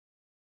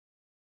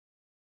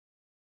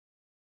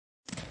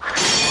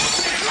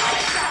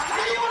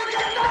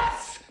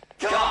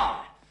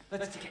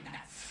Let's get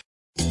nuts.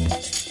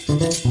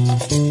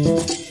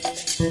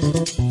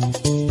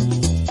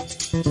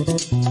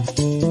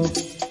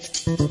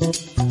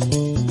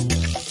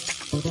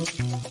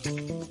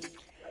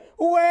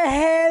 Well,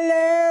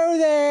 hello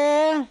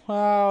there.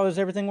 Oh, is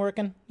everything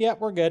working? Yep,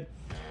 we're good.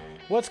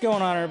 What's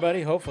going on,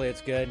 everybody? Hopefully it's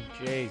good.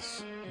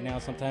 Jeez, you know,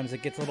 sometimes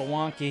it gets a little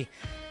wonky.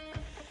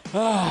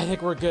 I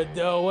think we're good,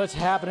 though. What's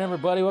happening,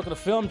 everybody? Welcome to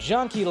Film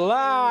Junkee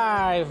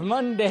Live,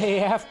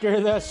 Monday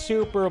after the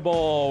Super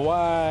Bowl.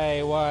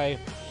 Why?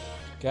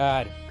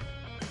 God,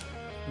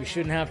 we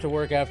shouldn't have to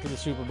work after the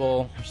Super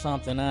Bowl or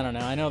something. I don't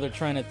know. I know they're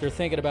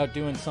thinking about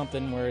doing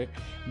something where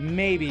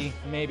maybe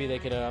they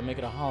could make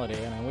it a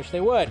holiday, and I wish they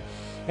would.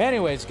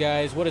 Anyways,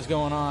 guys, what is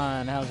going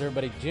on? How's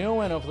everybody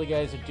doing? Hopefully, you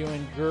guys are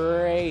doing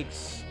great.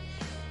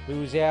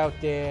 Who's out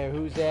there?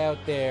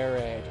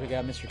 Right, we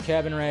got Mr.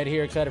 Kevin right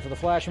here, excited for the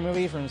Flash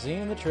movie from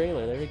seeing the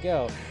trailer. There we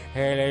go.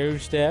 Hello,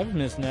 Steph,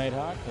 Miss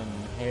Nighthawk, and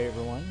hey,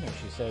 everyone. There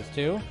she says,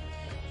 too.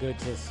 Good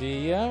to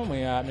see you.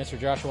 We got Mr.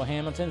 Joshua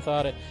Hamilton,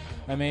 thought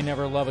I may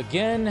never love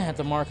again. At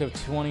the mark of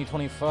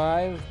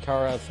 2025,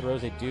 Kara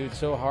throws a dude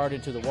so hard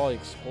into the wall he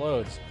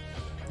explodes.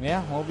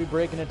 Yeah, we'll be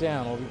breaking it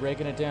down. All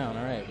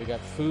right, we got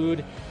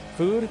food.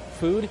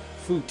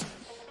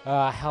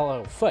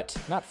 Hello, foot,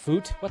 not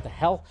foot. What the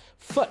hell?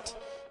 Foot.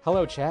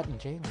 Hello, chat, and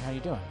Jalen, how you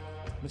doing?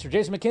 Mr.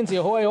 Jason McKenzie,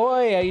 ahoy,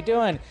 ahoy, how you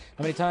doing?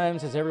 How many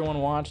times has everyone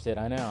watched it?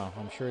 I know,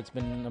 I'm sure it's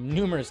been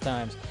numerous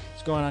times.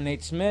 What's going on,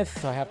 Nate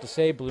Smith? I have to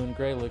say, blue and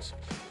gray looks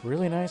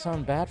really nice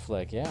on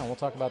Batfleck. Yeah, we'll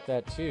talk about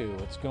that, too.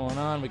 What's going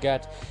on? We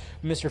got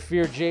Mr.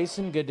 Fear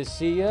Jason, good to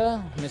see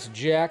ya. Miss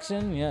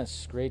Jackson,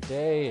 yes, great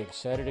day.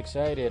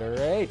 Excited. All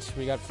right,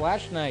 we got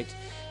Flash Night.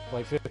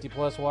 Like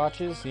 50-plus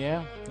watches,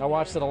 yeah. I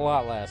watched it a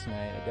lot last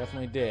night. I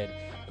definitely did.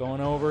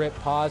 Going over it,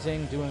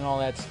 pausing, doing all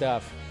that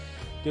stuff.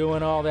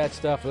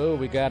 Oh,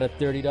 we got a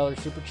 $30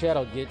 super chat.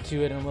 I'll get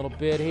to it in a little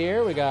bit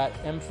here. We got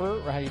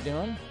Emfer. How you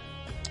doing?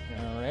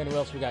 All right, who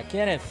else we got?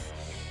 Kenneth.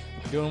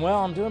 Doing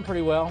well? I'm doing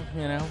pretty well,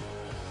 you know.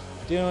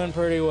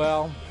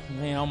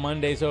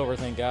 Monday's over,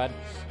 thank God.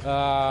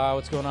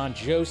 What's going on,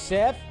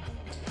 Joseph?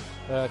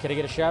 Can I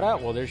get a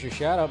shout-out? Well, there's your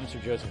shout-out,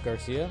 Mr. Joseph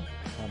Garcia.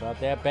 How about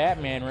that?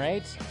 Batman,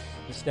 right?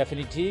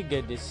 Stephanie T,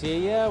 good to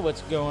see ya.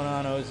 What's going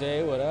on,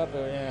 Jose? What up?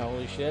 Oh, yeah,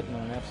 holy shit.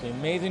 An absolutely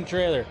amazing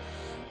trailer.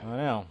 I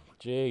know.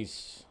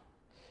 Jeez.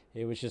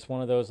 It was just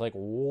one of those, like,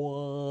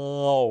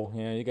 whoa.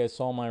 Yeah, you guys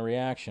saw my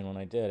reaction when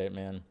I did it,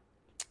 man.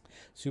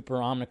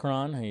 Super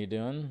Omicron, how you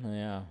doing?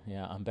 Yeah,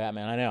 I'm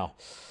Batman, I know.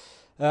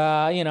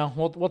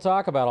 We'll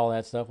talk about all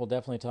that stuff. We'll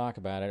definitely talk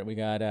about it. We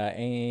got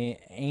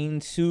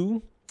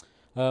Ainsu.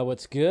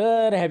 What's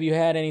good? Have you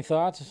had any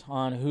thoughts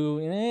on who?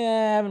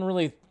 I haven't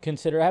really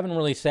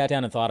sat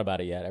down and thought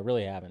about it yet. I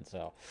really haven't.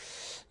 So,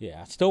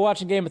 yeah, still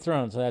watching Game of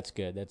Thrones. So that's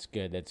good. We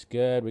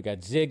got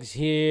Ziggs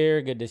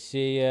here. Good to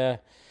see ya.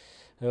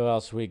 Who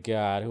else we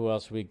got?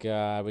 We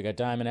got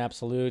Diamond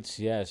Absolutes.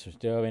 Yes.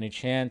 Do you have any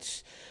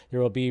chance there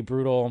will be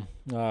brutal?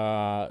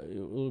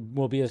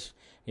 Will be as.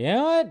 You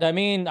know what? I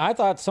mean, I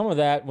thought some of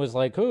that was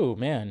like, ooh,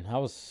 man, I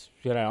was.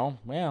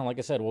 Like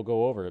I said, we'll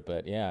go over it,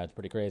 but yeah, it's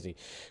pretty crazy.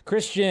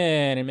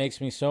 Christian, it makes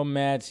me so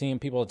mad seeing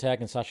people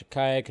attacking Sasha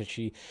Kaya because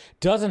she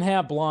doesn't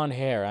have blonde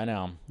hair. I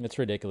know, it's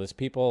ridiculous.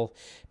 People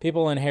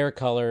in hair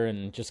color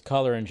and just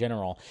color in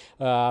general.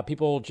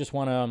 People just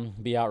want to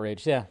be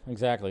outraged. Yeah,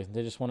 exactly.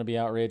 They just want to be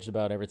outraged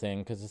about everything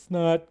because it's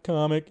not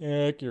comic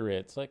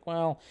accurate. It's like,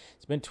 well,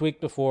 it's been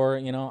tweaked before.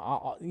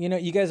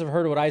 You guys have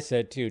heard what I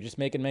said too. Just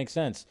make it make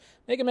sense.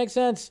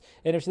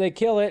 And if they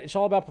kill it, it's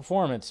all about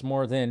performance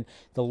more than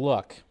the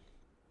look.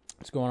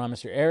 What's going on,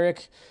 Mr.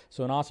 Eric?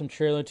 So an awesome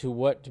trailer to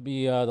what to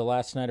be the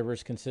last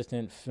Snyderverse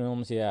consistent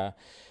films. Yeah,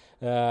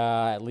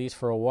 at least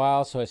for a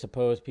while. So I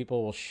suppose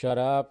people will shut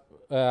up.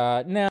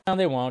 No,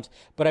 they won't.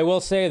 But I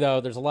will say,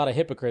 though, there's a lot of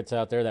hypocrites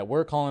out there that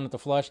were calling it the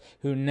Flush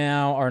who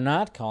now are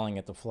not calling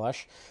it the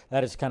Flush.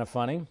 That is kind of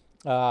funny.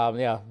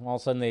 Yeah, all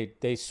of a sudden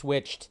they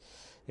switched.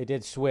 They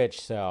did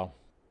switch, so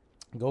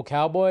go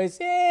Cowboys.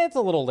 It's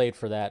a little late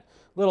for that.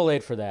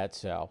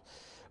 So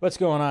what's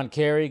going on,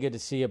 Carrie? Good to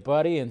see you,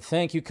 buddy. And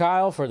thank you,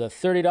 Kyle, for the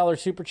 $30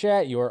 super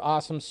chat. You are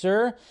awesome,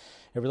 sir.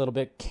 Every little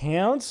bit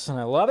counts, and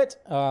I love it.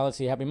 Let's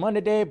see. Happy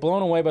Monday day.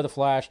 Blown away by the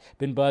Flash.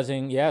 Been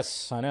buzzing.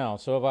 Yes, I know.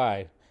 So have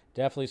I.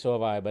 Definitely so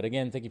have I. But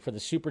again, thank you for the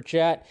super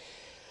chat.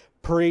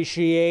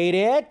 Appreciate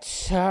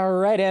it. All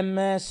right,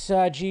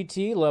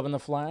 MSGT. Loving the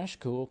Flash.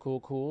 Cool.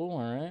 All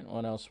right.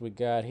 What else we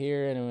got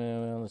here?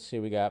 And let's see.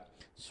 We got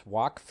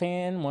Swak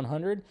Fan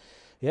 100.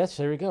 Yes,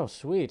 there we go.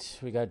 Sweet.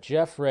 We got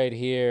Jeff right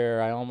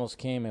here. I almost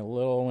came a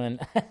little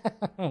when...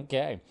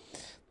 Okay.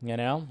 You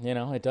know,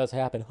 it does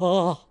happen.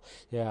 Oh,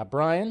 yeah.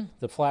 Brian,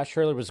 the Flash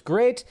trailer was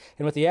great.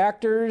 And with the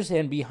actors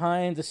and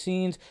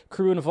behind-the-scenes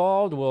crew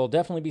involved, we'll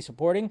definitely be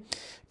supporting.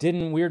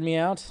 Didn't weird me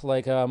out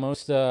like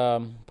most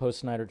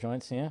post-Snyder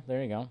joints. Yeah,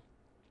 there you go.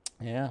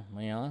 Yeah,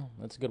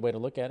 that's a good way to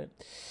look at it.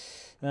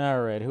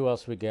 All right, who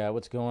else we got?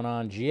 What's going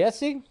on?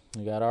 Jesse?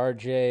 We got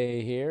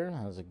RJ here.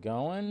 How's it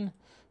going?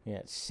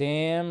 Yeah,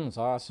 Sam was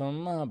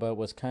awesome, but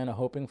was kind of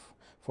hoping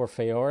for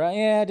Feora.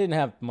 Yeah, didn't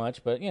have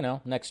much, but,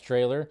 next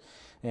trailer.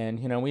 And,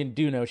 we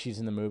do know she's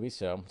in the movie,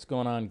 so what's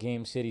going on,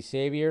 Game City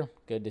Savior?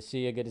 Good to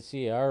see you, good to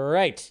see you. All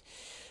right.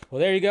 Well,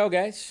 there you go,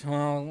 guys.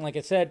 Well, like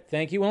I said,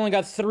 thank you. We only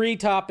got 3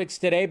 topics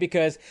today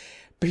because,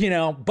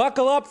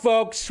 buckle up,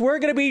 folks. We're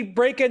going to be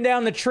breaking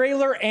down the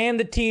trailer and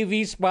the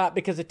TV spot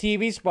because the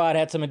TV spot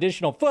had some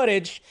additional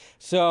footage.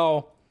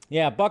 So,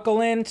 yeah,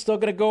 buckle in. Still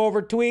going to go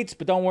over tweets,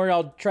 but don't worry.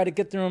 I'll try to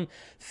get through them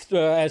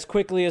as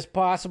quickly as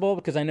possible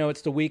because I know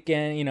it's the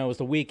weekend. It's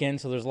the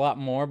weekend, so there's a lot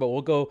more, but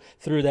we'll go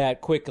through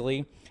that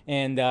quickly.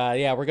 And,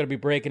 we're going to be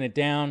breaking it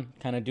down,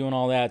 kind of doing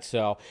all that.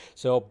 So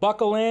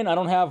buckle in. I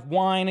don't have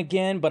wine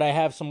again, but I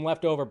have some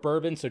leftover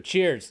bourbon. So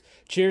cheers.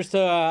 Cheers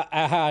to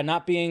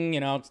not being,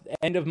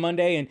 end of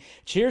Monday. And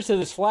cheers to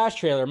this Flash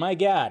trailer. My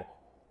God.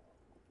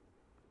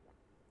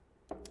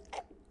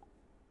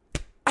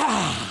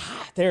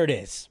 There it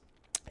is.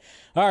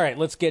 All right,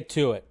 let's get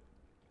to it.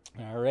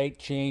 All right,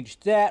 change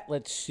that.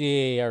 Let's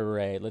see. All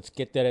right, let's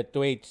get that at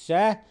tweets.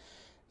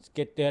 Let's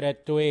get that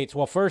at tweets.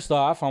 Well, first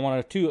off, I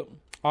wanted to...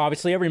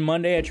 Obviously, every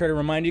Monday, I try to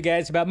remind you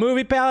guys about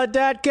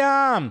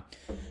MoviePalette.com.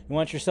 You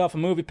want yourself a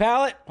movie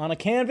palette on a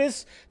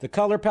canvas, the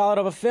color palette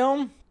of a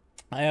film.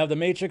 I have the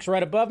Matrix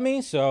right above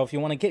me, so if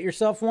you want to get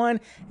yourself one,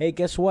 hey,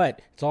 guess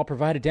what? It's all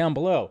provided down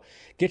below.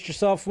 Get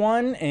yourself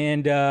one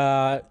and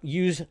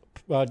use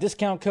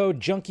discount code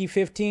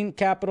Junkee15,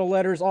 capital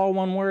letters, all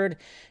one word,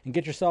 and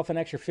get yourself an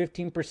extra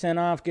 15%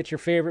 off. Get your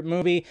favorite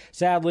movie.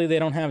 Sadly, they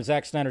don't have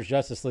Zack Snyder's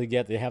Justice League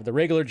yet. They have the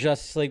regular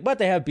Justice League, but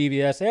they have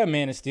BVS, they have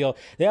Man of Steel,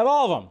 they have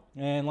all of them.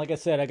 And like I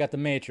said, I got the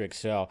Matrix,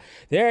 so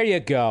there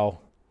you go.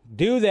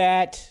 Do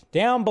that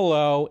down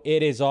below.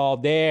 It is all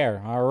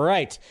there. All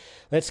right,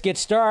 let's get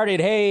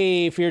started.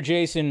 Hey, Fear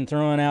Jason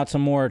throwing out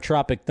some more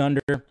Tropic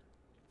Thunder.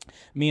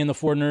 Me and the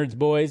 4 Nerds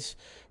boys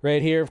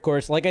right here, of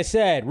course. Like I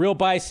said, real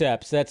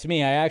biceps. That's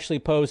me. I actually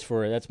posed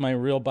for it. That's my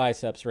real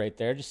biceps right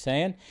there. Just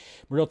saying.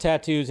 Real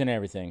tattoos and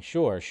everything.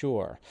 Sure.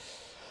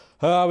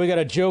 We got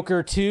a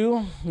Joker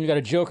 2. We got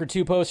a Joker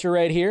 2 poster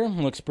right here.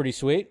 Looks pretty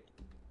sweet.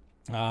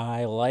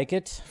 I like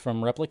it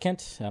from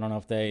Replicant. I don't know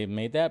if they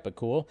made that, but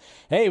cool.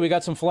 Hey, we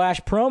got some Flash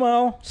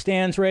promo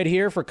stands right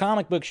here for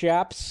comic book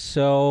shops.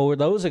 So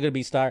those are going to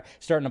be starting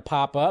to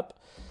pop up.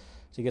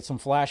 So you get some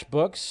Flash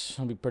books.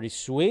 It'll be pretty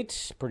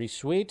sweet. Pretty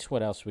sweet.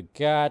 What else we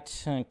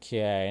got?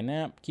 Okay,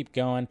 now keep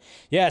going.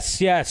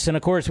 Yes. And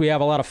of course we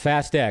have a lot of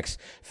Fast X.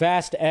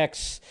 Fast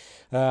X.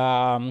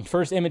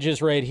 First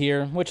images right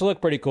here, which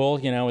look pretty cool.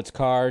 It's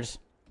cars.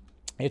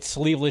 It's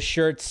sleeveless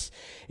shirts.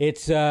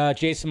 It's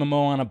Jason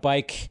Momoa on a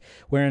bike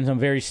wearing some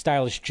very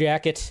stylish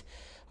jacket.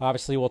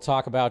 Obviously, we'll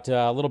talk about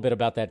a little bit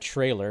about that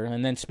trailer.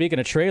 And then speaking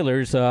of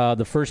trailers,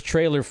 the first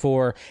trailer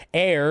for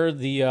Air,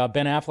 the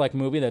Ben Affleck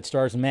movie that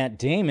stars Matt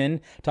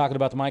Damon, talking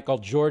about the Michael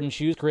Jordan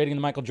shoes, creating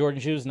the Michael Jordan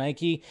shoes,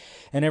 Nike,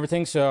 and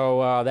everything.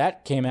 So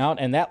that came out,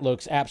 and that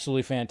looks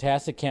absolutely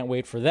fantastic. Can't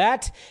wait for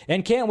that.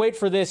 And can't wait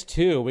for this,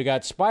 too. We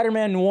got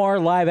Spider-Man Noir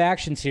live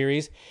action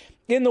series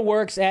in the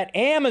works at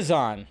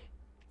Amazon.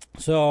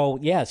 So,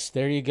 yes,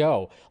 there you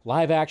go.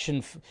 Live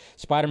action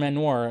Spider-Man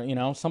Noir.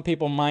 Some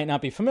people might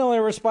not be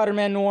familiar with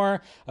Spider-Man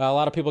Noir. A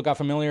lot of people got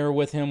familiar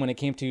with him when it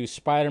came to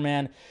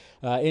Spider-Man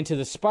Into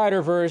the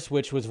Spider-Verse,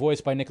 which was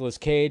voiced by Nicolas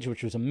Cage,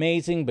 which was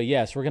amazing. But,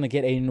 yes, we're going to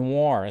get a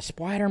noir, a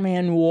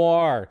Spider-Man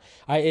Noir.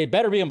 It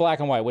better be in black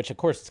and white, which, of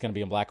course, it's going to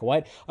be in black and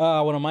white.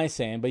 What am I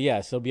saying? But,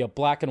 yes, it'll be a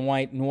black and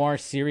white noir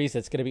series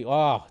that's going to be,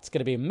 it's going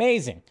to be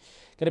amazing.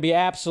 Going to be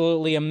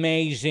absolutely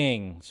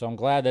amazing. So I'm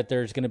glad that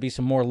there's going to be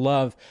some more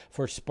love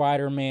for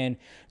Spider-Man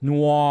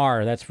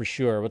Noir. That's for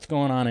sure. What's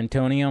going on,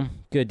 Antonio?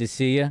 Good to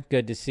see you.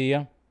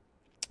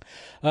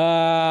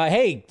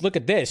 Hey, look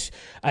at this.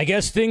 I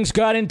guess things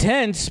got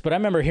intense, but I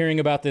remember hearing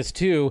about this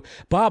too.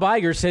 Bob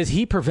Iger says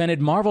he prevented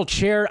Marvel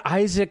chair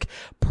Isaac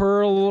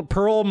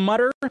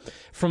Perlmutter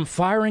from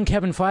firing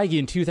Kevin Feige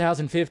in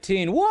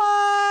 2015.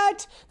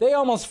 What? They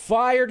almost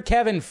fired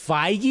Kevin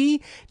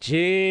Feige?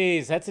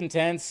 Jeez, that's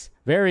intense.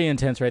 Very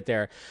intense right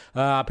there.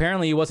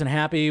 Apparently he wasn't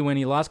happy when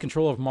he lost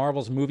control of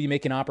Marvel's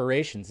movie-making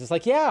operations. It's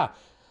like, yeah,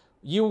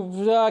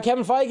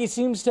 Kevin Feige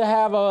seems to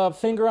have a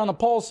finger on the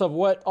pulse of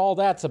what all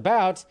that's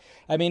about.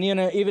 I mean,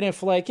 even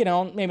if,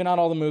 maybe not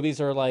all the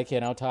movies are,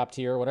 top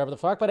tier or whatever the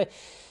fuck, but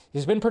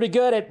he's been pretty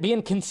good at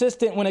being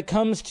consistent when it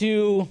comes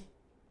to,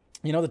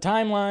 the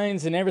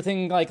timelines and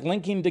everything,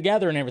 linking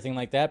together and everything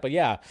like that. But,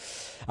 yeah,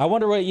 I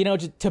wonder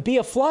what, to be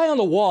a fly on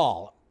the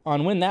wall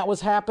on when that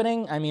was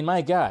happening, I mean,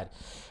 my God.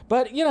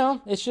 But,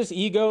 it's just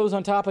egos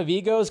on top of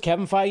egos.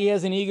 Kevin Feige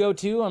has an ego,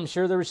 too. I'm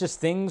sure there was just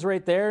things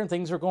right there, and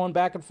things were going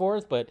back and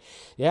forth. But,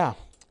 yeah,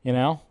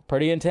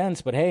 pretty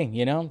intense. But,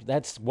 hey,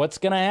 that's what's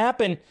going to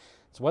happen.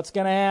 It's what's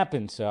going to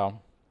happen.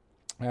 So,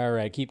 all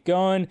right, keep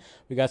going.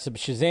 We got some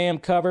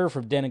Shazam cover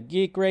from Den of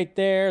Geek right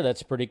there.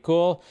 That's pretty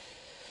cool.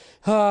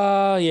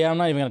 Yeah, I'm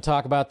not even going to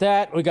talk about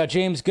that. We got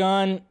James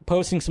Gunn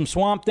posting some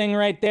Swamp Thing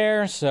right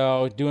there.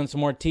 So, doing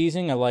some more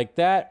teasing. I like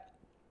that.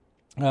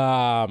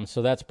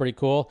 So that's pretty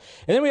cool.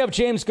 And then we have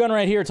James Gunn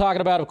right here talking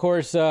about, of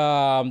course, the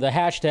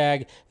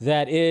hashtag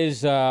that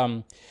is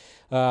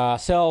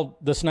sell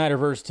the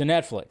Snyderverse to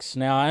Netflix.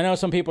 Now, I know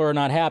some people are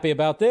not happy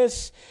about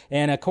this,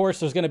 and of course,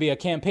 there's going to be a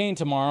campaign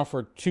tomorrow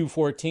for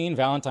 2/14,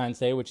 Valentine's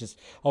Day, which is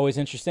always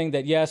interesting.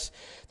 That yes,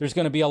 there's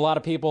going to be a lot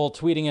of people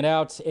tweeting it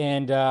out,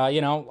 and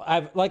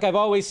I've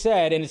always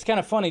said, and it's kind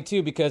of funny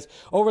too because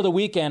over the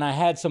weekend I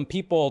had some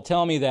people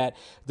tell me that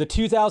the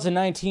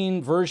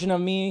 2019 version of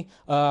me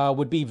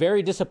would be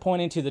very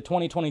disappointing to the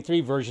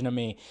 2023 version of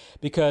me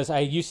because I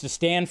used to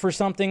stand for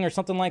something or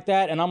something like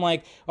that, and I'm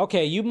like,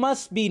 okay, you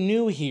must be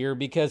new here.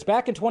 Because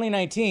back in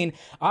 2019,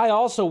 I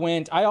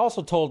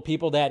also told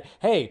people that,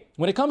 hey,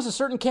 when it comes to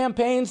certain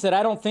campaigns that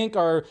I don't think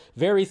are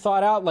very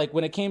thought out, like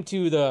when it came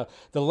to the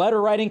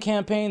letter writing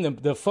campaign,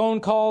 the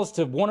phone calls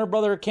to Warner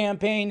Brother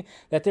campaign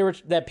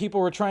that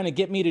people were trying to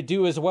get me to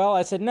do as well,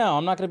 I said, no,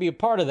 I'm not going to be a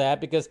part of that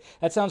because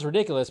that sounds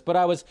ridiculous. But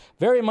I was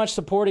very much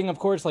supporting, of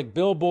course, like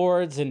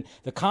billboards and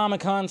the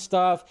Comic-Con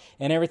stuff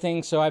and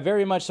everything. So I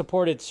very much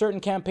supported certain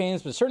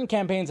campaigns, but certain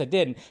campaigns I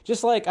didn't.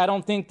 Just like I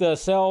don't think the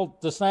sell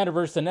the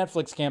Snyderverse to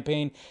Netflix campaign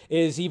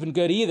is even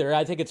good either.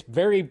 I think it's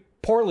very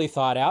poorly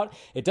thought out.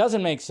 It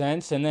doesn't make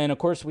sense. And then, of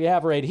course, we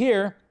have right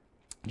here,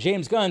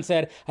 James Gunn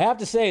said, I have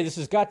to say, this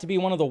has got to be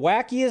one of the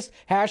wackiest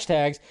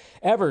hashtags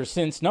ever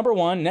since, number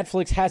one,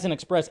 Netflix hasn't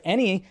expressed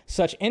any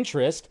such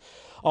interest.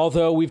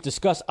 Although we've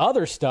discussed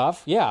other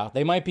stuff, yeah,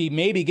 they might be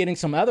maybe getting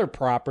some other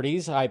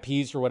properties,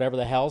 IPs or whatever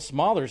the hell,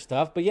 smaller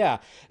stuff. But yeah,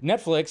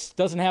 Netflix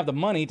doesn't have the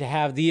money to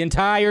have the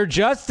entire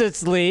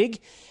Justice League.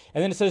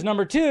 And then it says,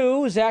 number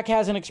two, Zack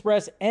hasn't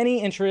expressed any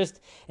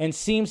interest and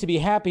seems to be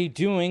happy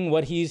doing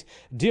what he's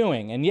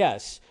doing. And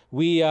yes,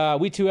 we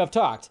two have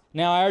talked.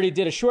 Now, I already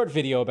did a short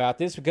video about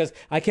this because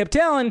I kept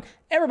telling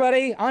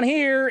everybody on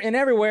here and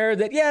everywhere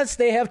that, yes,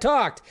 they have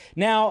talked.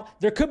 Now,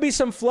 there could be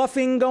some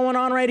fluffing going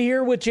on right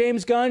here with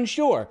James Gunn,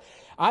 sure.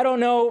 I don't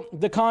know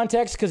the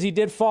context because he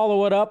did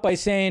follow it up by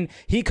saying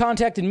he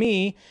contacted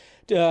me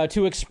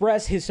to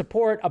express his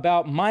support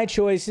about my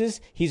choices.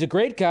 He's a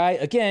great guy.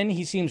 Again,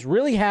 he seems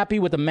really happy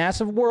with the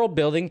massive world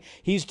building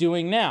he's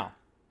doing now.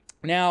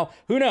 Now,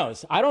 who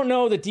knows? I don't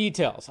know the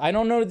details. I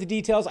know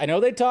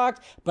they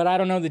talked, but I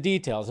don't know the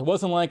details. It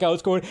wasn't like I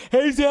was going,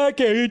 hey, Zach,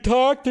 have you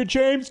talked to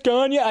James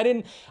Gunn yet? I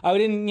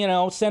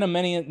didn't, send him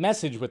any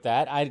message with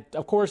that.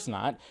 Of course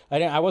not.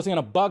 I wasn't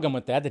going to bug him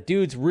with that. The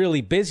dude's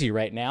really busy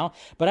right now.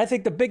 But I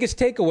think the biggest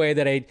takeaway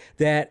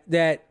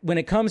that when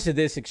it comes to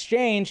this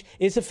exchange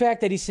is the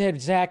fact that he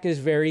said Zach is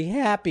very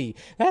happy.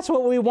 That's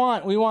what we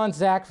want. We want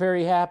Zach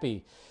very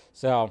happy.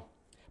 So...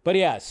 But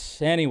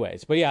yes,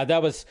 anyways. But yeah,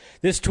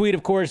 this tweet,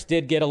 of course,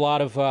 did get a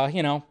lot of,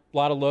 a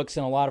lot of looks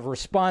and a lot of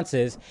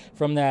responses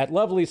from that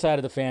lovely side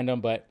of the fandom.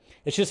 But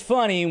it's just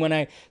funny when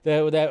I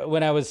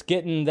was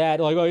getting that,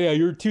 like, oh yeah,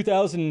 your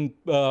 2000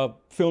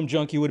 film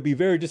Junkee would be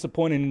very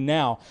disappointing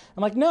now.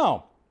 I'm like,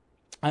 no.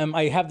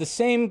 I have the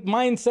same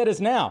mindset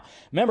as now.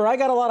 Remember, I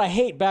got a lot of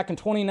hate back in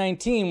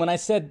 2019 when I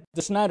said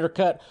the Snyder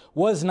Cut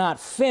was not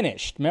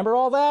finished. Remember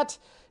all that?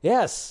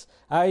 Yes.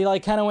 I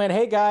kind of went,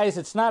 hey guys,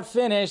 it's not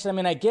finished. I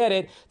mean, I get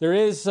it. There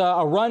is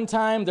a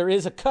runtime, there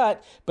is a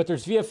cut, but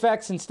there's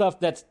VFX and stuff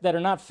that are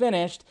not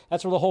finished.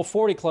 That's where the whole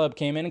 40 Club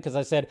came in because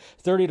I said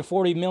 $30 to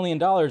 $40 million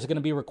are going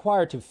to be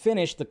required to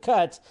finish the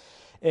cut.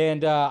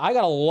 And I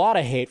got a lot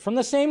of hate from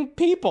the same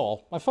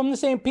people.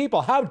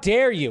 How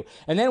dare you?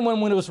 And then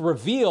when it was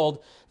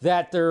revealed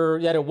that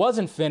it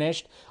wasn't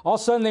finished, all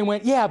of a sudden they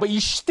went, yeah, but you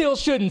still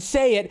shouldn't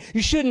say it.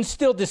 You shouldn't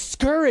still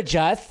discourage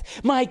us.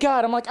 My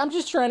God, I'm like, I'm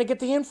just trying to get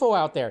the info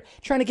out there.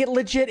 Trying to get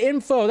legit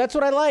info. That's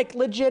what I like,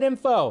 legit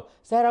info.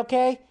 Is that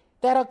okay?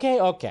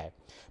 Okay.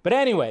 But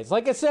anyways,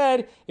 like I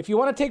said, if you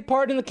want to take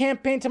part in the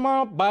campaign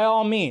tomorrow, by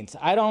all means.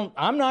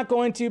 I'm not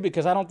going to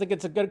because I don't think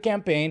it's a good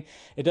campaign.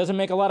 It doesn't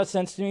make a lot of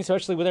sense to me,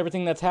 especially with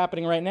everything that's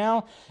happening right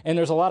now. And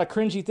there's a lot of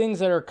cringy things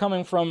that are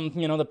coming from,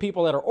 the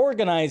people that are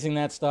organizing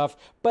that stuff.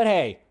 But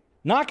hey,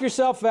 knock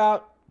yourself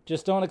out.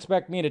 Just don't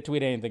expect me to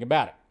tweet anything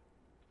about it.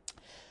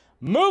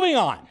 Moving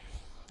on.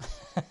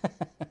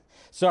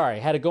 Sorry,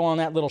 had to go on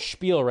that little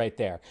spiel right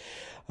there.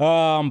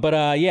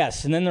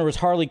 Yes, and then there was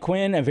Harley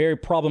Quinn, a very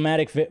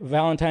problematic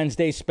Valentine's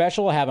Day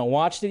special. I haven't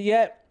watched it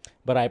yet,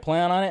 but I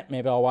plan on it.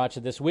 Maybe I'll watch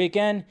it this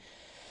weekend.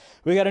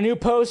 We got a new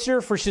poster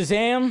for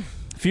Shazam,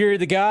 Fury of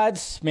the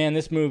Gods. Man,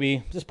 this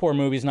poor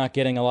movie's not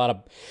getting a lot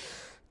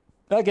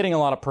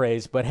of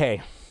praise, but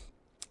hey,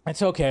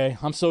 it's okay.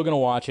 I'm still gonna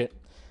watch it.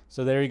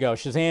 So there you go,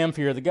 Shazam,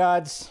 Fury of the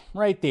Gods,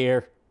 right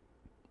there.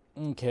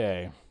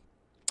 Okay.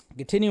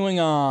 Continuing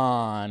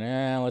on,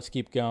 let's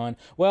keep going.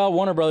 Well,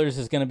 Warner Brothers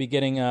is going to be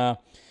getting a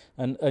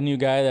new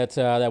guy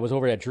that was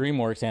over at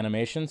DreamWorks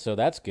Animation, so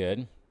that's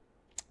good.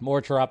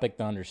 More Tropic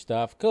Thunder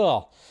stuff.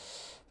 Cool.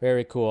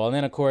 Very cool. And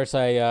then, of course,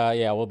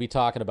 we'll be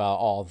talking about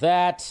all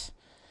that.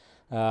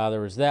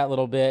 There was that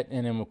little bit.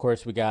 And then, of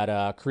course, we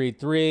got Creed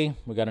 3.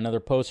 We got another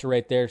poster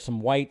right there.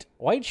 Some white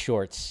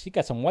shorts. He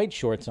got some white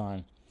shorts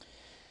on.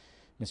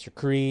 Mr.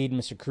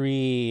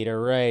 Creed, all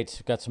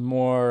right. Got some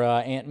more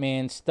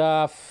Ant-Man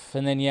stuff.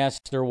 And then, yes,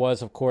 there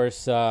was, of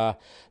course, the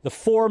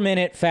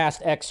 4-minute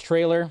Fast X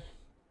trailer.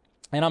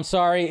 And I'm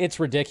sorry, it's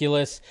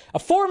ridiculous. A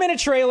 4-minute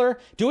trailer?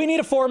 Do we need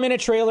a 4-minute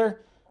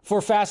trailer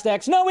for Fast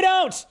X? No, we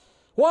don't!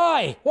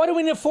 Why? Why do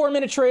we need a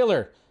 4-minute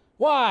trailer?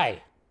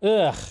 Why?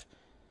 Ugh.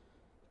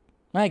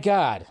 My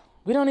God.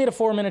 We don't need a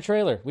 4-minute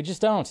trailer. We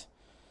just don't.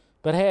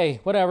 But hey,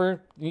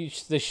 whatever.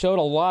 They showed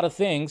a lot of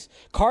things.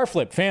 Car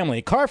flip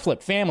family.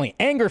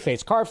 Anger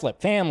face. Car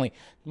flip family.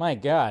 My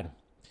God.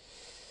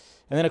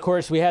 And then, of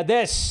course, we had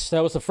this.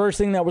 That was the first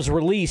thing that was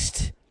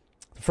released.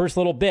 The first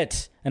little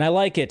bit. And I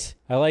like it.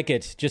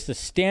 Just a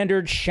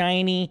standard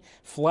shiny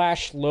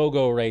Flash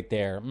logo right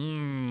there.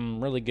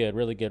 Really good.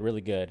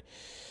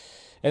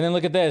 And then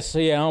look at this.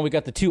 So, we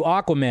got the 2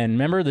 Aquamen.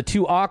 Remember? The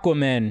 2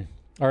 Aquamen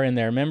are in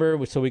there.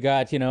 Remember? So we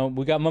got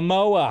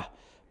Momoa.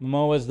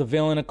 Momoa's the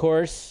villain, of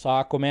course,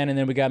 Aquaman, and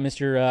then we got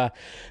Mr.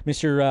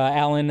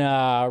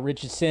 Alan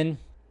Richardson,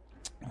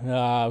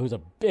 who's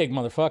a big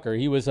motherfucker.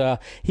 He was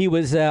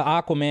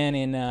Aquaman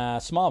in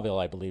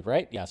Smallville, I believe,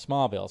 right? Yeah,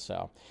 Smallville.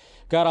 So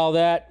got all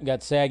that.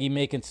 Got Saggy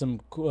making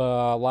some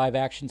live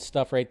action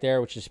stuff right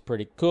there, which is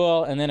pretty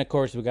cool. And then, of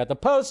course, we got the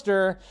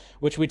poster,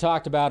 which we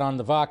talked about on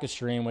the Vodka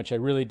stream, which I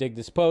really dig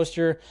this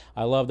poster.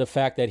 I love the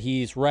fact that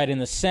he's right in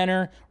the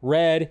center,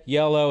 red,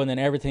 yellow, and then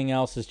everything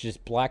else is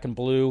just black and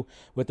blue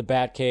with the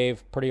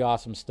Batcave. Pretty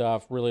awesome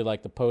stuff. Really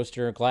like the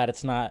poster. Glad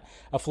it's not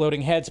a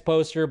floating heads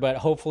poster, but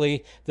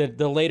hopefully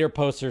the later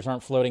posters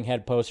aren't floating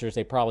head posters.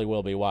 They probably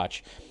will be.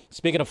 Watch.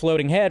 Speaking of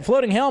floating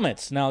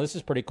helmets. Now, this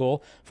is pretty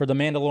cool for The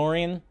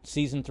Mandalorian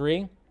Season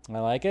 3. I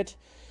like it.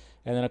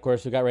 And then, of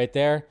course, we got right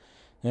there.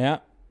 Yeah,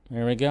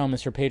 there we go.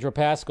 Mr. Pedro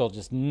Pascal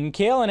just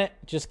killing it.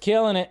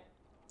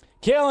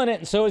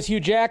 And so is Hugh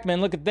Jackman.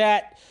 Look at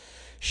that.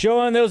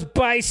 Showing those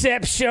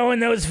biceps,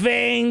 showing those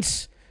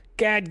veins.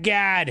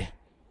 God.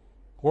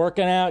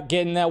 Working out,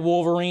 getting that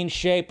Wolverine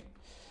shape.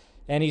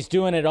 And he's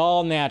doing it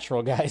all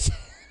natural, guys.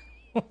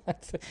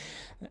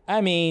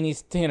 I mean,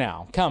 he's,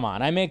 come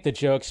on. I make the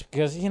jokes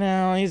because,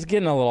 he's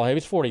getting a little,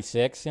 he's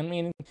 46. I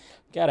mean,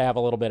 got to have a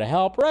little bit of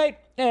help, right?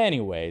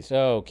 Anyways,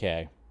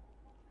 okay.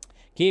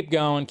 Keep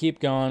going.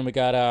 We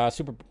got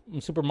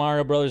Super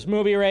Mario Brothers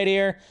movie right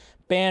here.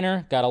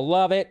 Banner. Got to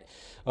love it.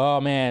 Oh,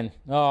 man.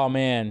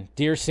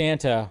 Dear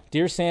Santa,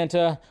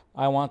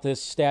 I want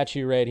this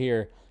statue right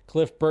here.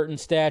 Cliff Burton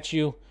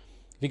statue.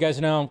 If you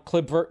guys know,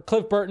 Cliff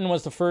Burton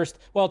was the first,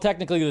 well,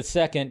 technically the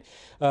second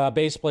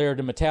bass player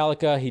to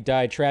Metallica. He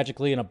died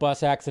tragically in a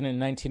bus accident in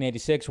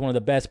 1986. One of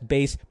the best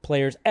bass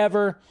players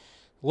ever.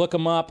 Look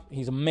him up.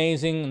 He's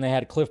amazing. And they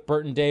had Cliff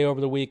Burton Day over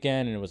the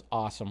weekend, and it was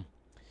awesome.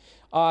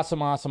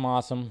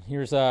 Awesome.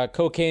 Here's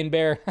Cocaine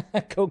Bear.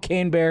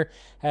 Cocaine Bear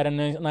had a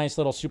nice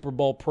little Super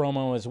Bowl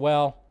promo as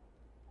well.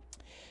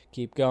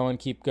 Keep going.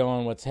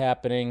 What's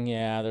happening?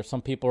 Yeah, there's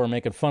some people who are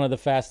making fun of the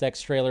Fast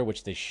X trailer,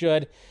 which they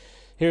should.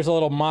 Here's a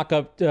little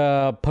mock-up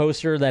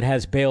poster that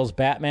has Bale's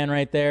Batman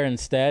right there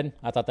instead.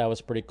 I thought that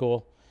was pretty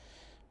cool.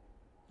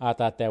 I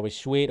thought that was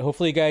sweet.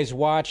 Hopefully you guys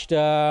watched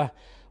the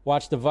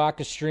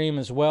Vodka stream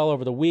as well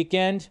over the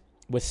weekend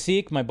with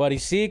Seek, my buddy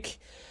Seek.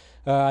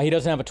 He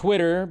doesn't have a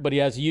Twitter, but he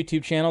has a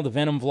YouTube channel, the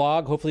Venom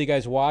Vlog. Hopefully you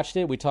guys watched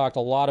it. We talked a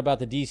lot about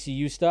the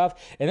DCU stuff,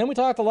 and then we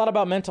talked a lot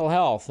about mental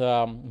health.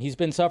 He's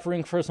been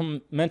suffering for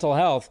some mental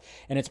health,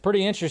 and it's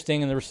pretty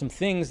interesting, and there were some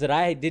things that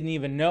I didn't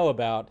even know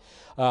about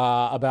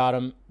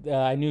him.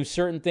 I knew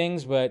certain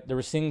things, but there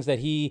were things that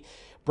he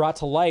brought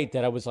to light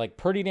that I was like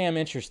pretty damn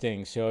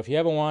interesting. So if you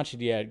haven't watched it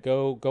yet,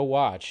 go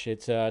watch.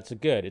 It's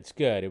good.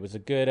 It was a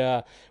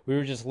good. We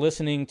were just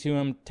listening to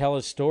him tell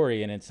his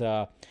story, and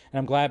and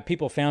I'm glad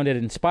people found it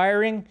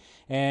inspiring.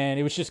 And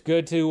it was just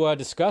good to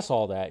discuss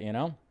all that.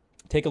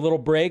 Take a little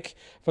break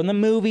from the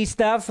movie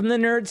stuff, from the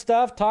nerd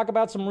stuff. Talk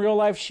about some real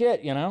life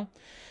shit.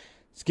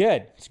 It's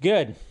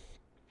good.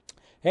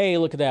 Hey,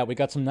 look at that. We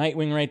got some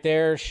Nightwing right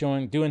there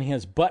doing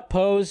his butt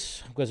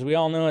pose. Because we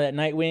all know that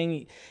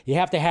Nightwing, you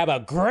have to have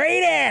a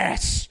great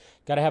ass.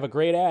 Got to have a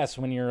great ass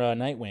when you're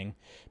Nightwing.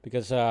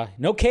 Because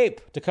no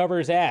cape to cover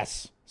his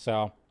ass.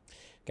 So,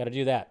 got to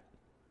do that.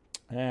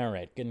 All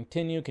right,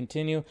 continue.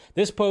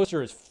 This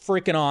poster is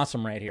freaking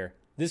awesome right here.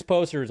 This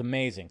poster is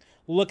amazing.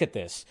 Look at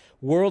this.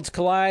 Worlds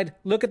collide.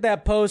 Look at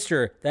that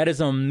poster. That is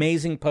an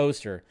amazing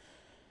poster.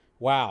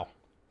 Wow.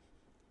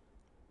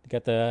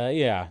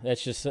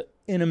 That's just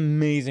an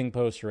amazing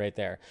poster right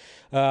there.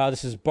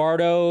 This is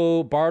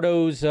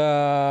Bardo's,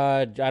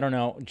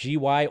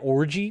 GY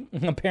Orgy,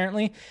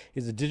 apparently.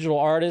 He's a digital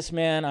artist,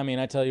 man. I mean,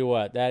 I tell you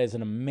what, that is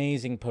an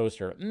amazing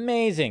poster.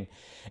 Amazing.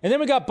 And then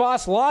we got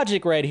Boss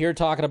Logic right here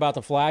talking about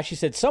The Flash. He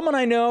said, someone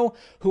I know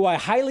who I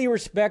highly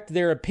respect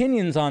their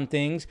opinions on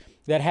things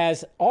that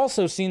has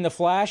also seen The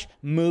Flash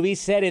movie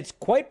said it's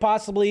quite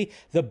possibly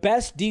the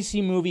best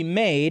DC movie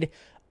made,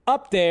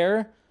 up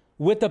there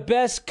with the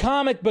best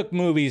comic book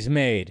movies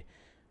made.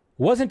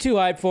 Wasn't too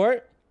hyped for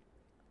it,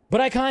 but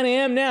I kind of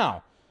am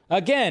now.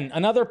 Again,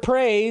 another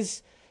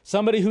praise,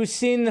 somebody who's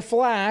seen The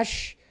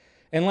Flash,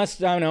 unless,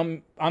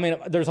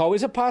 there's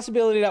always a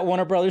possibility that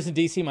Warner Brothers and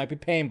DC might be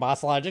paying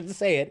Boss Logic to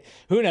say it.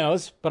 Who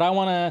knows? But I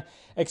want to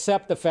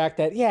accept the fact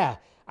that,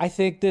 I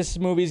think this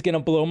movie's going to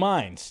blow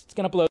minds. It's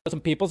going to blow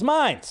some people's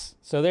minds.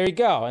 So there you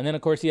go. And then,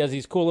 of course, he has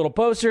these cool little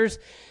posters.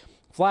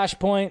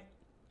 Flashpoint.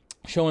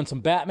 Showing some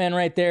Batman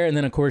right there, and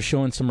then, of course,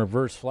 showing some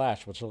Reverse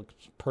Flash, which looks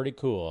pretty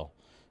cool.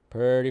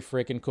 Pretty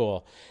freaking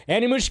cool.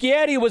 Andy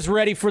Muschietti was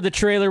ready for the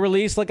trailer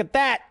release. Look at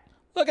that.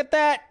 Look at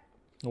that.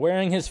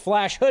 Wearing his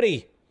Flash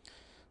hoodie.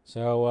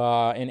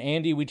 So, in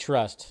Andy we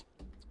trust.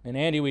 In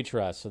Andy we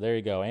trust. So there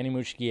you go. Andy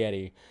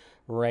Muschietti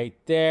right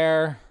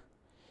there.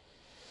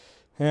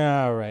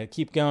 All right.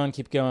 Keep going,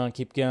 keep going,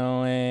 keep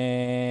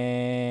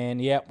going.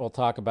 Yep, we'll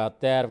talk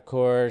about that, of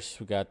course.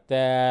 We got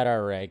that.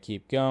 All right.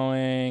 Keep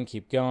going,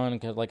 keep going.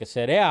 Because like I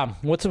said, yeah,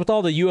 what's with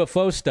all the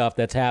UFO stuff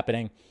that's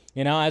happening?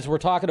 You know, as we're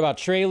talking about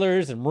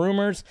trailers and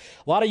rumors,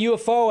 a lot of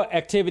UFO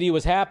activity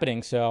was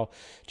happening. So,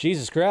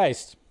 Jesus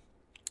Christ.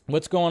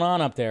 What's going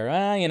on up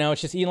there? You know,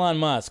 it's just Elon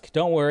Musk.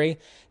 Don't worry.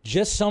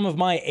 Just some of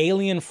my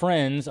alien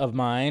friends of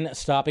mine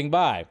stopping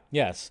by.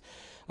 Yes.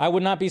 I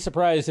would not be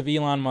surprised if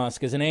Elon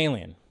Musk is an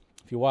alien.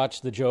 If you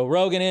watch the Joe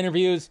Rogan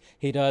interviews,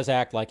 he does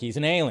act like he's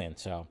an alien.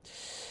 So,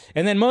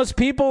 and then most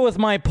people with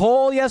my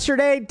poll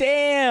yesterday,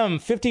 damn,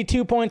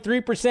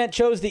 52.3%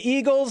 chose the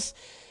Eagles.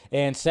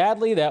 And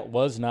sadly, that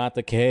was not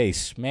the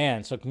case.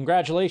 Man, so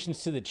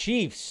congratulations to the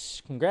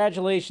Chiefs.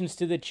 Congratulations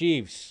to the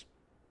Chiefs.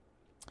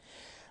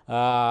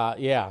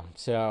 Yeah,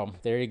 so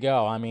there you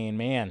go. I mean,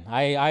 man,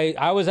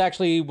 I was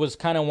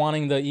kind of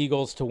wanting the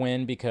Eagles to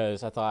win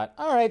because I thought,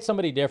 all right,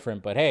 somebody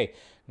different. But hey,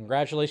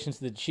 congratulations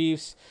to the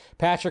Chiefs.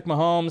 Patrick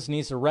Mahomes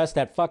needs to rest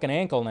that fucking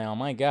ankle now.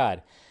 My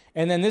God.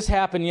 And then this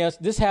happened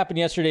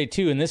yesterday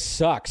too, and this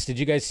sucks. Did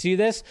you guys see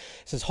this? It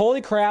says,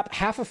 holy crap,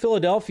 half of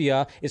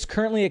Philadelphia is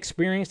currently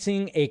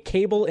experiencing a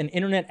cable and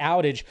internet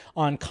outage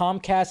on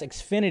Comcast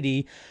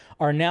Xfinity,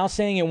 are now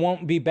saying it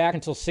won't be back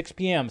until 6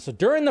 p.m. So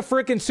during the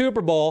freaking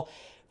Super Bowl,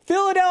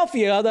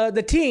 Philadelphia,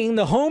 the team,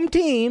 the home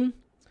team,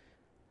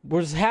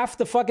 was half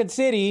the fucking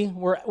city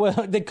where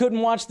they couldn't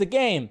watch the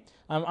game.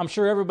 I'm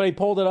sure everybody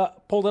pulled it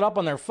up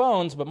on their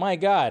phones, but my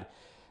God,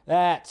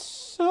 that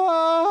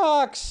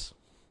sucks.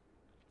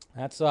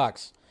 That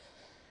sucks.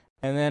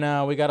 And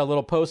then we got a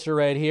little poster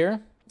right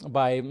here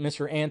by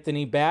Mr.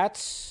 Anthony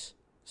Batts,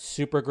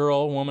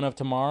 Supergirl, Woman of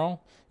Tomorrow,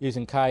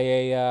 using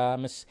Kaye,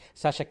 Miss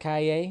Sasha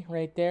Kaye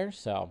right there.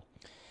 So,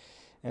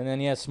 and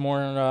then yes,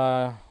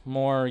 more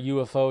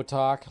UFO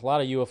talk. A lot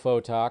of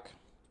UFO talk.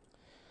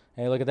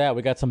 Hey, look at that.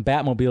 We got some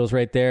Batmobiles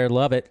right there.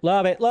 Love it.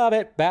 Love it. Love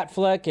it.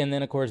 Batfleck. And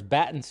then, of course,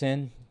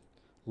 Battinson.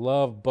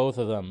 Love both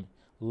of them.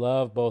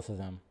 Love both of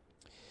them.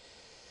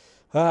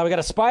 We got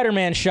a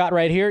Spider-Man shot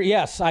right here.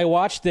 Yes, I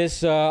watched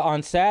this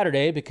on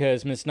Saturday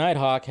because Miss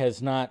Nighthawk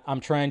has not...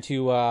 I'm trying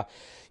to,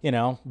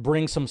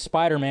 bring some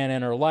Spider-Man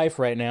in her life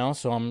right now.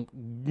 So I'm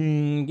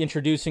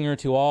introducing her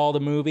to all the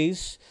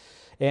movies.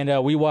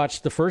 And we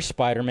watched the first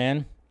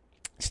Spider-Man.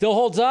 Still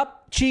holds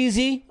up.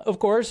 Cheesy, of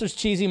course. There's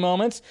cheesy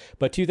moments.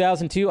 But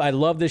 2002, I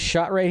love this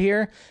shot right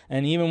here.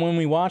 And even when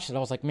we watched it, I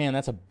was like, man,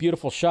 that's a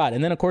beautiful shot.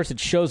 And then, of course, it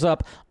shows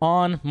up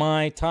on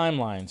my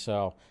timeline.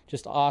 So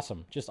just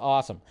awesome. Just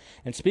awesome.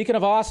 And speaking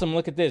of awesome,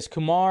 look at this.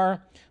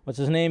 Kumar, what's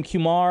his name?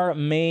 Kumar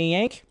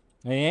Mayank.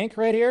 Mayank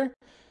right here.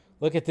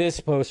 Look at this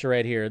poster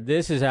right here.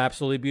 This is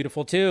absolutely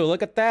beautiful, too.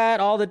 Look at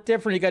that. All the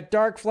different. You got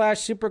Dark Flash,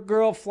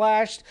 Supergirl,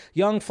 Flash,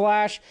 Young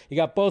Flash. You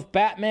got both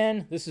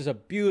Batman. This is a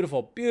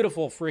beautiful,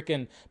 beautiful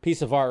freaking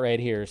piece of art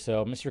right here.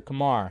 So, Mr.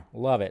 Kumar,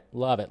 love it,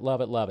 love it,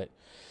 love it, love it.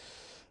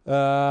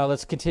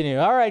 Let's continue.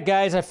 All right,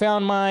 guys. I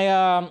found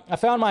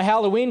my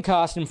Halloween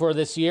costume for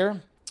this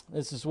year.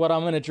 This is what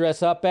I'm going to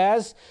dress up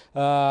as,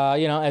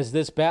 as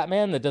this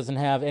Batman that doesn't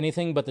have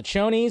anything but the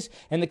chonies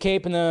and the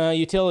cape and the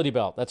utility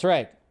belt. That's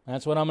right.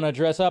 That's what I'm going to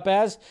dress up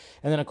as.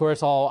 And then, of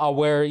course, I'll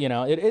wear,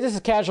 it is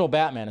a casual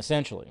Batman,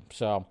 essentially.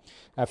 So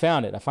I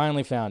found it. I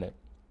finally found it.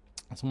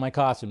 That's what my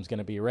costume's going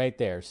to be right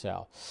there.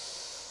 So,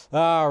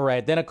 all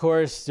right. Then, of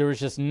course, there was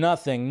just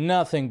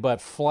nothing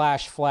but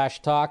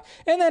Flash talk.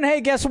 And then, hey,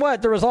 guess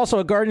what? There was also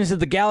a Guardians of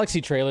the Galaxy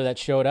trailer that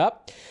showed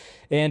up.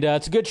 And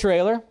it's a good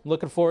trailer.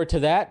 Looking forward to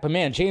that. But,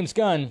 man, James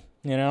Gunn,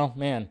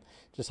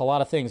 just a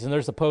lot of things. And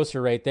there's the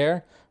poster right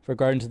there for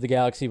Guardians of the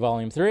Galaxy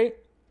Volume 3.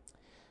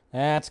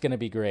 That's going to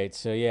be great.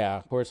 So, yeah,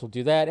 of course, we'll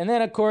do that. And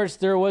then, of course,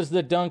 there was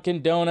the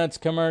Dunkin' Donuts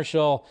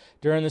commercial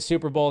during the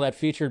Super Bowl that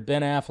featured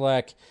Ben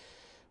Affleck,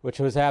 which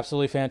was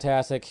absolutely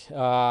fantastic.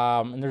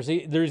 And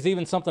there's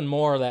even something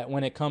more that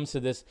when it comes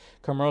to this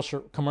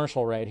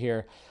commercial right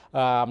here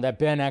that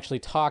Ben actually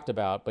talked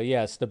about. But,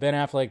 yes, the Ben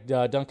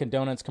Affleck Dunkin'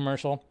 Donuts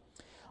commercial,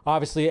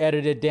 obviously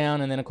edited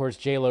down. And then, of course,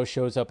 J-Lo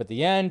shows up at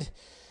the end.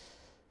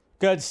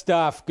 Good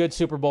stuff. Good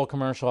Super Bowl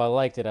commercial. I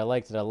liked it.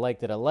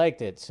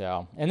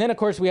 So, and then of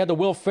course we had the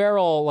Will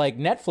Ferrell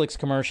Netflix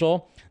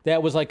commercial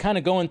that was kind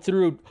of going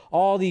through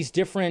all these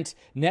different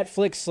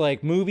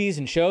Netflix movies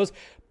and shows,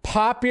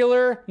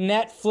 popular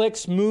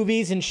Netflix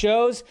movies and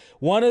shows.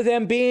 One of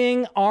them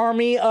being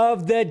Army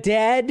of the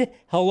Dead.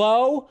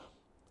 Hello.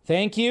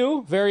 Thank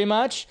you very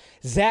much.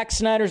 Zack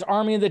Snyder's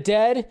Army of the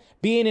Dead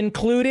being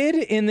included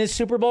in this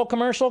Super Bowl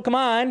commercial. Come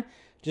on.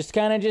 Just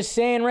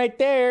saying right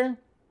there.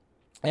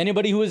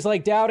 Anybody who was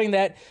doubting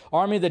that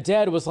Army of the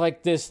Dead was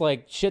this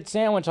shit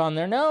sandwich on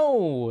there,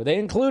 no, they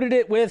included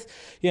it with,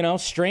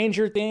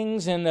 Stranger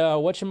Things and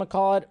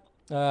whatchamacallit,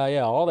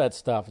 all that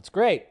stuff. It's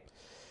great.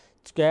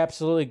 It's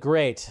absolutely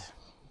great.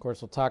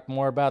 course, we'll talk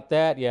more about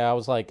that. Yeah, I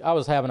was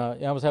having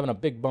a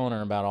big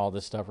boner about all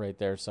this stuff right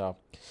there. So,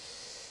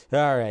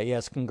 all right,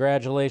 yes,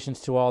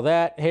 congratulations to all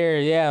that. Here,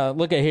 yeah,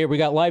 look at here. We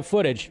got live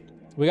footage.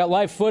 We got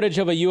live footage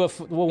of a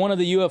UFO, one of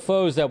the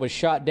UFOs that was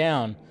shot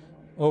down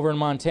over in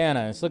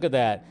Montana. Let's look at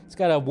that. It's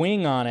got a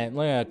wing on it.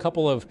 Look, a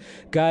couple of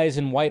guys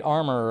in white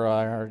armor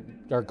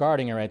are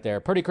guarding it right there.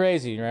 Pretty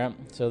crazy, right?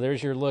 So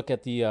there's your look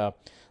at the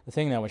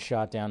thing that was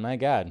shot down. My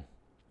God.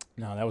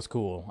 No, that was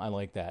cool. I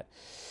like that.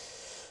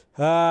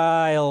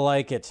 I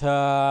like it.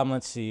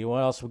 Let's see. What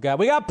else we got?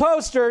 We got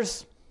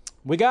posters.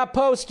 We got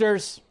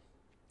posters.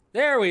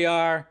 There we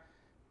are.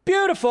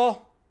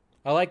 Beautiful.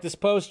 I like this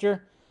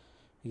poster.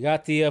 You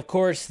got of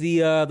course,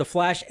 the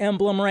Flash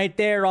emblem right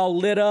there, all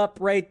lit up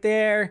right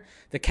there.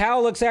 The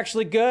cowl looks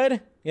actually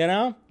good,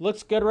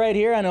 looks good right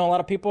here. I know a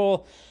lot of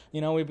people,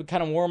 we've been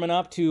kind of warming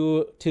up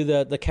to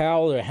the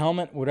cowl or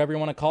helmet, whatever you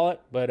want to call it.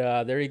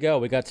 But there you go.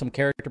 We got some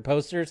character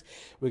posters.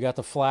 We got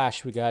the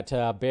Flash. We got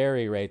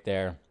Barry right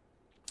there.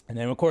 And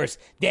then, of course,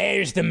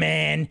 there's the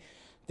man.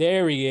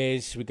 There he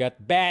is. We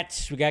got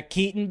bats. We got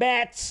Keaton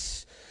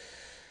bats.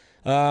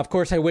 Of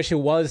course, I wish it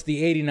was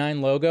the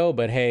 89 logo,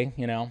 but hey,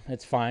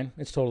 it's fine.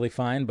 It's totally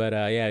fine. But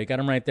yeah, you got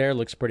him right there.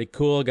 Looks pretty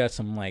cool. Got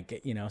some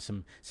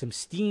some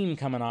steam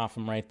coming off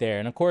him right there.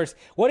 And of course,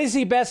 what is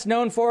he best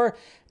known for?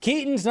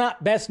 Keaton's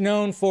not best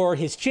known for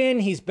his chin.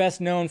 He's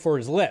best known for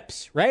his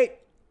lips, right?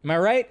 Am I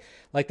right?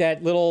 Like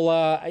that little,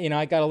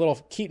 I got a little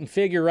Keaton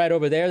figure right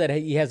over there that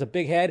he has a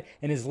big head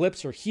and his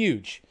lips are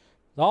huge.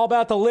 It's all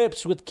about the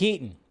lips with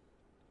Keaton.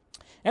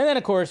 And then,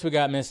 of course, we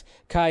got Miss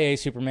Kaye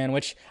Superman,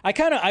 which I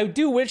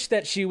do wish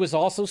that she was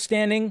also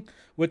standing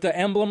with the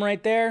emblem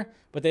right there,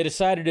 but they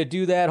decided to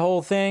do that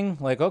whole thing.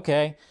 Like,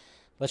 okay,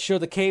 let's show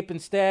the cape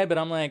instead. But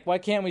I'm like, why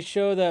can't we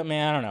show the,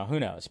 man, I don't know. Who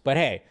knows? But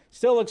hey,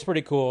 still looks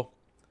pretty cool,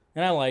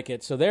 and I like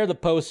it. So they're the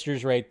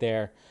posters right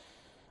there.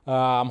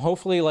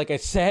 Hopefully, like I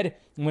said,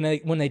 when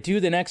they do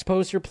the next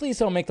poster, please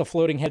don't make the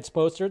floating heads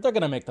poster. They're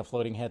going to make the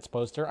floating heads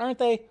poster, aren't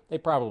they? They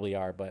probably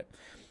are, but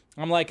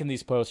I'm liking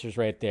these posters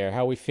right there.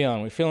 How we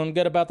feeling? We feeling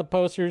good about the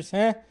posters?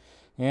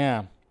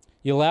 Yeah.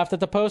 You laughed at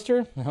the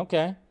poster?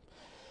 Okay.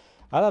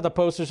 I thought the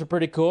posters are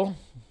pretty cool.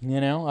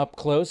 Up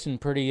close and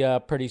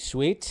pretty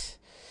sweet.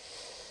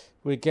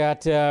 We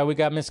got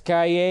Miss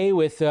Kaye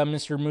with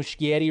Mr.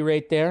 Muschietti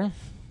right there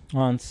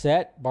on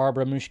set.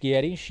 Barbara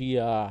Muschietti.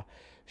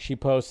 She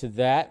posted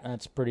that.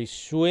 That's pretty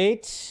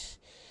sweet.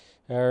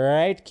 All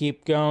right,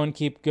 keep going.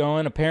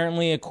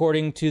 Apparently,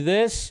 according to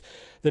this,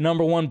 the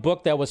number one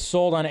book that was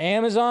sold on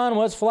Amazon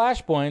was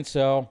Flashpoint,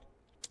 so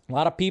a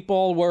lot of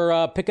people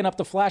were picking up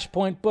the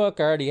Flashpoint book.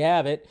 I already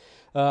have it.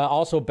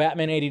 Also,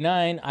 Batman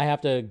 89, I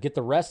have to get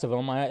the rest of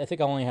them. I think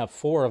I only have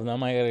 4 of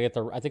them. I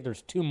think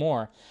there's 2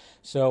 more.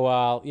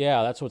 So,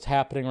 yeah, that's what's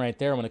happening right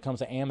there when it comes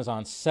to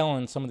Amazon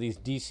selling some of these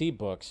DC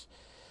books.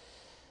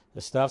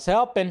 The stuff's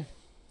helping.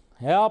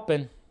 Of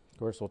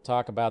course, we'll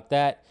talk about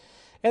that.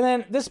 And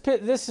then this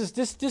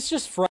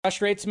just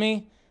frustrates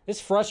me. This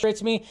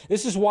frustrates me.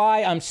 This is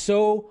why I'm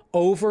so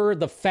over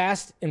the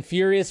Fast and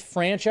Furious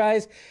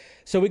franchise.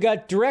 So we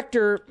got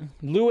director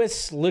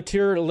Louis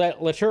Leterrier, a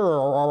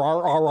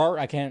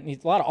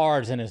lot of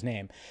R's in his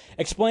name,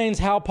 explains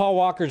how Paul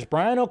Walker's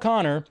Brian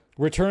O'Connor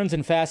returns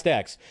in Fast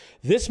X.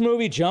 This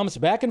movie jumps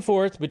back and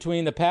forth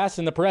between the past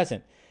and the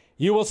present.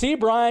 You will see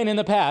Brian in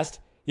the past.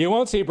 You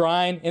won't see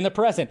Brian in the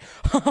present.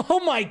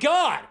 Oh my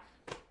God.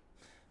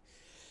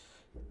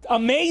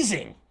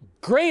 Amazing.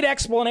 Great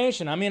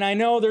explanation. I mean, I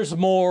know there's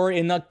more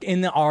in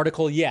the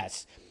article,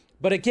 yes.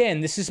 But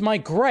again, this is my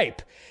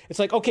gripe. It's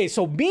like, okay,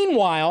 so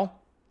meanwhile,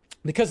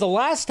 because the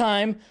last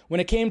time when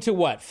it came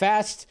to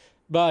Fast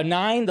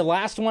 9, the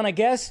last one, I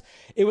guess,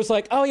 it was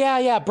like, oh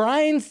yeah,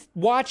 Brian's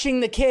watching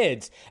the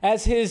kids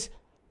as his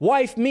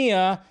wife,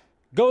 Mia,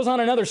 goes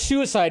on another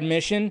suicide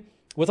mission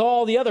with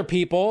all the other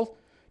people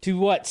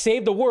to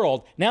save the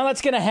world. Now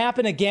that's going to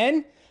happen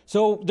again?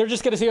 So they're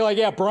just going to say, like,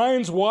 yeah,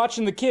 Brian's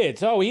watching the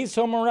kids. Oh, he's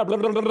somewhere around. Blah,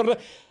 blah, blah, blah.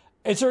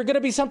 Is there going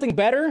to be something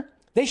better?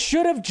 They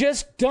should have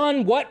just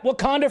done what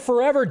Wakanda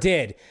Forever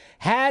did.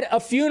 Had a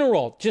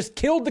funeral. Just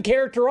killed the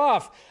character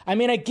off. I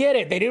mean, I get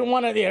it. They didn't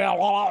want to,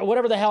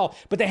 whatever the hell.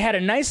 But they had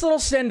a nice little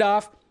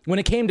send-off when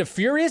it came to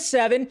Furious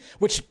 7,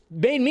 which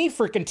made me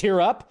freaking tear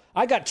up.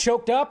 I got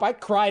choked up. I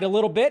cried a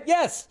little bit.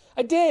 Yes,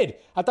 I did.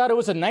 I thought it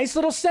was a nice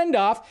little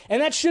send-off,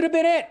 and that should have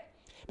been it.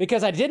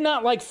 Because I did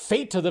not like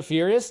Fate to the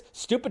Furious.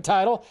 Stupid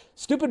title.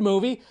 Stupid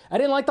movie. I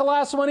didn't like the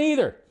last one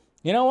either.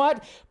 You know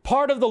what?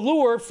 Part of the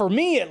lure, for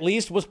me at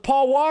least, was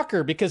Paul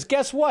Walker. Because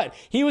guess what?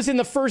 He was in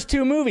the first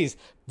 2 movies.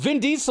 Vin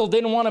Diesel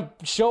didn't want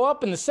to show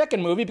up in the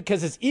second movie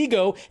because his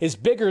ego is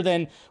bigger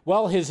than,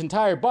 his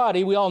entire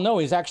body. We all know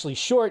he's actually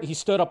short. He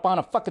stood up on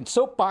a fucking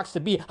soapbox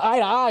to be eye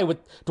to eye with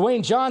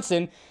Dwayne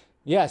Johnson.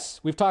 Yes,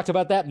 we've talked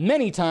about that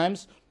many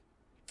times.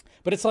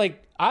 But it's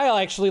like,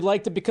 I actually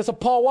liked it because of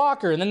Paul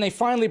Walker. And then they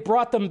finally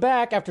brought them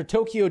back after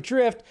Tokyo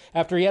Drift,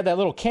 after he had that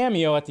little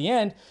cameo at the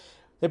end.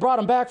 They brought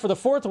him back for the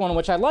 4th one,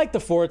 which I liked the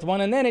 4th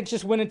one. And then it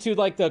just went into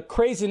the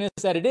craziness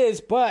that it is.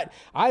 But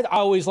I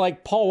always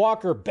liked Paul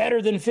Walker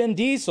better than Vin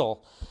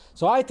Diesel.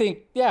 So I think,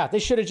 yeah, they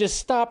should have just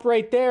stopped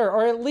right there,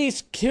 or at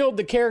least killed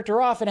the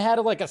character off and had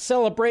like a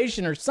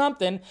celebration or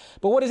something.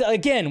 But what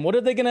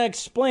are they going to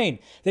explain?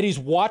 That he's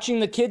watching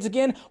the kids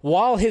again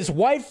while his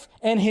wife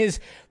and his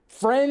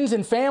friends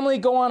and family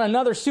go on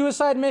another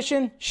suicide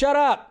mission? Shut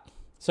up.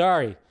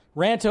 Sorry.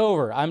 Rant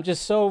over. I'm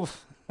just so...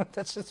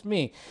 That's just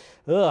me.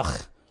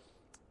 Ugh.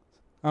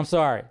 I'm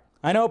sorry.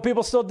 I know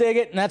people still dig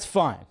it, and that's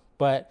fine.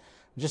 But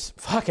I'm just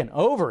fucking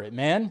over it,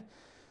 man.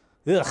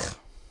 Ugh.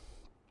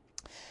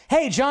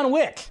 Hey, John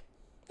Wick.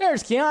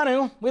 There's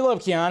Keanu. We love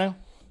Keanu.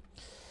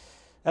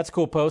 That's a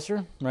cool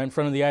poster right in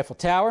front of the Eiffel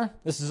Tower.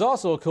 This is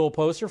also a cool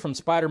poster from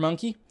Spider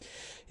Monkey.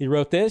 He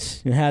wrote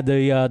this. You had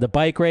the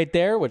bike right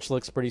there, which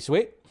looks pretty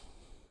sweet.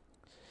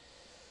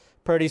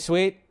 Pretty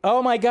sweet.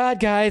 Oh my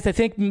God, guys! I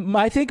think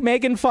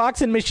Megan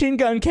Fox and Machine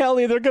Gun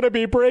Kelly, they're gonna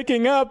be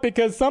breaking up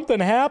because something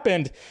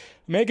happened.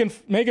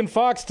 Megan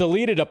Fox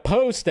deleted a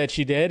post that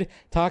she did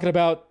talking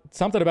about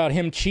something about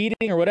him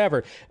cheating or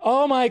whatever.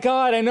 Oh my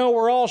God! I know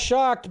we're all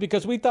shocked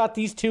because we thought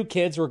these two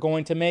kids were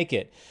going to make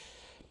it.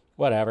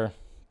 Whatever.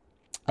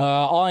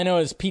 All I know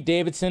is Pete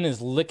Davidson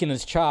is licking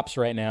his chops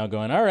right now,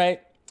 going, "All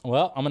right,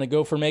 well, I'm gonna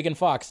go for Megan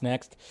Fox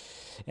next,"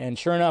 and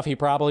sure enough, he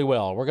probably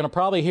will. We're gonna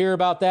probably hear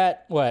about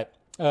that.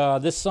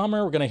 This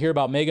summer, we're going to hear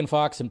about Megan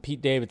Fox and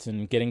Pete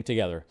Davidson getting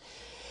together.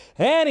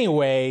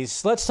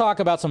 Anyways, let's talk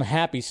about some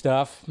happy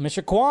stuff.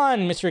 Mr.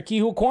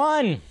 Kihu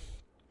Kwan.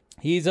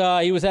 He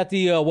was at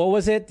the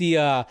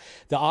the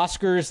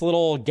Oscars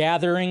little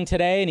gathering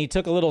today, and he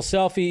took a little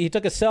selfie. He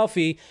took a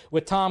selfie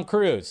with Tom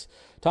Cruise.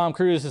 Tom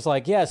Cruise is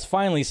like, yes,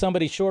 finally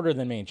somebody shorter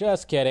than me.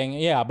 Just kidding.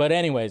 Yeah, but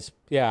anyways,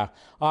 yeah,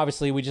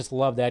 obviously we just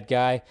love that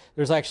guy.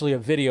 There's actually a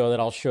video that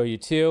I'll show you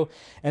too.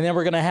 And then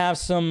we're going to have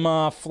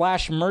some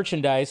Flash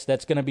merchandise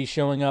that's going to be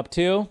showing up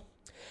too,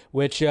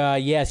 which,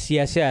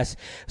 yes.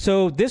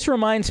 So this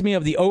reminds me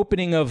of the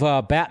opening of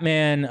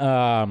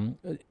Batman.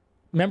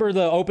 Remember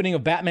the opening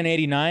of Batman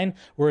 89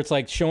 where it's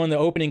like showing the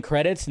opening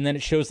credits and then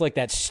it shows like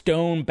that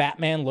stone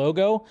Batman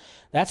logo?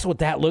 That's what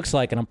that looks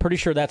like, and I'm pretty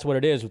sure that's what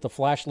it is with the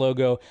Flash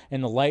logo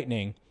and the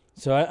lightning.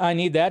 So I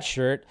need that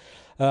shirt.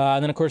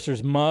 And then, of course,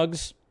 there's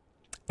mugs.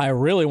 I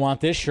really want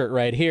this shirt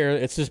right here.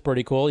 It's just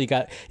pretty cool. You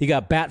got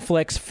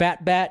Batflex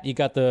Fat Bat. You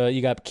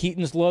got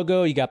Keaton's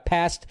logo. You got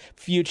Past,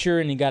 Future,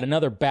 and you got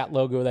another Bat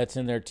logo that's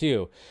in there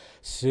too.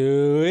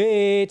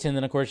 Sweet. And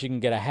then, of course, you can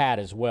get a hat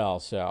as well.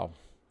 So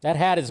that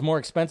hat is more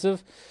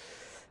expensive.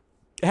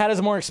 Hat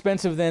is more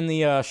expensive than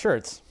the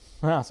shirts.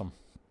 Awesome.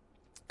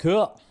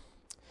 Cool.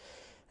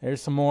 There's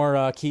some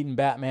more Keaton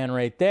Batman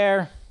right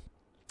there.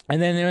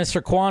 And then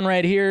Mr. Kwan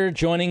right here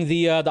joining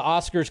the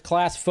Oscars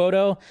class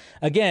photo.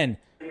 Again,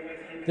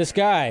 this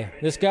guy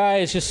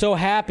is just so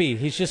happy.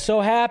 He's just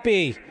so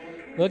happy.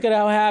 Look at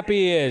how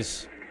happy he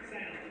is.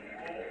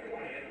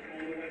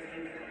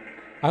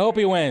 I hope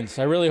he wins.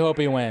 I really hope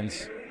he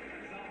wins.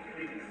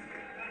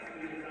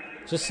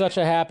 Just such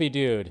a happy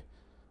dude.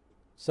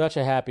 Such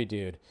a happy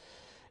dude.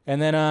 And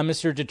then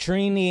Mr.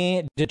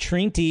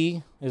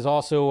 Detrinti is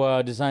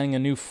also designing a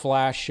new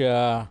Flash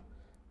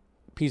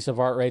piece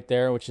of art right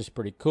there, which is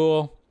pretty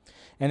cool.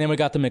 And then we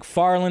got the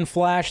McFarlane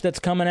Flash that's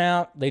coming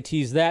out. They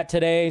teased that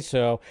today,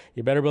 so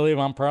you better believe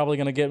I'm probably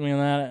going to get me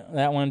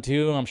that one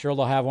too. I'm sure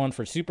they'll have one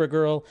for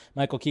Supergirl,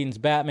 Michael Keaton's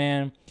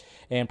Batman,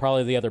 and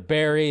probably the other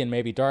Barry and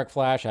maybe Dark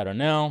Flash. I don't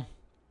know.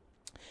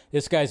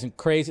 This guy's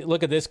crazy.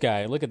 Look at this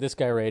guy. Look at this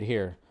guy right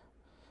here.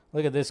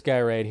 Look at this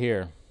guy right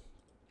here.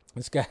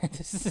 This guy,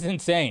 this is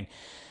insane.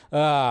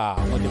 Look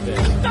at this.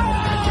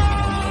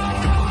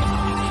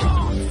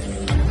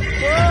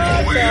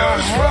 What the hell?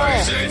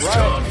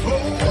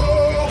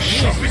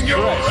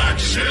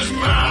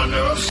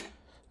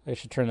 I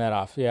should turn that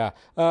off. Yeah.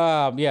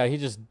 He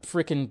just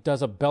freaking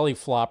does a belly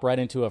flop right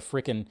into a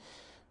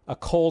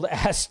cold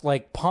ass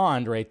like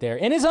pond right there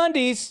in his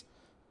undies.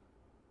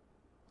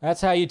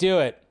 That's how you do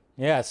it.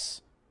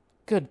 Yes.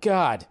 Good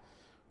God.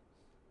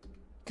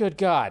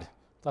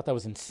 Thought that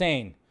was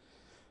insane.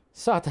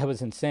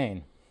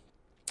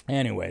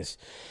 Anyways.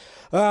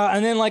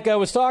 And then like I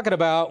was talking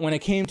about, when it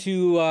came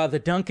to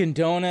the Dunkin'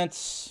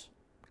 Donuts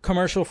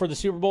commercial for the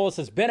Super Bowl, it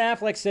says Ben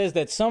Affleck says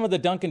that some of the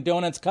Dunkin'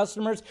 Donuts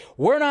customers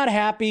were not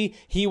happy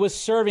he was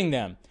serving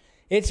them.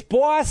 It's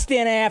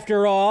Boston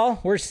after all.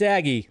 Where's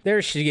Saggy?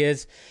 There she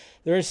is.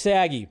 There's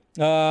Saggy.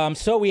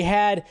 So we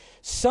had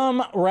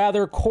some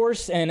rather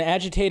coarse and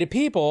agitated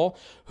people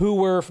who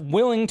were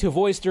willing to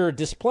voice their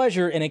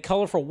displeasure in a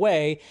colorful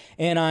way,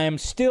 and I am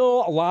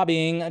still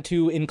lobbying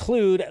to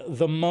include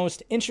the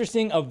most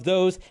interesting of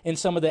those in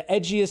some of the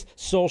edgiest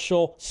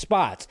social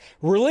spots.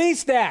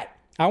 Release that.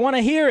 I want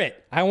to hear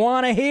it. I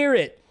want to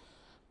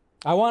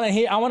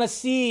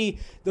see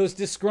those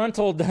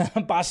disgruntled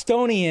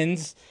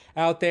Bostonians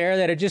out there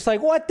that are just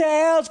like, what the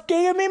hell's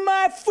give me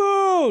my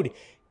food?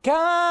 Come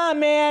on,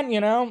 man.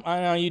 You know, I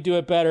know you do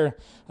it better.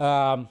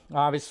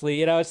 Obviously,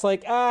 you know, it's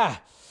like, I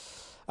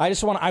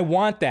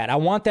want that. I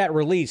want that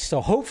released. So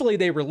hopefully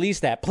they release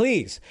that.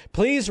 Please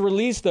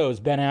release those,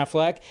 Ben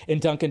Affleck and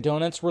Dunkin'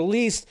 Donuts.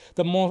 Release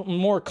the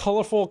more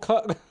colorful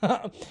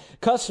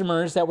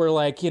customers that were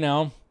like, you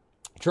know,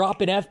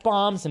 dropping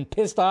F-bombs and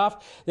pissed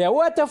off. Yeah,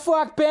 what the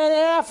fuck, Ben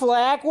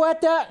Affleck?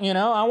 What the? You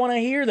know, I want to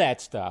hear that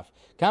stuff.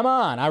 Come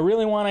on, I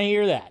really want to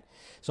hear that.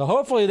 So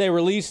hopefully they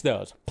release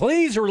those.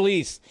 Please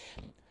release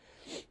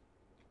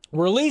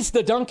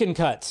the Duncan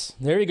cuts.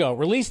 There you go.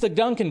 Release the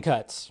Duncan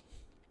cuts.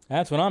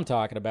 That's what I'm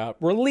talking about.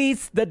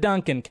 Release the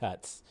Duncan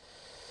cuts.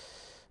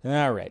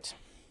 All right.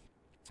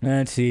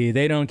 Let's see.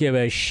 They don't give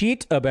a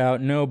shit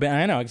about no...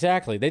 I know,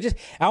 exactly.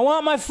 I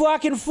want my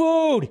fucking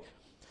food!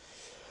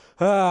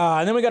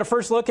 And then we got a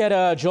first look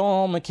at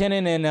Joel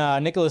McKinnon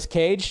and Nicolas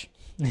Cage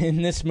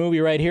in this movie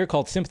right here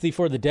called Sympathy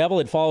for the Devil.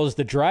 It follows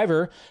the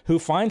driver who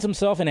finds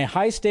himself in a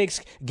high-stakes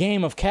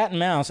game of cat and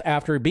mouse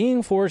after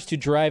being forced to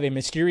drive a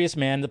mysterious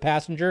man. The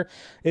passenger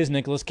is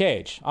Nicolas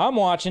Cage. I'm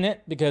watching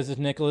it because it's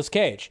Nicolas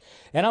Cage.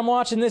 And I'm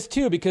watching this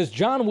too because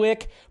John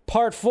Wick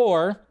Part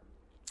 4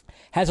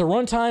 has a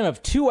runtime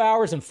of 2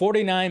 hours and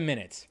 49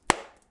 minutes.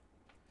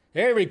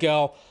 There we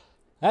go.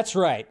 That's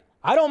right.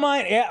 I don't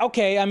mind. Yeah,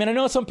 okay, I mean, I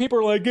know some people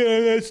are like,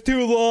 that's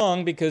too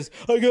long because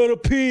I gotta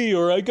pee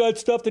or I got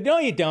stuff to do. No,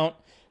 you don't.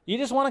 You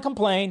just want to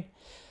complain.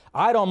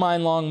 I don't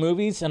mind long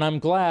movies, and I'm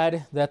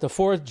glad that the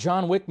fourth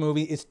John Wick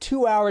movie is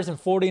 2 hours and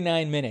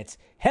 49 minutes.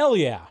 Hell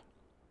yeah.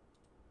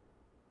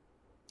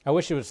 I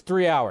wish it was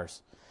 3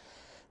 hours.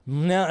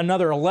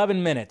 Another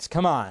 11 minutes.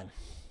 Come on.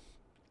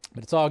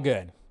 But it's all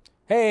good.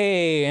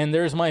 Hey, and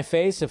there's my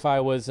face if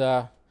I was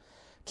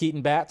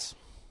Keaton Batts.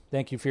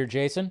 Thank you for your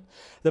Jason.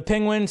 The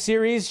Penguin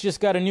series just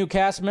got a new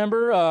cast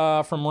member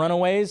from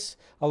Runaways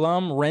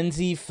alum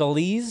Renzi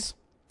Feliz.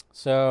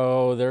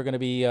 So they're going to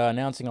be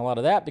announcing a lot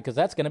of that because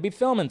that's going to be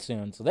filming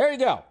soon. So there you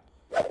go.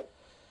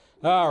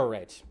 All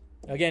right.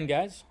 Again,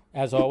 guys,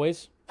 as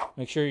always,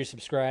 make sure you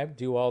subscribe.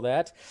 Do all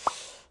that.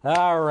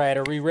 All right.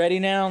 Are we ready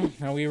now?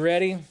 Are we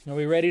ready? Are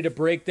we ready to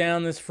break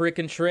down this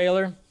freaking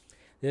trailer?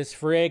 This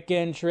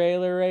freaking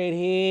trailer right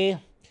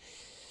here.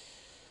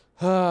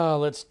 Oh,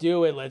 let's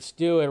do it. Let's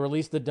do it.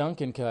 Release the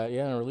Duncan cut.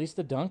 Yeah, release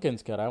the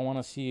Duncan's cut. I want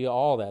to see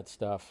all that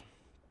stuff.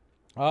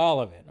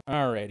 All of it.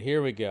 All right,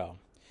 here we go.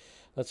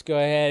 Let's go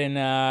ahead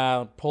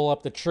and pull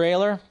up the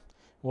trailer.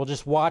 We'll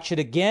just watch it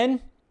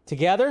again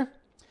together,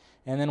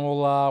 and then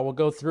we'll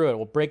go through it.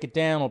 We'll break it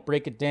down. We'll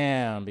break it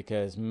down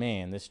because,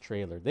 man, this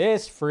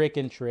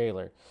freaking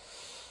trailer.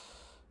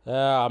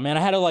 Man,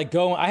 I had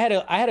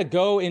to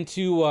go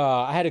into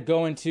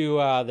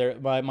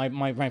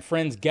my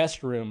friend's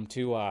guest room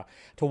to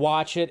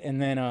watch it, and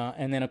then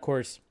of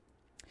course,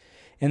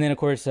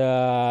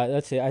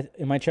 let's see.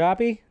 Am I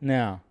choppy?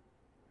 No,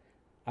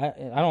 I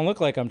don't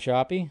look like I'm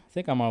choppy. I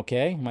think I'm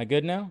okay. Am I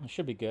good now? I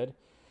should be good.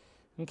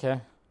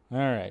 Okay, all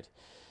right.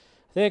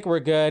 I think we're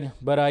good.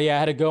 But yeah, I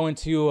had to go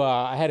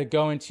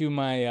into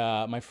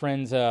my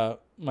friend's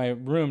my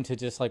room to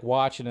just like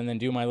watch it and then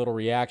do my little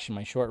reaction,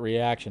 my short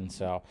reaction.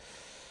 So,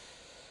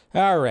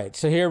 all right.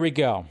 So here we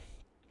go.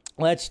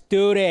 Let's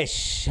do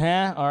this.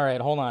 Huh? All right.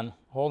 Hold on.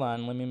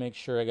 Let me make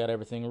sure I got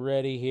everything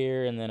ready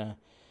here, and then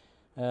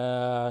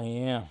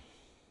yeah.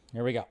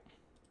 Here we go.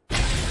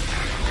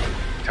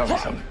 Tell me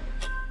something.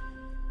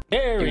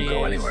 There he is. You can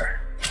go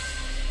anywhere.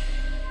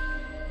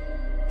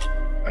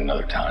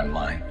 Another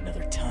timeline.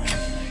 Another timeline.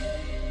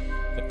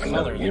 The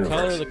Another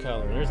universe. The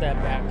color. There's that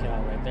back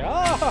cowl right there.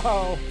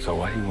 Oh! So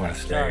why do you want to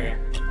stay Sorry.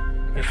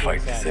 and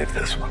fight to save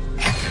this one?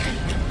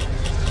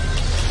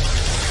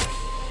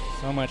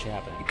 So much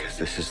happening. Because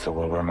this is the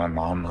world where my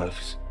mom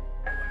lives.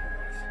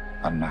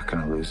 I'm not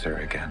gonna lose her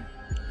again.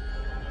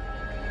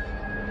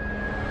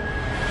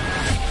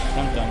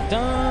 Dun dun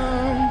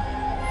dun!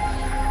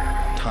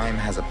 Time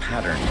has a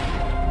pattern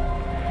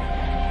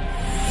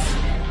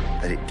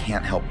that it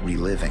can't help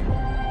reliving.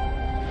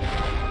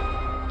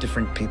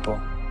 Different people,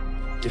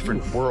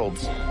 different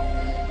worlds,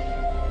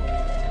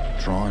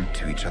 drawn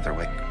to each other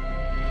like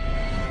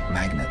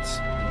magnets.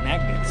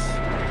 Magnets.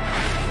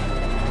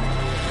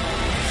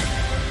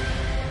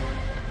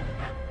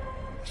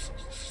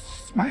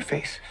 It's my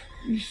face.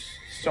 You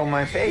stole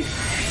my face.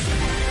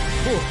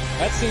 Ooh,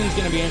 that scene's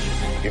gonna be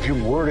interesting. If you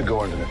were to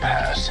go into the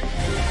past, you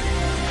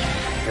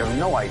have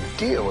no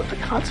idea what the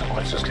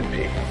consequences can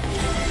be.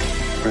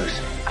 Bruce,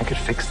 I could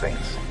fix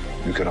things.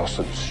 You could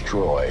also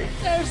destroy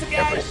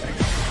everything.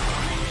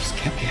 This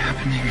can't be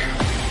happening.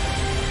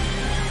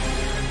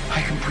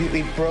 I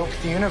completely broke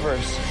the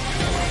universe.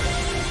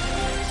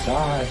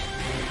 Zod.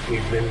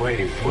 We've been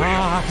waiting for you.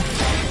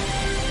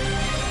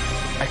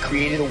 I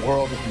created a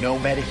world with no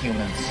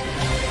metahumans.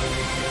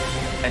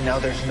 And now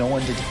there's no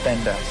one to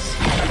defend us.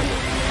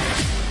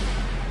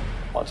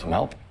 Want some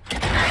help?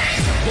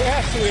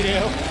 Yes, we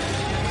do.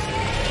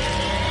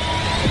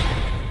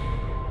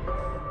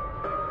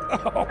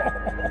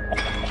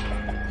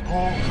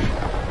 Oh.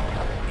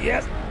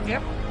 Yes.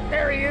 Yep.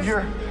 There he is.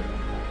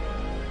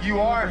 You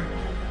are?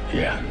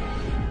 Yeah.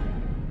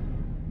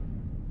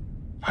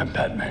 I'm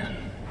Batman.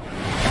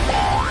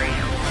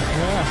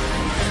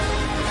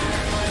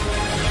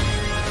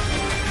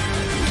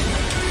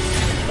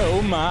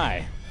 Oh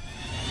my.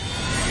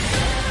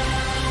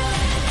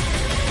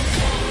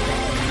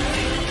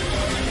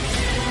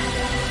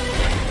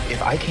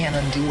 If I can't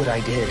undo what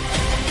I did,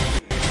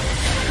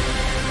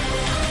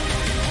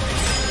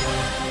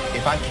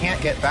 If I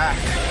can't get back,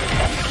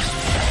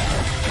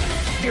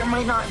 there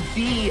might not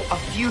be a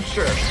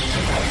future.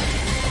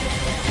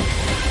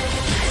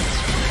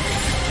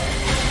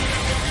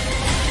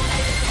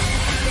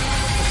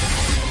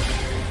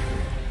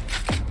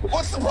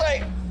 What's the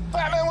play?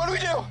 Batman, what do we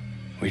do?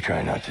 We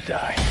try not to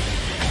die.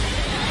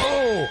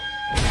 Oh!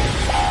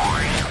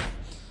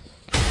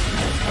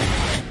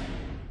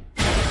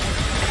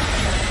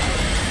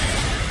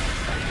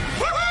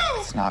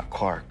 It's not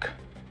Clark.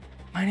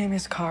 My name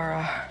is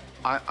Kara.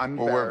 I'm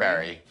Well, we're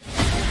Barry.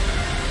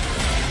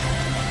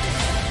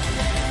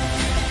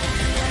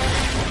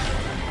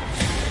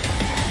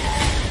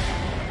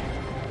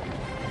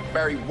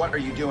 Barry, what are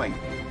you doing?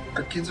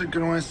 Our kids are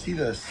gonna want to see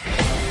this.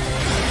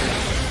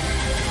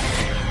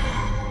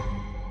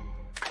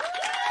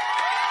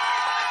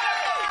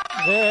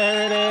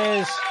 There it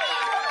is.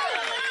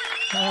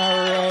 All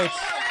right.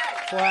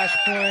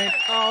 Flashpoint,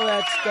 all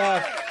that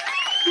stuff.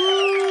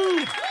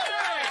 Woo!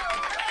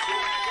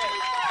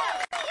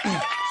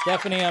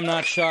 Stephanie, I'm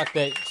not shocked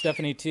that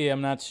Stephanie T.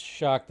 I'm not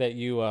shocked that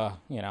you,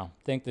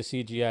 think the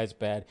CGI is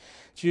bad.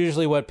 It's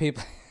usually what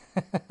people.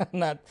 I'm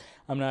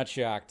not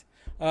shocked.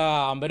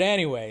 But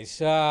anyways,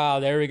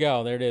 there we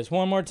go. There it is.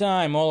 One more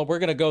time. Well, we're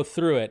gonna go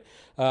through it.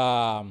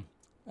 We're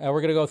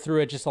gonna go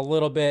through it just a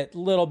little bit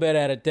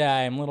at a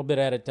time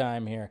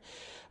here.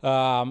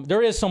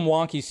 There is some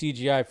wonky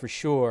CGI for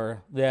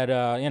sure that,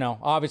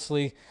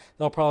 obviously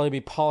they'll probably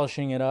be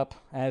polishing it up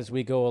as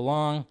we go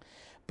along.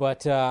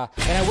 But, and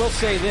I will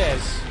say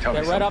this,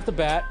 that right off the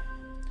bat,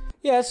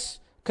 yes,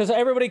 because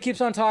everybody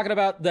keeps on talking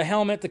about the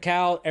helmet, the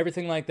cowl,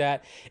 everything like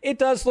that. It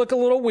does look a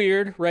little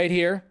weird right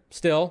here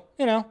still,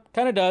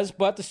 kind of does,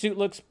 but the suit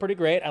looks pretty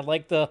great. I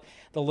like the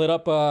lit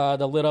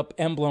up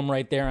emblem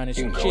right there on his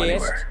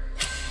chest.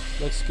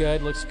 Looks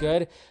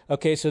good.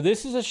 Okay, so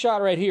this is a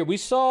shot right here. We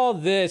saw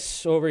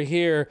this over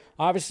here.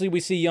 Obviously, we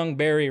see young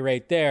Barry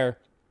right there.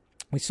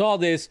 We saw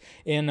this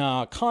in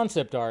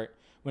concept art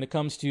when it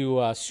comes to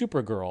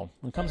Supergirl.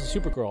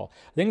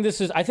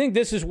 I think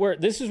this is where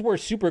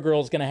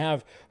Supergirl is going to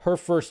have her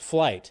first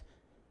flight.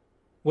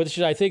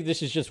 I think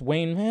this is just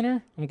Wayne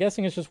Manor. I'm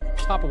guessing it's just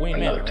top of Wayne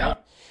Manor, right?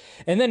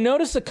 And then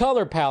notice the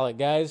color palette,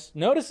 guys.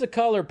 Notice the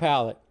color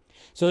palette.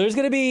 So there's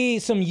going to be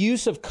some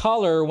use of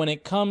color when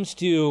it comes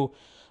to.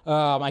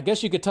 I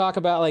guess you could talk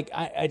about,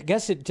 I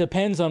guess it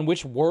depends on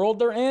which world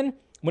they're in.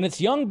 When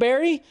it's young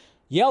Barry,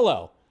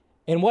 yellow.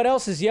 And what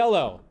else is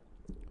yellow?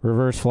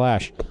 Reverse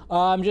Flash.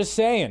 I'm just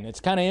saying, it's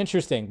kind of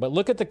interesting. But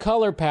look at the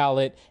color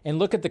palette and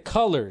look at the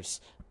colors.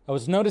 I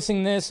was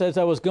noticing this as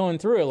I was going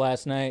through it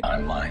last night.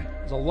 Online.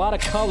 There's a lot of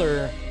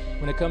color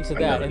when it comes to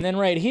that. And then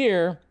right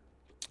here,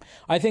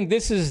 I think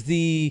this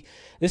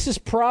is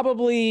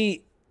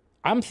probably,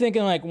 I'm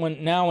thinking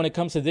when it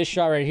comes to this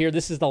shot right here,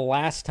 this is the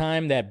last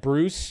time that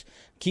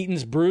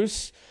Keaton's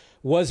Bruce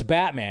was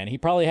Batman. He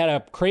probably had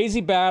a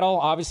crazy battle.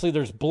 Obviously,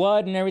 there's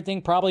blood and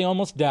everything. Probably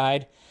almost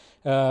died.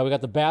 We got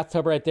the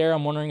bathtub right there.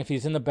 I'm wondering if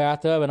he's in the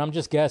bathtub, and I'm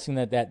just guessing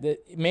that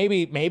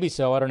maybe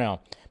so. I don't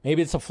know.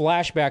 Maybe it's a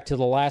flashback to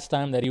the last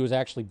time that he was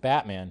actually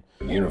Batman.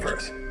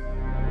 Universe.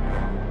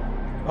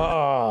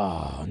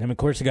 Oh, and then of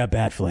course you got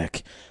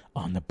Batfleck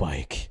on the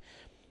bike,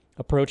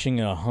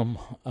 approaching a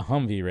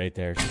Humvee right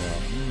there.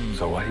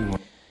 So why do you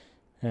want?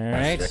 All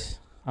right.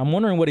 I'm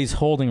wondering what he's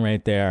holding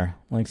right there.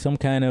 Like some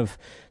kind of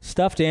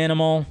stuffed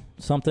animal,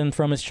 something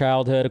from his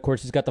childhood. Of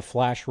course, he's got the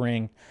flash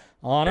ring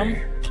on him.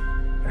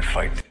 And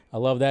fight. I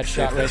love that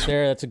shot right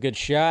there. That's a good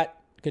shot.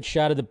 Good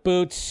shot of the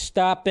boots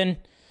stopping.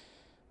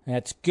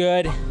 That's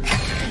good.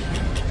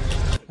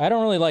 I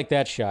don't really like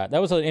that shot. That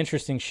was an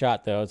interesting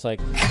shot, though. It's like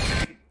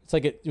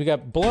we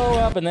got blow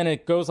up, and then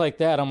it goes like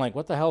that. I'm like,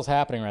 what the hell's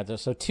happening right there?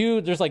 So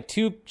there's like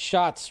two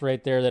shots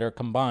right there that are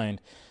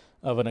combined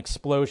of an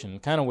explosion.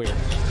 Kind of weird.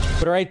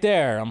 But right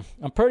there,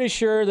 I'm pretty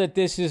sure that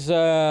this is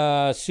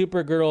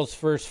Supergirl's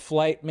first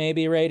flight,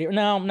 maybe right here.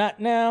 No, not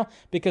now,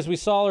 because we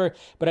saw her.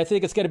 But I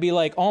think it's going to be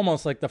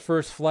almost like the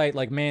first flight,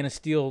 like Man of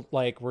Steel,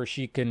 where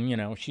she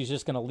can, she's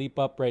just going to leap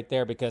up right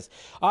there. Because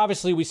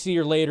obviously we see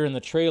her later in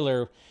the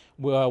trailer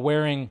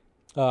wearing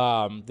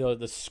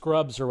the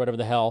scrubs or whatever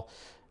the hell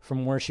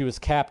from where she was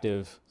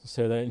captive.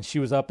 So that she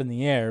was up in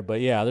the air.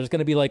 But yeah, there's going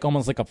to be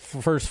almost like a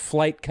first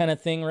flight kind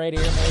of thing right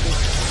here, maybe.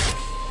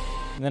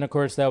 And then, of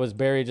course, that was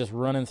Barry just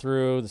running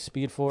through the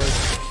Speed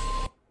Force.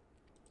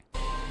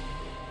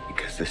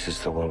 Because this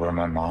is the world where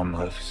my mom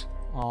lives.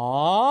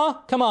 Aw,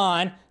 come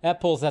on. That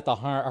pulls at the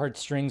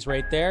heartstrings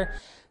right there.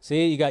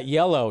 See, you got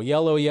yellow,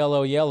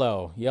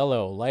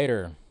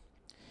 lighter.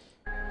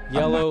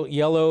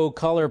 Yellow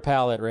color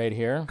palette right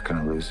here. I'm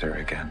gonna lose her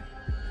again.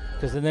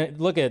 Because then,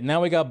 look at,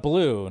 now we got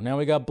blue.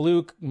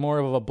 More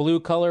of a blue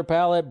color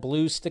palette,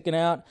 blue sticking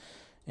out.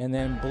 And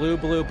then blue.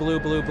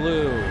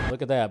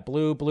 Look at that.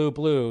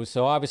 Blue.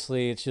 So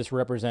obviously it's just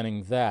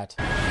representing that.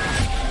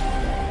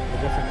 The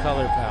different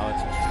color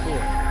palettes, which is cool.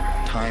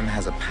 Time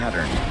has a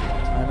pattern.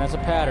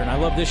 I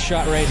love this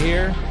shot right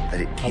here. That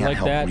it can't I like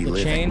help that, reliving.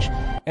 the change.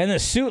 And the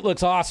suit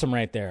looks awesome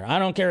right there. I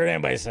don't care what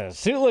anybody says.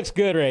 Suit looks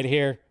good right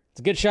here. It's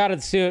a good shot of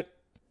the suit.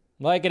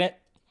 Liking it.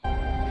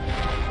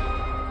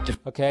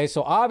 Okay,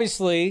 so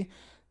obviously,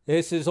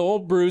 this is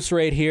old Bruce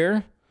right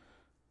here.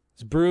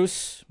 It's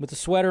Bruce with the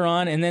sweater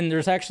on, and then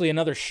there's actually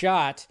another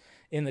shot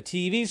in the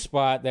TV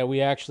spot that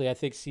we actually, I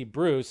think, see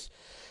Bruce.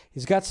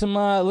 He's got some,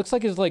 looks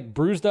like his like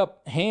bruised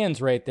up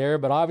hands right there,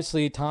 but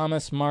obviously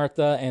Thomas,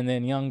 Martha, and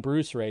then young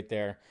Bruce right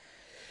there.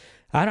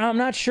 I'm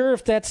not sure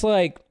if that's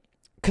like,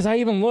 because I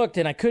even looked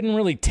and I couldn't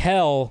really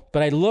tell,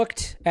 but I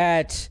looked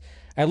at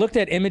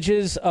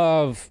images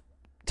of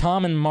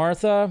Thomas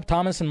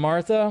and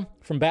Martha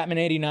from Batman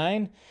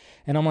 89,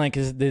 and I'm like,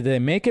 did they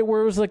make it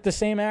where it was like the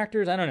same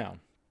actors? I don't know.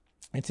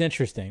 It's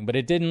interesting, but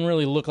it didn't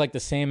really look like the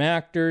same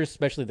actors,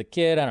 especially the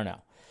kid. I don't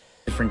know.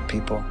 Different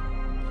people,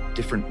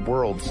 different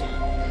worlds.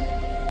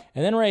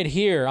 And then right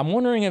here, I'm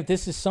wondering if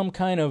this is some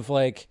kind of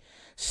like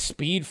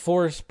Speed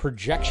Force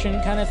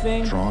projection kind of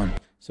thing. Drawn.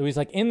 So he's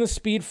like in the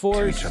Speed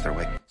Force each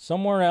other,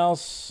 somewhere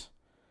else,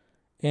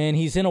 and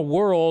he's in a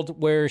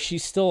world where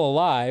she's still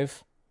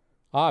alive,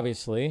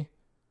 obviously.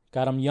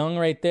 Got him young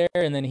right there,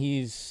 and then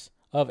he's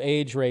of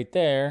age right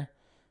there.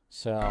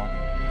 So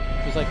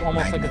it's like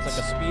almost like it's like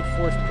a Speed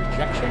Force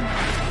projection.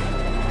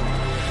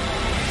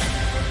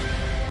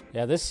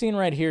 Yeah, this scene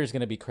right here is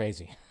going to be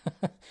crazy.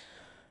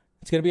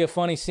 It's going to be a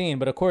funny scene,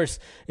 but of course,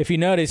 if you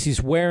notice,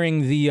 he's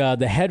wearing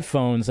the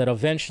headphones that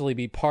eventually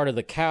be part of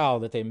the cowl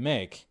that they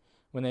make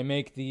when they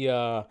make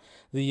the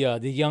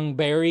young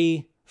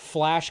Barry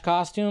Flash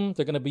costume.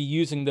 They're going to be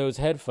using those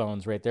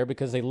headphones right there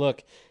because they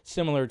look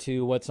similar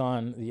to what's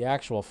on the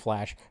actual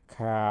Flash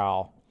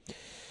cowl.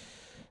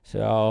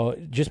 So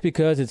just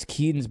because it's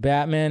Keaton's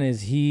Batman,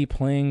 is he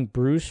playing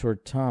Bruce or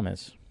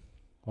Thomas?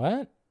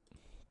 What?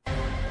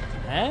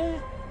 Huh?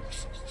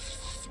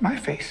 My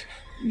face.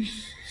 You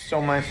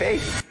saw my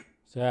face.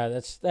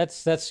 So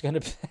that's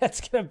gonna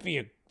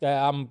be.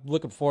 I'm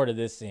looking forward to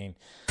this scene.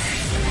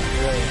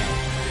 Really.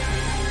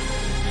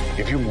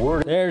 If you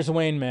were There's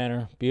Wayne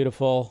Manor,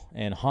 beautiful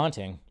and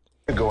haunting.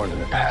 to go into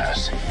the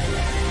past,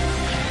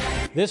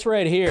 This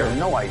right here. you have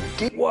no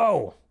idea.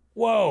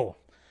 Whoa.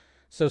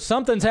 So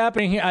something's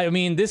happening here. I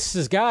mean, this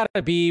has got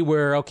to be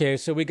where, okay,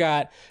 so we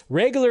got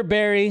regular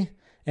Barry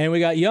and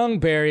we got young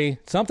Barry.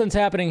 Something's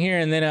happening here,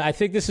 and then I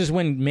think this is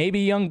when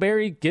maybe young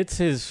Barry gets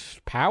his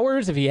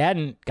powers, if he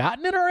hadn't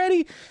gotten it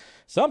already.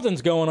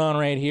 Something's going on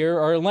right here,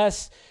 or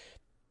unless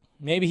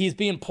maybe he's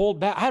being pulled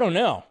back. I don't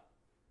know.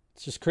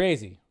 It's just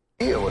crazy.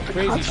 With the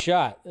Crazy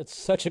shot. That's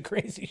such a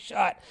crazy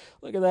shot.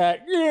 Look at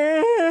that.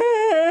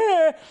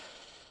 Yeah.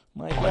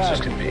 My consequences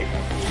God. can be.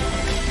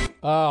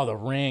 Oh, the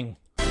ring.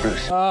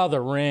 Bruce. Oh,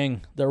 the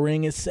ring. The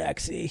ring is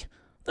sexy.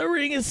 The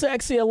ring is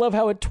sexy. I love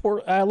how it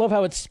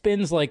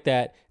spins like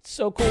that. It's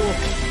so cool.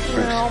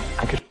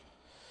 Bruce.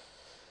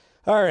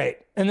 All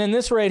right, and then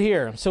this right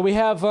here. So we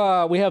have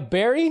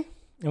Barry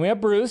and we have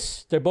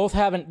Bruce. They're both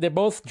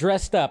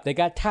dressed up. They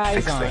got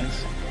ties Fix on.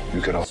 things. You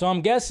could also So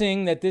I'm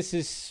guessing that this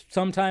is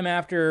sometime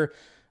after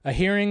a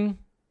hearing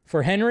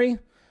for Henry,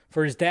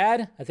 for his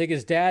dad. I think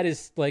his dad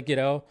is like,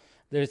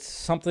 there's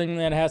something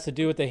that has to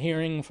do with the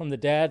hearing from the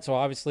dad. So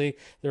obviously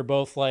they're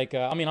both like,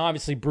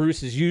 obviously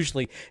Bruce is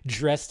usually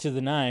dressed to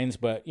the nines,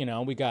 but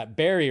we got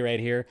Barry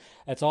right here.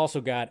 That's also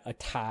got a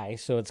tie.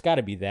 So it's got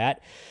to be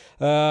that.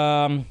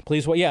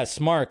 Please. Well, yes,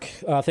 Mark,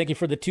 thank you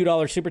for the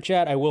 $2 super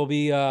chat. I will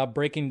be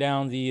breaking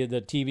down the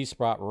TV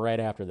spot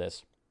right after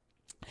this.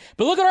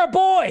 But look at our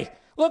boy.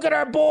 Look at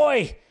our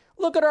boy.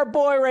 Look at our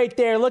boy right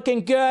there.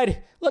 Looking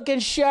good. Looking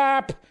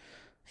sharp.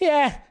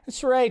 Yeah,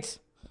 that's right.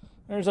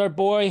 There's our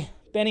boy,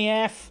 Benny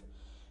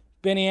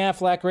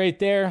Affleck right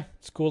there.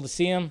 It's cool to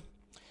see him.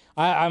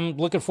 I'm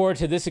looking forward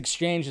to this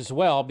exchange as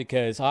well,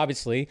 because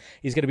obviously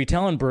he's going to be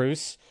telling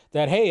Bruce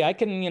that, hey, I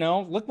can,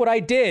 look what I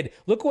did.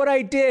 Look what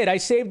I did. I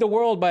saved the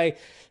world by,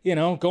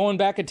 going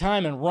back in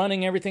time and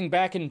running everything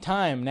back in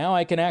time. Now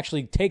I can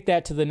actually take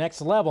that to the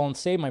next level and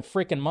save my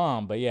freaking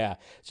mom. But yeah,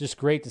 it's just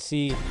great to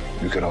see.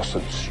 You could also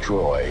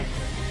destroy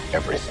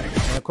everything.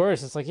 And of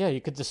course, it's like, yeah,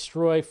 you could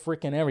destroy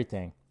freaking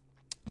everything.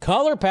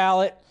 Color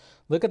palette.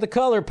 Look at the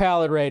color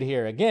palette right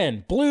here.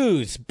 Again,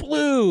 blues,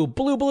 blue.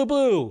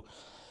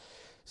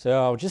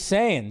 So just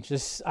saying,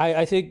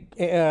 I think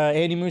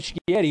Andy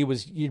Muschietti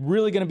was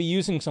really going to be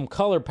using some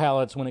color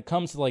palettes when it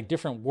comes to like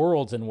different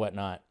worlds and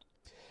whatnot.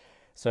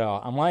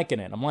 So I'm liking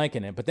it.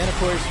 But then of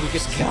course we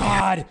get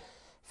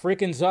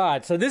freaking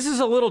Zod. So this is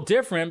a little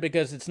different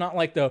because it's not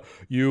like the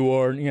you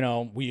are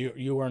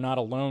not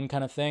alone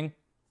kind of thing.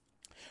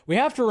 We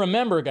have to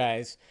remember,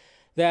 guys,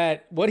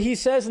 that what he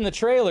says in the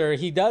trailer,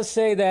 he does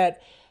say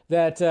that he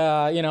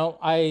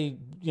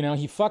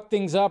fucked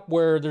things up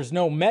where there's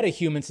no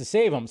metahumans to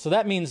save him. So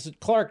that means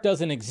Clark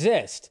doesn't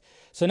exist.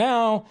 So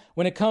now,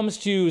 when it comes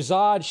to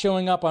Zod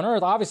showing up on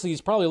Earth, obviously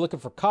he's probably looking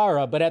for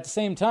Kara, but at the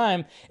same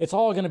time, it's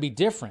all going to be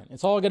different.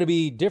 It's all going to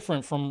be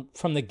different from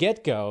the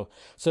get-go.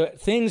 So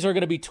things are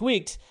going to be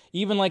tweaked.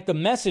 Even like the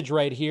message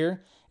right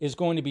here is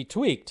going to be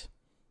tweaked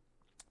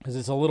because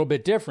it's a little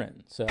bit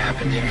different. So,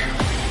 and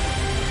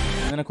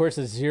then of course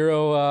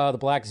the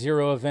Black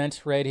Zero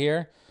event right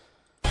here.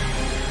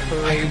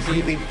 I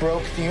completely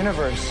broke the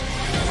universe.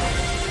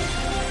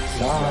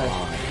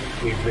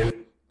 We've been.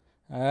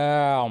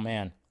 Oh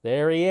man,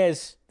 There he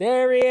is.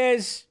 There he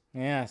is.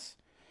 Yes.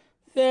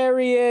 There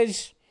he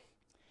is.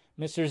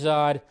 Mr.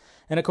 Zod.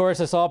 And of course,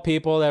 I saw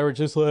people that were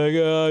just like,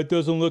 it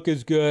doesn't look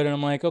as good. And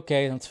I'm like,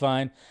 okay, that's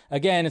fine.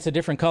 Again, it's a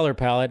different color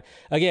palette.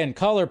 Again,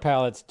 color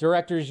palettes.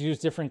 Directors use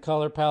different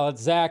color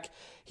palettes. Zach,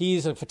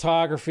 he's a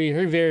photographer. He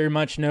very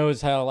much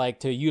knows how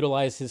to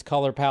utilize his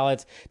color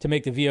palettes to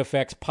make the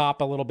VFX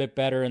pop a little bit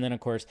better. And then, of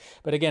course,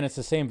 but again, it's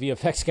the same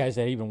VFX guys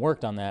that even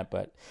worked on that.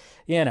 But,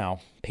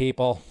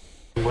 people.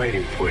 I'm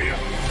waiting for you.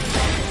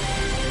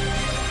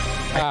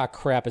 Ah,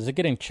 crap. Is it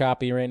getting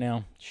choppy right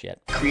now?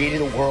 Shit. Created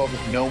a world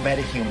with no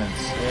metahumans.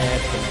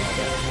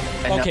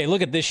 Okay,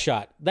 look at this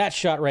shot. That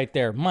shot right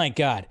there. My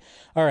God.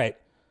 All right.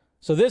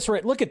 So this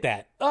right, look at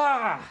that.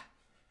 Ah!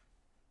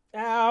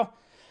 Ow.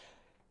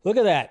 Look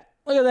at that.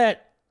 Look at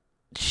that.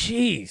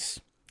 Jeez.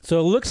 So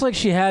it looks like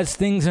she has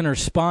things in her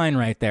spine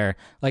right there.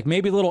 Like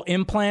maybe little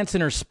implants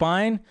in her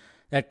spine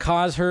that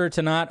cause her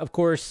to not, of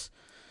course,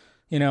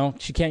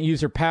 she can't use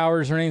her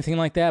powers or anything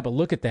like that. But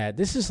look at that.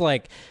 This is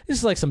like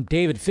some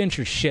David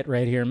Fincher shit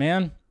right here,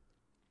 man.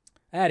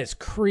 That is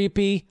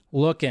creepy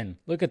looking.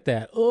 Look at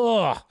that.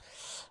 Ugh.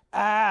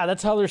 Ah,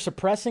 that's how they're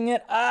suppressing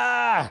it.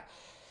 Ah.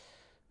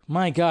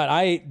 My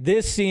God.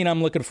 This scene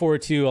I'm looking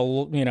forward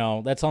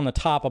to, that's on the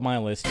top of my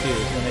list too.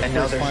 And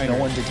now there's no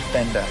one to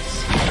defend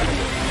us.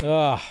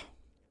 Ugh.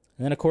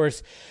 And then of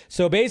course,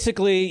 so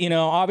basically,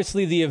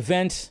 obviously the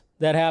event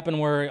that happened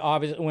where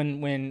obviously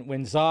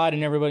when Zod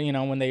and everybody,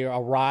 when they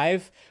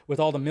arrive with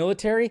all the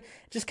military,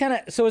 just kind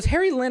of, so is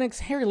Harry Lennox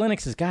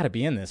has got to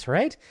be in this,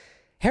 right?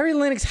 Harry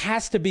Lennox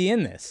has to be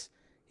in this.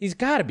 He's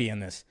got to be in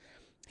this.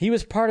 He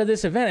was part of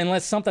this event,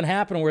 unless something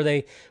happened where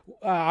they,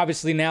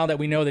 obviously now that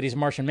we know that he's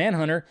Martian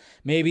Manhunter,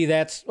 maybe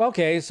that's,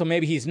 okay, so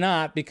maybe he's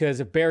not, because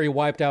if Barry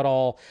wiped out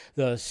all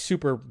the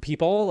super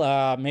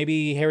people,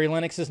 maybe Harry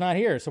Lennox is not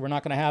here, so we're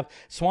not going to have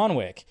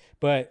Swanwick.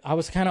 But I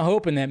was kind of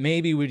hoping that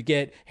maybe we'd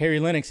get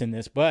Harry Lennox in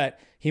this, but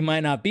he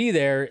might not be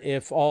there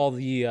if all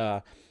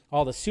the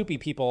soupy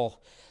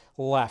people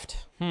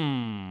left.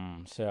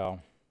 So.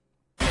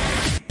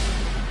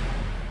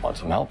 Want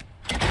some help?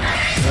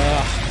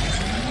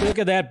 Look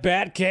at that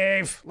bat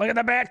cave. Look at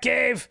the bat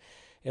cave.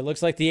 It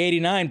looks like the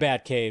 89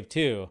 bat cave,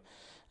 too.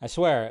 I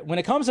swear. When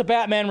it comes to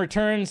Batman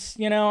Returns,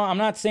 I'm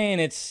not saying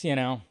it's,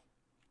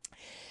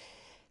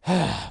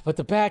 but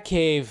the bat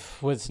cave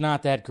was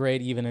not that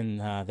great even in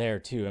there,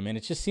 too. I mean,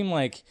 it just seemed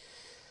like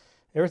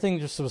everything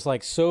just was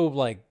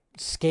so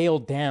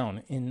scaled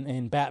down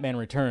in Batman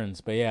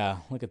Returns. But yeah,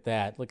 look at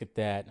that. Look at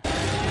that.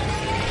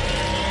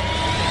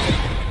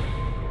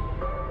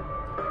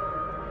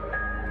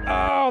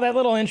 Oh, that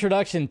little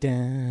introduction.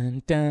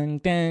 Dun, dun,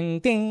 dun,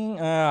 ding.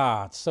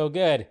 Ah, it's so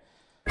good.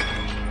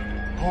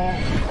 Oh.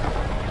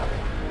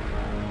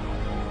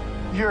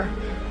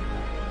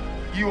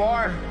 You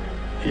are?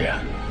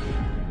 Yeah.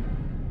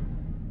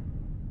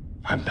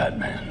 I'm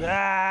Batman.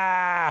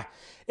 Ah,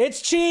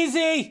 it's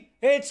cheesy.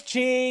 It's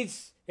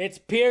cheese. It's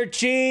pure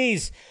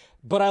cheese.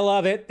 But I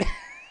love it.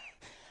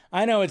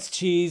 I know it's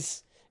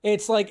cheese.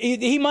 It's like,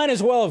 he might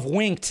as well have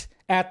winked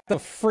at the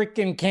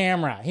freaking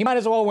camera. He might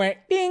as well went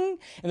ding,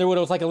 and there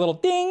was like a little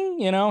ding,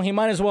 he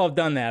might as well have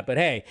done that. But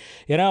hey,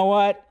 you know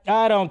what?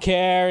 I don't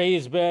care.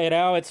 He's,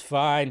 it's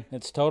fine.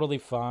 It's totally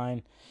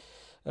fine.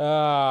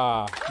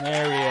 Ah,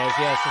 there he is.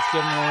 Yes, let's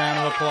give him a round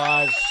of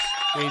applause.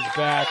 He's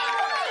back.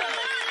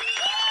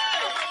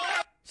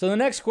 So the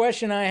next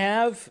question I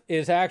have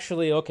is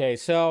actually, okay,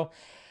 so,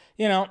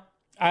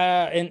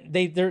 and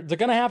they're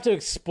gonna have to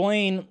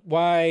explain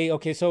why.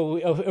 Okay, so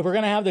if we're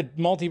gonna have the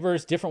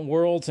multiverse, different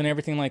worlds, and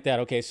everything like that.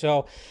 Okay,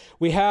 so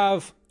we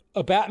have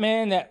a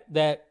Batman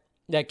that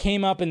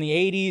came up in the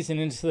 80s and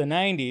into the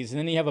 90s, and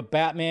then you have a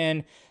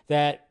Batman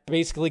that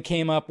basically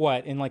came up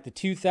in the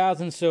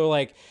 2000s. So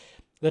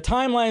the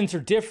timelines are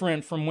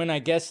different from when, I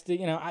guess,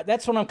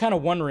 that's what I'm kind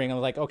of wondering. I'm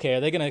like, okay,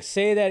 are they gonna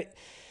say that?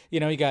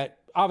 You got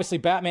obviously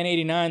Batman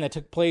 89 that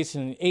took place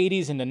in the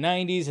 80s and the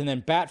 90s, and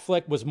then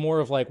Batfleck was more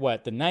of the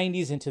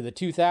 90s into the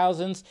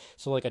 2000s,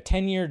 so a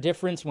 10-year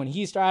difference when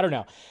he started. I don't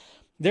know.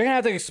 They're gonna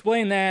have to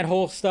explain that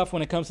whole stuff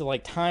when it comes to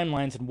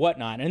timelines and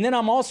whatnot. And then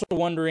I'm also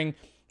wondering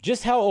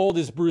just how old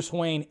is Bruce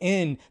Wayne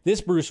in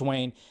this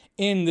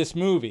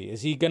movie?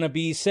 Is he gonna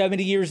be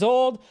 70 years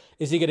old?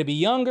 Is he gonna be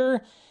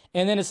younger?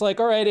 And then it's all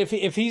right,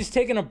 if he's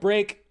taking a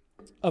break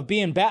of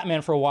being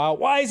Batman for a while,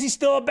 why is he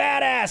still a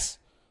badass?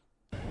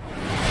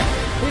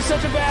 He's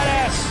such a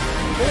badass.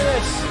 Look at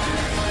this.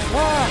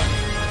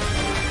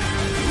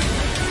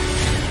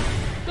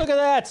 Look at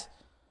that.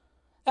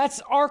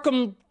 That's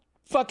Arkham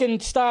fucking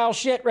style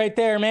shit right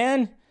there,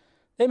 man.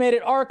 They made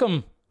it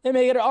Arkham. They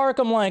made it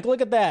Arkham-like. Look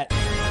at that.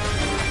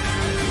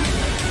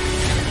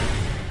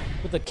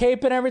 With the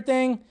cape and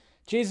everything.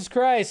 Jesus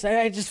Christ.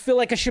 I just feel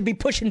like I should be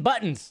pushing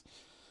buttons.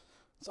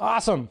 It's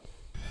awesome.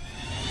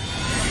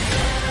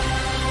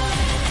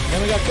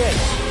 Then we got this.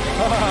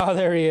 Oh,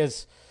 there he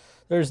is.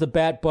 There's the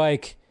Bat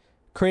Bike.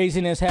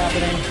 Craziness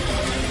happening.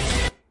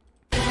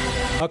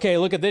 Okay,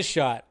 look at this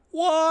shot.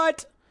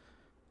 What?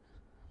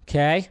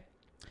 Okay.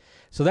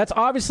 So that's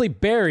obviously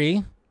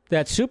Barry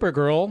that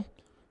Supergirl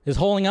is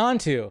holding on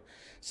to.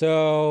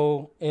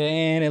 So,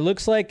 and it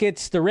looks like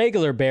it's the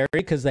regular Barry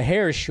because the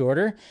hair is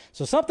shorter.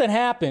 So something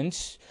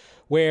happens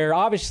where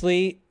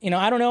obviously,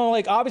 I don't know,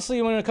 like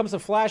obviously when it comes to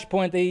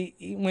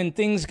Flashpoint, when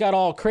things got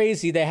all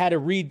crazy, they had to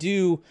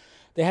redo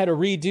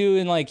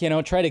and like,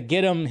 try to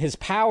get him his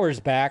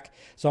powers back.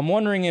 So I'm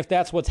wondering if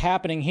that's what's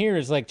happening here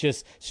is like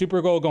just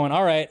Supergirl going,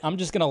 all right, I'm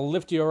just going to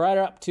lift you right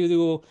up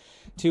to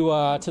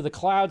the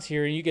clouds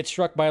here and you get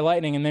struck by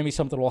lightning and maybe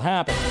something will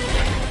happen.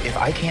 If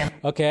I can't...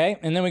 Okay,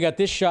 and then we got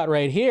this shot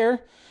right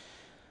here.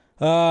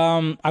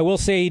 I will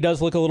say he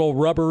does look a little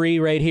rubbery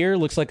right here.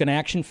 Looks like an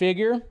action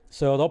figure.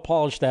 So they'll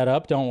polish that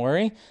up, don't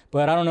worry.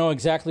 But I don't know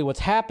exactly what's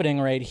happening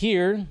right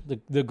here.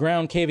 The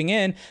ground caving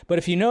in. But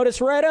if you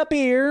notice right up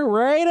here,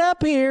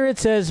 it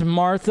says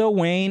Martha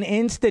Wayne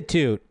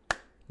Institute.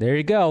 There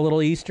you go, a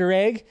little Easter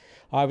egg.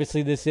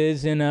 Obviously this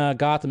is in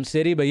Gotham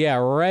City. But yeah,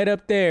 right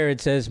up there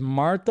it says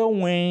Martha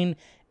Wayne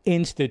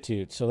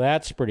Institute. So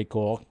that's pretty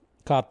cool.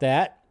 Caught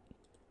that.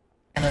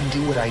 And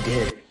undo what I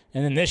did.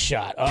 And then this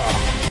shot.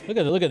 Oh,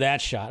 look at that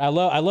shot. I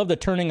love the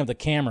turning of the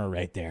camera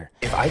right there.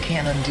 If I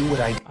can't undo what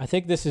I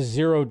think this is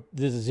Zero.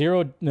 This is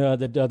Zero.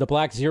 The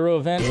Black Zero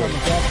event on the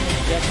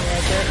Jackson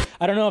right there.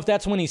 I don't know if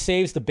that's when he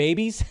saves the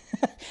babies.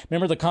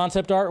 Remember the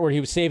concept art where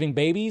he was saving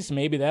babies?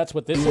 Maybe that's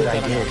what this is.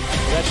 I don't know.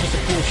 That's just a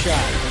cool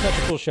shot. Such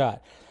a cool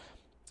shot.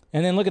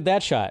 And then look at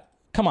that shot.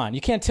 Come on,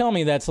 you can't tell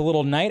me that's a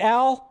little Night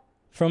Owl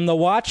from The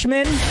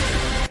Watchmen.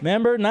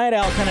 Remember, Night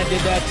Owl kind of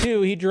did that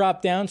too. He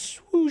dropped down,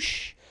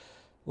 swoosh.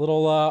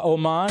 Little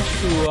homage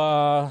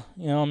to,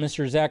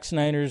 Mr. Zack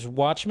Snyder's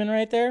Watchmen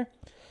right there.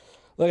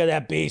 Look at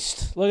that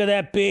beast. Look at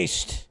that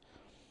beast.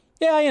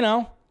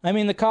 Yeah,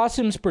 the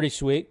costume's pretty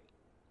sweet.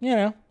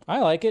 I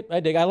like it.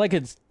 I dig. I like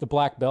the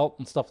black belt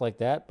and stuff like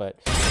that, but,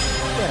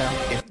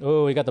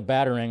 Oh, we got the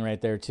Batarang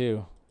right there,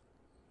 too.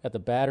 Got the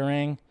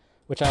Batarang,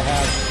 which I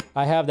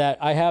have that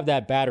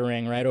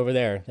Batarang right over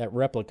there, that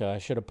replica. I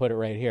should have put it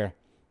right here.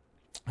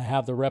 I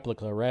have the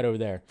replica right over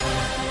there.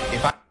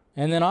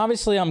 And then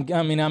obviously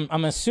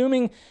I'm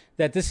assuming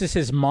that this is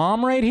his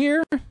mom right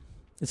here.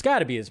 It's got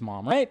to be his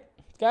mom, right?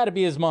 It's got to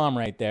be his mom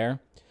right there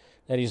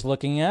that he's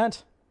looking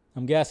at.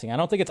 I'm guessing. I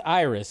don't think it's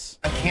Iris.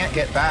 I can't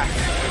get back.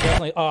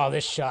 Definitely. Oh,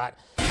 this shot.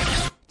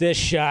 This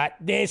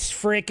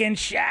freaking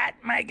shot.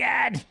 My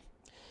God.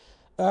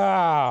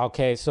 Ah,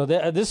 okay. So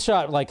this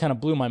shot like kind of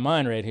blew my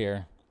mind right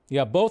here. You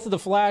got both of the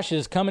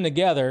flashes coming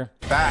together.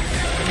 Back.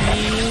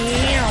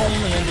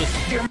 And then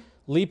just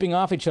leaping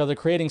off each other,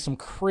 creating some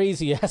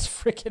crazy-ass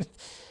freaking...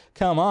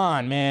 Come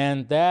on,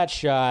 man. That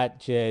shot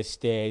just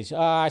stays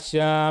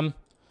awesome.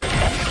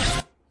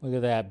 Look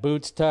at that.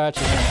 Boots touch,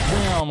 and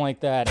then boom, like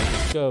that. It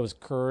just goes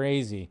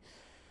crazy.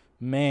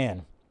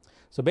 Man.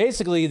 So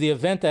basically, the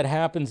event that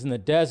happens in the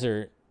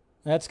desert,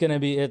 that's going to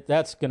be it.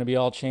 That's going to be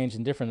all changed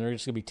and different. They're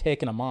just going to be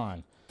taking them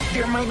on.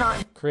 There might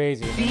not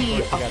crazy.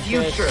 be a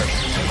future.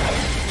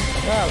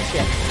 Oh,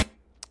 shit.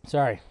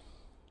 Sorry.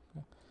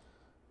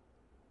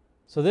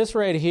 So this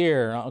right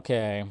here,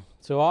 okay.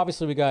 So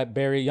obviously we got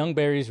young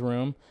Barry's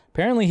room.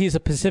 Apparently he's a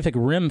Pacific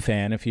Rim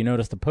fan, if you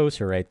notice the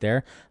poster right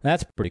there.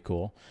 That's pretty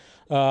cool.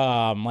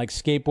 Like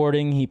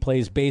skateboarding, he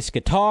plays bass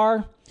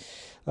guitar.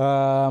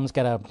 He's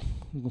got a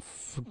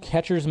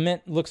catcher's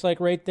mitt, looks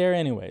like right there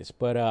anyways.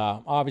 But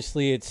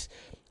obviously it's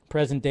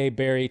present day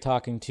Barry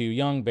talking to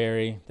young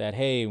Barry that,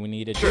 hey, we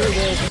need to do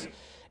this.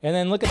 And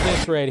then look at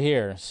this right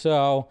here.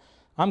 So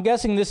I'm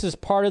guessing this is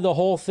part of the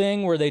whole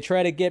thing where they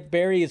try to get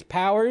Barry his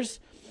powers.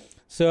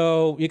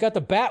 So you got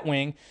the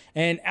Batwing,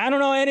 and I don't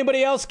know,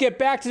 anybody else get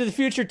Back to the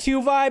Future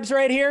 2 vibes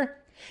right here?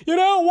 You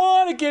don't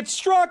want to get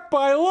struck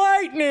by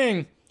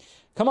lightning.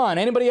 Come on,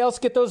 anybody else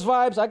get those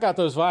vibes? I got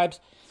those vibes.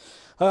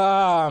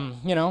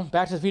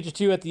 Back to the Future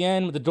 2 at the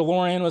end, with the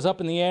DeLorean was up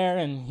in the air,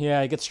 and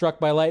yeah, it gets struck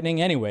by lightning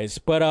anyways.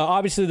 But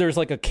obviously there's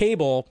like a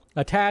cable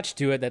attached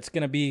to it that's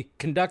going to be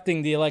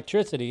conducting the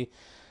electricity.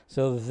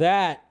 So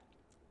that...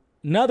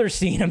 Another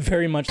scene I'm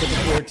very much looking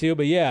forward to,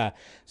 but yeah.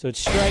 So it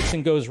strikes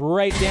and goes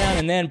right down,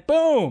 and then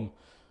boom!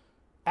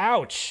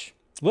 Ouch.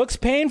 Looks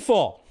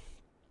painful.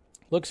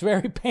 Looks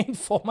very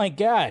painful, my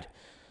God.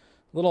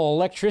 Little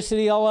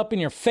electricity all up in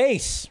your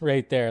face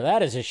right there.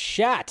 That is a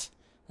shot.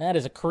 That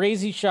is a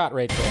crazy shot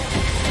right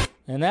there.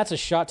 And that's a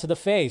shot to the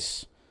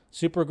face.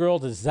 Supergirl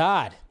to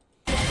Zod.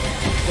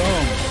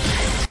 Boom.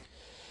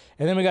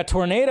 And then we got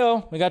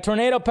tornado. We got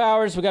tornado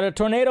powers. We got a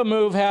tornado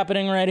move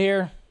happening right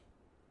here.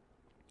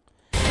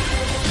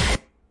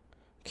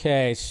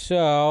 Okay,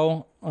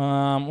 so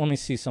let me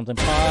see something.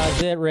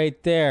 Pause it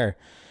right there.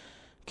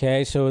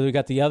 Okay, so we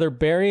got the other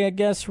Barry, I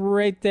guess,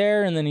 right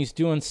there, and then he's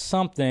doing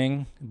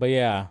something. But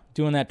yeah,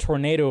 doing that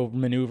tornado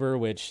maneuver,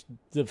 which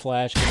the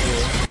Flash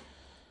can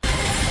do.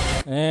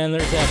 And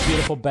there's that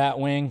beautiful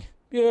Batwing.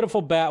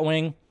 Beautiful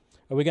Batwing.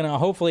 Are we gonna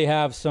hopefully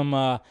have some,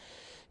 some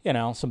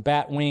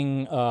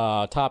Batwing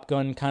Top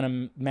Gun kind of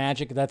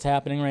magic that's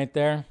happening right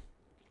there?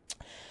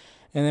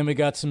 And then we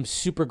got some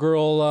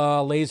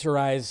Supergirl laser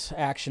eyes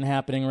action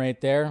happening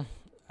right there.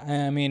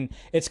 I mean,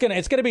 it's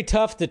gonna be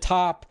tough to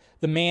top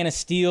the Man of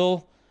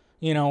Steel,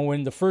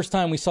 when the first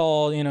time we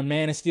saw,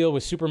 Man of Steel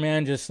with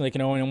Superman, just like,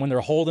 and when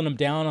they're holding him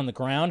down on the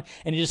ground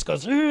and he just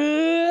goes,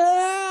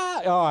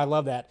 oh, I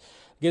love that.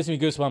 It gives me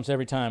goosebumps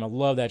every time. I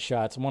love that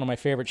shot. It's one of my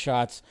favorite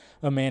shots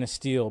of Man of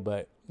Steel,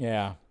 but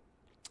yeah.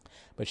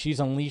 But she's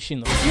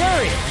unleashing the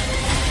fury.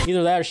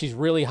 Either that or she's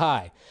really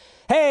high.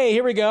 Hey,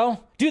 here we go.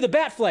 Do the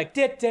bat flick.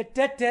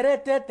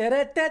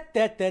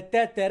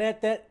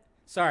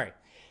 Sorry.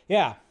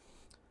 Yeah.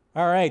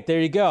 All right,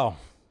 there you go.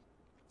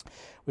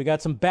 We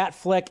got some bat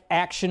flick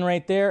action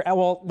right there.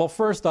 Well,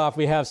 first off,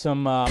 we have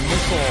some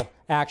missile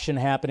action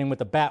happening with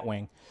the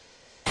Batwing.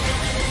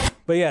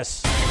 But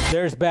yes,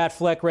 there's bat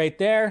flick right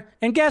there.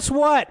 And guess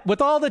what? With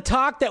all the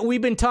talk that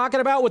we've been talking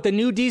about with the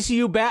new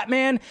DCU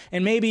Batman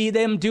and maybe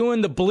them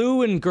doing the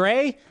blue and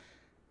gray,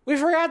 we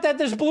forgot that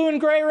there's blue and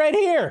gray right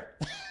here.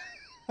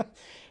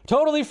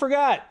 Totally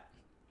forgot.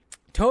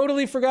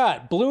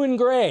 Blue and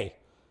gray.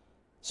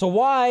 So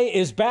why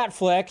is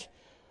Batfleck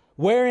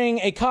wearing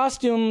a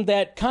costume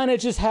that kind of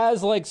just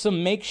has like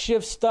some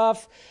makeshift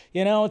stuff?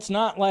 It's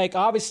not like,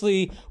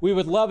 obviously we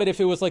would love it if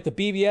it was like the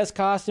BVS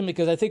costume,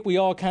 because I think we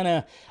all kind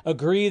of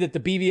agree that the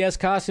BVS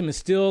costume is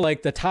still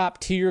like the top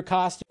tier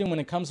costume when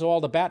it comes to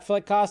all the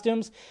Batfleck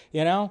costumes.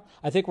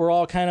 I think we're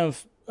all kind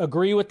of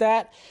agree with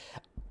that.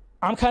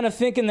 I'm kind of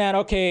thinking that,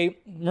 okay,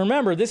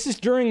 remember, this is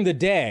during the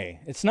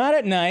day. It's not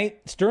at night.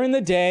 It's during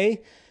the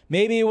day.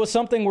 Maybe it was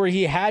something where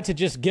he had to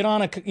just get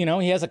on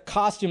he has a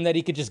costume that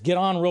he could just get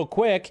on real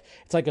quick.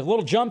 It's like a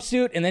little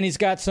jumpsuit, and then he's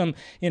got some,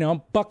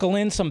 buckle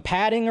in some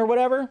padding or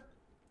whatever.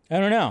 I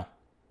don't know.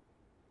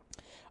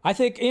 I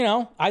think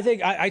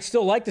I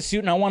still like the suit,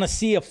 and I want to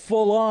see a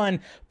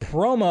full-on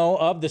promo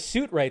of the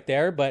suit right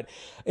there, but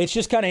it's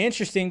just kind of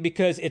interesting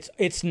because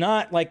it's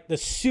not like the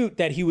suit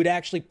that he would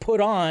actually put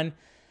on.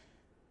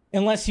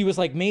 Unless he was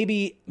like,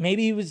 maybe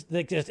he was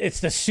like, it's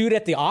the suit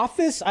at the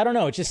office. I don't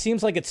know. It just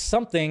seems like it's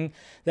something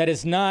that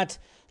is not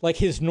like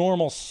his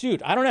normal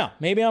suit. I don't know.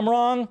 Maybe I'm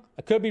wrong.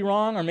 I could be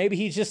wrong. Or maybe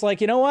he's just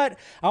like, you know what?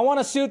 I want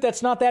a suit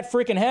that's not that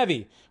freaking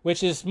heavy,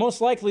 which is most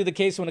likely the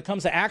case when it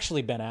comes to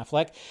actually Ben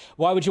Affleck.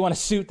 Why would you want a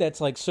suit that's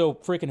like so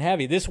freaking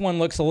heavy? This one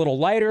looks a little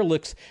lighter,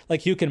 looks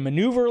like you can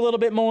maneuver a little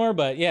bit more,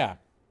 but yeah.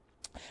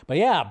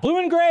 Blue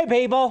and gray,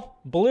 people.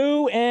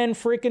 Blue and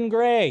freaking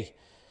gray.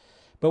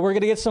 But we're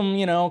going to get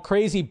some,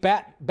 crazy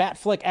bat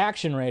flick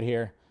action right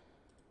here.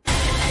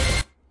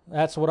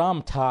 That's what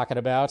I'm talking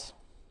about.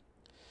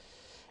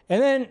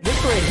 And then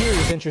this right here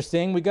is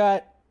interesting. We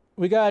got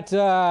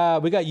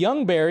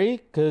Young Barry,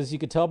 because you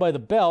could tell by the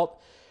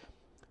belt,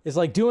 is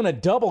like doing a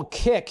double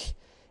kick.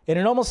 And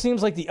it almost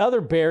seems like the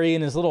other Barry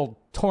in his little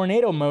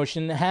tornado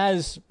motion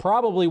has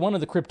probably one of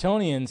the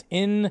Kryptonians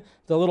in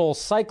the little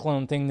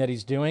cyclone thing that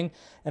he's doing.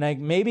 And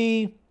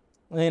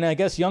I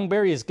guess Young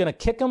Barry is going to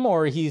kick him,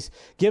 or he's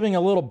giving a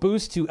little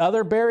boost to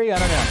other Barry. I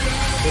don't know.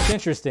 It's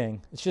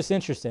interesting. It's just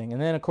interesting.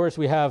 And then, of course,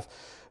 we have,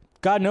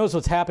 God knows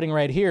what's happening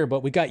right here,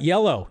 but we got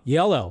yellow.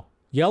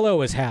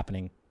 Yellow is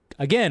happening.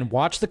 Again,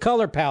 watch the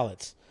color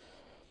palettes.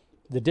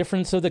 The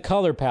difference of the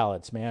color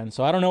palettes, man.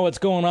 So I don't know what's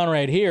going on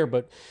right here,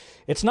 but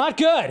it's not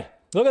good.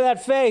 Look at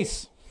that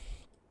face.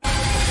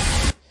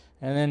 And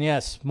then,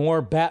 yes,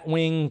 more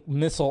Batwing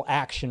missile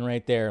action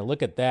right there.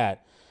 Look at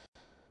that.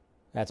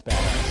 That's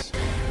badass.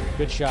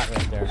 Good shot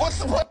right there.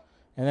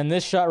 And then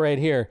this shot right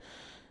here.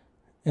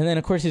 And then,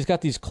 of course, he's got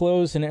these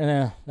clothes.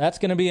 And that's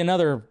going to be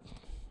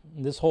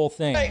this whole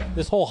thing. Hey.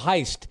 This whole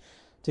heist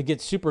to get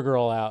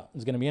Supergirl out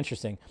is going to be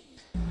interesting.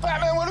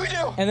 Batman, what do we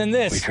do? And then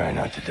this. We try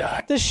not to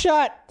die. This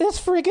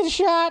freaking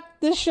shot.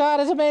 This shot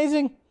is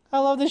amazing. I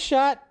love this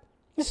shot.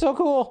 It's so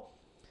cool.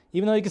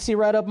 Even though you can see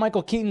right up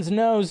Michael Keaton's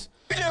nose.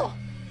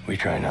 We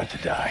try not to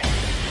die.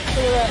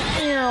 Look at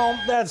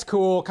that. That's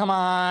cool. Come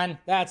on.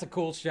 That's a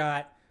cool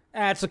shot.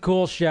 That's a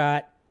cool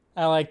shot.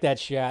 I like that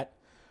shot.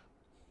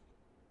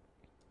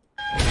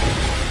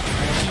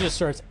 And she just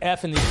starts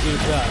effing these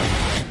dudes up.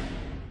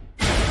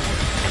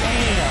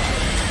 Damn.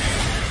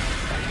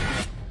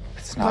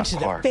 It's not Punch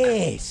Clark. to the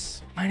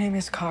face. My name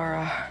is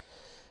Kara.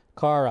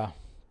 Kara.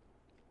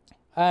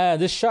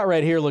 This shot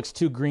right here looks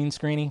too green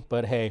screeny,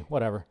 but hey,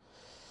 whatever.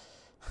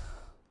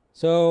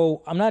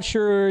 So, I'm not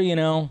sure,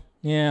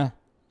 yeah,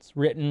 it's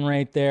written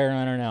right there.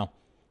 I don't know.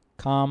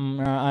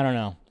 I don't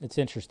know. It's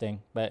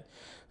interesting, but I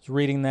was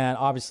reading that.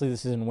 Obviously,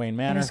 this is in Wayne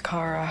Manor. My name is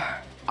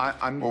Kara.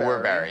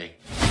 We're Barry.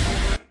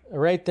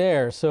 Right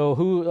there. So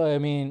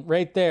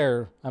right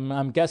there.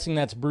 I'm guessing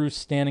that's Bruce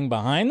standing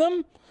behind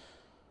them.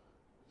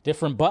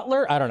 Different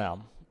butler? I don't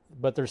know.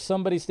 But there's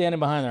somebody standing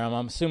behind them.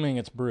 I'm assuming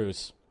it's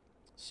Bruce.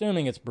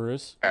 Barry.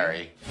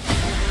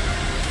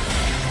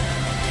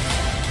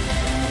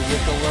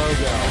 With the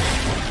logo.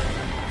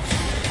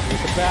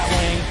 With the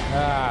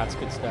Batwing. It's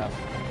good stuff.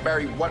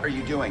 Barry, what are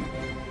you doing?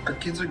 Our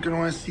kids are gonna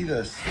want to see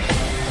this.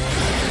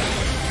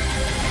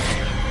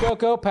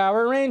 Go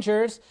Power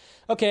Rangers.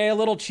 Okay, a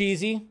little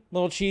cheesy,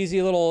 I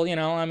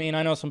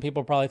know some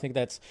people probably think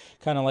that's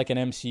kind of like an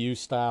MCU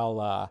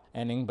style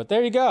ending, but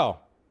there you go.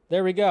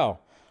 There we go.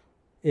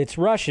 It's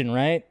Russian,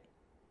 right?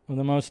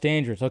 The most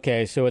dangerous.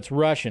 Okay, so it's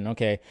Russian.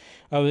 Okay.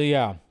 Oh,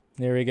 yeah.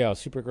 There we go.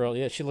 Supergirl.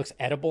 Yeah, she looks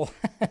edible.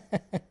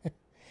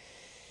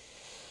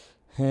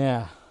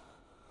 Yeah.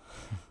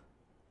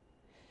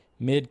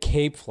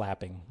 Mid-cape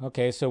flapping.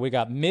 Okay, so we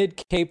got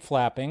mid-cape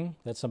flapping.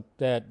 That's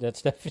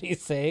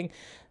Stephanie's saying.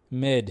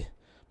 Mid.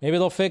 Maybe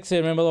they'll fix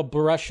it. Maybe they'll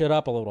brush it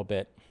up a little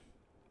bit.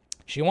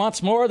 She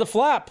wants more of the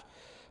flap.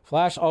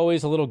 Flash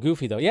always a little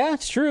goofy, though. Yeah,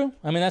 it's true.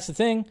 I mean, that's the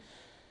thing.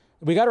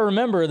 We got to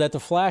remember that the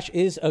Flash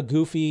is a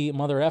goofy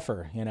mother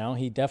effer. You know,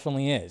 he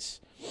definitely is.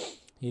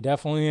 He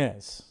definitely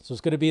is. So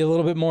it's going to be a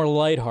little bit more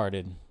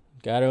lighthearted.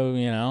 Got to,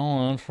 you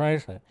know,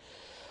 face it.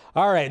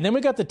 All right, and then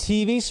we got the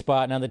TV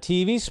spot. Now, the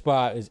TV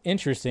spot is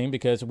interesting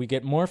because we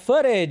get more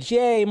footage.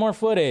 Yay, more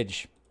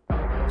footage.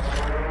 Got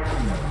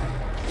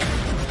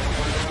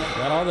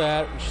all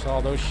that. We saw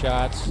those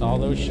shots. Saw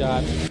those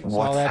shots.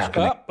 What's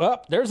happening? Oh,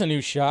 there's a new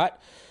shot.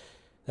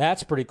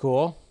 That's pretty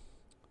cool.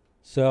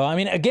 So, I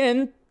mean,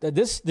 again,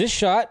 this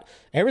shot,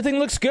 everything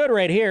looks good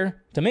right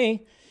here to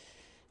me.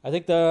 I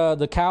think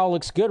the cowl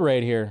looks good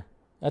right here.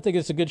 I think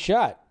it's a good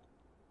shot.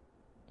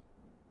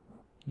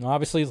 And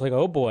obviously, it's like,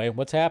 oh boy,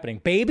 what's happening?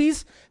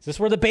 Babies? Is this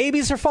where the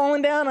babies are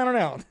falling down? I don't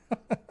know.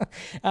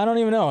 I don't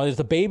even know. Is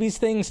the babies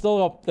thing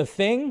still a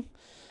thing?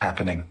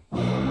 Happening.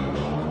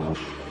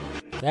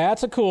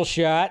 That's a cool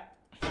shot.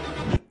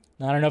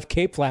 Not enough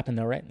cape flapping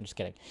though, right? I'm just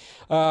kidding.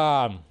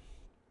 But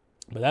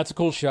that's a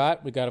cool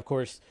shot. We got, of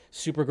course,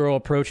 Supergirl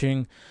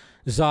approaching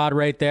Zod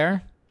right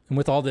there. And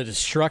with all the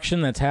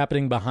destruction that's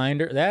happening behind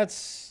her,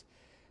 that's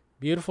a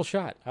beautiful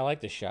shot. I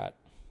like this shot.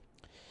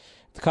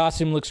 The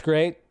costume looks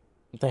great.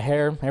 The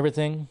hair,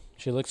 everything.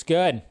 She looks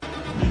good.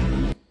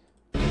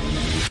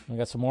 We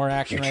got some more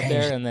action right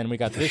there. And then we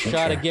got this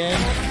shot again.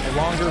 A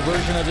longer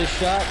version of this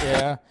shot.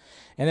 Yeah.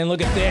 And then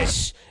look at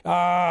this.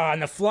 Ah,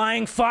 and the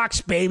flying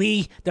fox,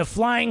 baby. The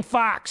flying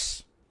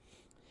fox.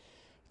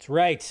 That's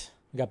right.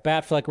 We got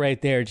Batfleck right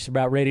there. Just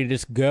about ready to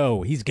just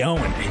go. He's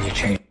going. And you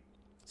change.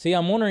 See,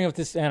 I'm wondering if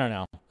this... I don't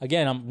know.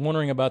 Again, I'm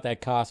wondering about that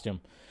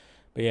costume.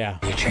 But yeah.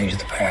 You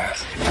changed the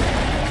past.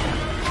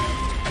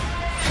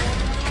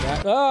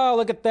 Oh,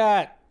 look at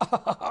that.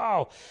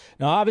 Oh.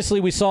 Now, obviously,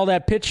 we saw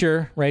that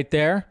picture right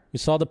there. We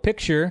saw the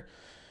picture.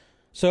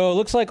 So it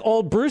looks like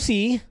old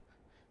Brucey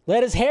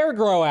let his hair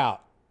grow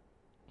out.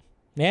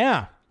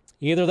 Yeah.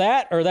 Either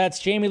that or that's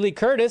Jamie Lee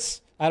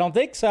Curtis. I don't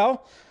think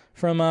so.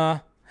 From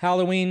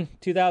Halloween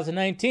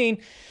 2019.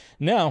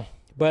 No.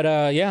 But,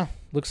 yeah.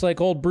 Looks like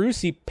old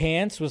Brucey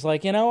Pants was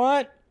like, you know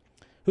what?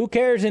 Who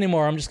cares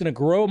anymore? I'm just going to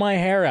grow my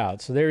hair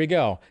out. So there you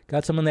go.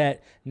 Got some of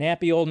that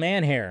nappy old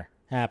man hair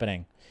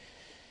happening.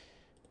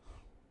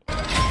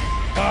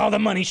 Oh, the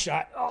money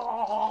shot.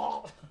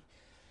 Oh,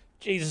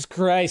 Jesus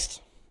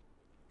Christ.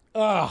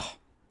 Oh,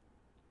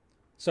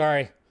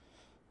 sorry.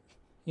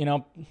 You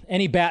know,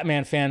 any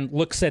Batman fan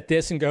looks at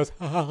this and goes,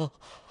 oh,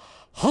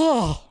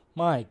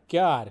 my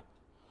God.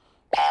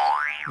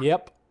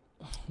 Yep.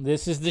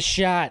 This is the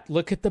shot.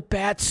 Look at the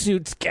bat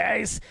suits,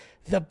 guys.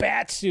 The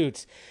bat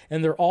suits.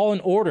 And they're all in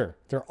order.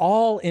 They're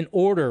all in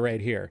order right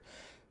here.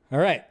 All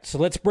right, so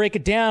let's break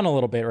it down a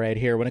little bit right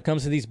here when it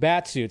comes to these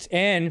bat suits.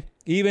 And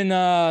even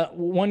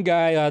one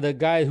guy, the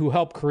guy who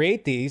helped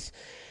create these,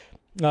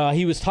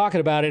 he was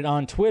talking about it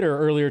on Twitter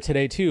earlier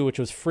today too, which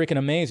was freaking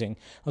amazing.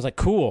 I was like,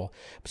 cool.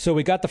 So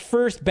we got the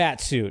first bat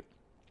suit.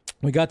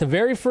 We got the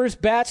very first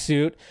bat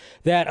suit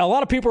that a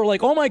lot of people are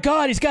like, oh my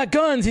God, he's got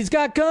guns. He's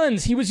got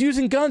guns. He was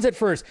using guns at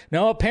first.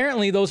 No,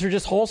 apparently those are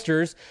just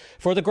holsters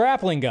for the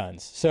grappling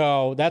guns.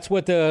 So that's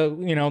what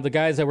the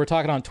guys that were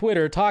talking on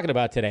Twitter are talking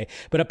about today.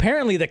 But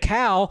apparently the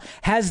cowl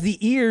has the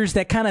ears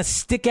that kind of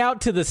stick out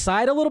to the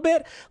side a little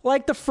bit,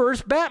 like the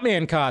first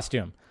Batman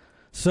costume.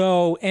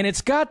 So, and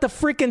it's got the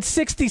freaking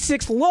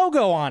 66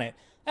 logo on it.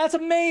 That's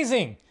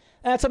amazing.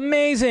 That's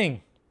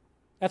amazing.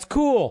 That's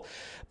cool.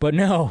 But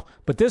no,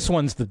 but this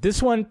one,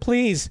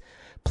 please,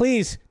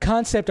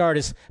 concept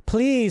artists,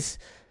 please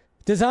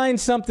design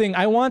something.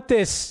 I want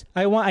this.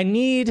 I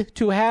need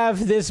to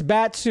have this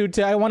bat suit.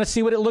 I want to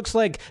see what it looks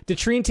like.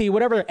 Detrinti,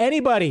 whatever,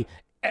 anybody,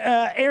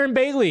 Aaron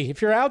Bailey,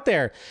 if you're out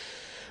there.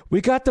 We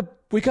got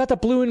the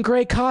blue and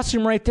gray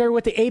costume right there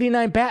with the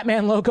 89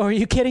 Batman logo. Are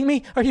you kidding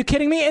me? Are you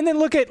kidding me? And then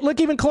look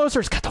even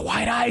closer. It's got the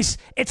white eyes.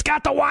 It's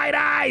got the white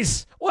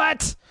eyes.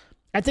 What?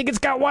 I think it's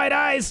got white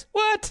eyes.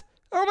 What?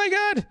 Oh my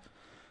God.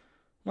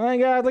 My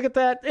God, look at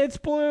that. It's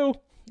blue.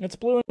 It's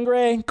blue and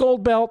gray.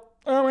 Gold belt.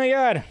 Oh, my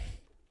God.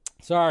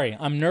 Sorry,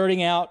 I'm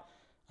nerding out.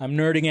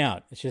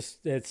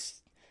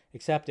 It's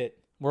accept it.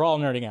 We're all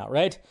nerding out,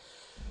 right?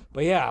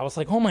 But, yeah, I was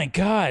like, oh, my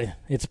God.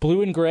 It's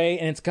blue and gray,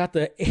 and it's got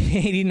the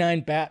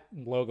 89 Bat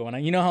logo.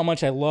 And you know how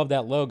much I love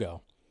that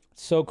logo.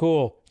 It's so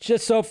cool. It's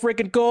just so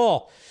freaking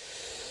cool.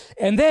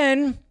 And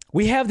then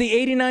we have the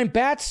 89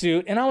 Bat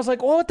suit, and I was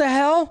like, oh, what the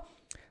hell?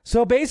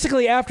 So,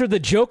 basically, after the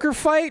Joker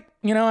fight,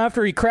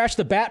 after he crashed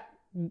the Bat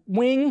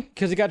wing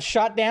because he got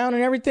shot down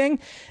and everything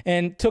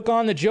and took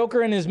on the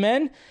Joker and his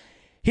men,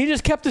 he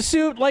just kept the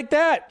suit like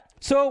that.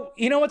 So,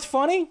 you know what's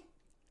funny?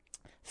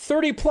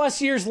 30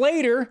 plus years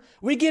later,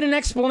 we get an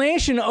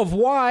explanation of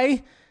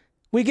why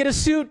we get a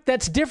suit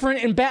that's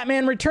different in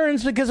Batman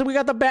Returns, because we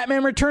got the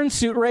Batman Returns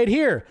suit right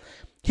here.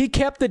 He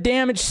kept the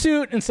damaged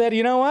suit and said,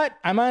 you know what?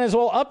 I might as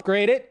well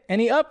upgrade it. And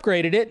he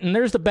upgraded it, and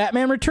there's the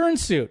Batman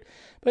Returns suit.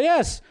 But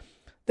yes,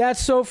 that's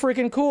so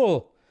freaking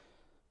cool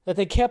that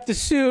they kept the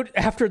suit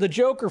after the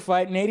Joker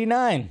fight in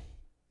 89.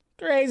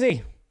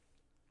 Crazy.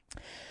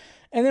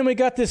 And then we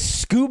got this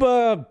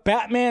scuba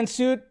Batman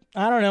suit.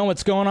 I don't know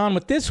what's going on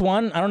with this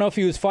one. I don't know if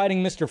he was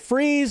fighting Mr.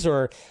 Freeze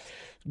or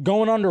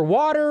going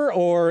underwater,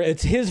 or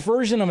it's his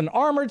version of an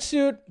armored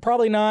suit.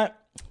 Probably not.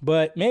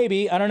 But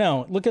maybe, I don't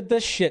know. Look at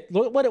this shit.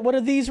 Look, what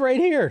are these right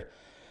here?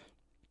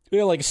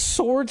 They're like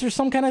swords or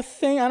some kind of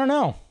thing. I don't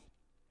know.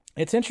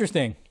 It's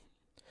interesting.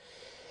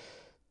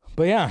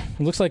 But yeah,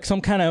 it looks like some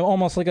kind of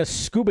almost like a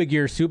scuba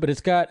gear suit, but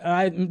it's got,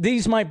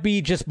 these might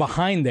be just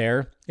behind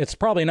there. It's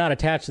probably not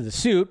attached to the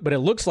suit, but it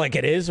looks like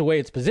it is the way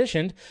it's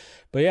positioned.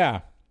 But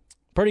yeah,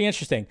 pretty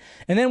interesting.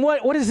 And then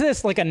what is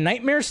this? Like a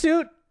nightmare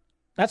suit?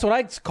 That's what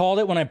I called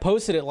it when I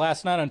posted it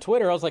last night on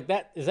Twitter. I was like,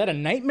 is that a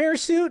nightmare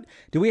suit?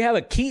 Do we have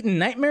a Keaton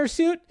nightmare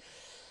suit?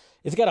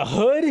 It's got a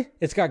hood.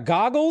 It's got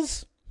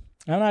goggles.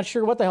 I'm not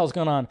sure what the hell's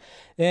going on.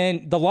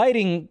 And the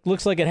lighting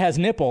looks like it has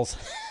nipples.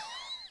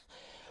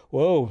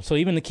 Whoa. So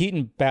even the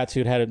Keaton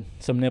batsuit had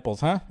some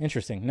nipples, huh?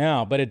 Interesting.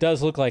 No, but it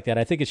does look like that.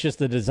 I think it's just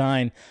the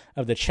design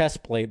of the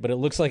chest plate, but it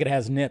looks like it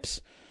has nips.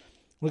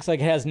 Looks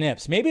like it has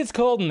nips. Maybe it's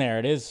cold in there.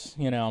 It is,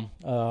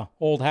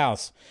 old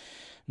house.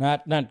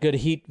 Not good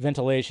heat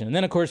ventilation. And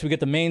then, of course, we get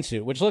the main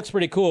suit, which looks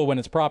pretty cool when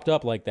it's propped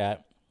up like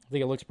that. I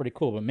think it looks pretty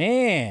cool. But,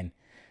 man,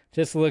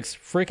 just looks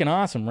freaking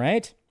awesome,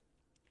 right?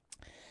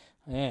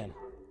 Man.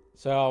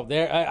 So,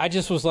 there, I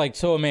just was, like,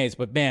 so amazed.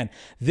 But, man,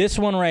 this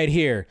one right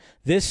here,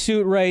 this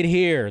suit right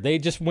here, they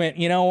just went,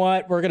 you know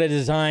what? We're going to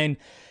design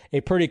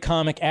a pretty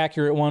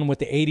comic-accurate one with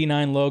the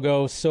 89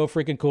 logo. So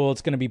freaking cool.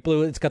 It's going to be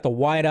blue. It's got the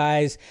wide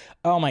eyes.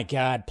 Oh, my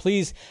God.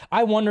 Please.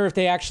 I wonder if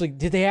do we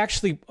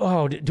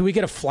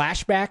get a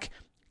flashback?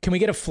 Can we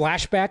get a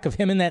flashback of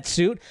him in that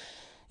suit?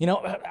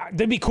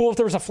 That'd be cool if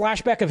there was a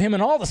flashback of him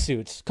in all the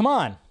suits. Come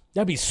on.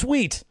 That'd be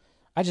sweet.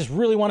 I just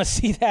really want to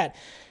see that.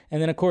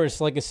 And then, of course,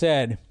 like I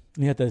said,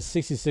 you got the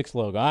 66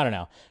 logo. I don't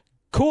know.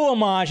 Cool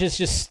homage. It's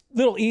just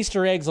little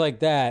Easter eggs like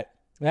that.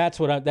 That's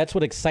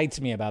what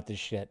excites me about this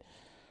shit.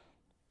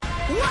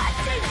 What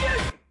did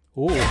you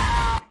do?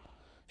 Ooh.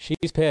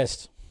 She's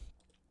pissed.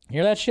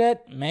 Hear that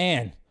shit?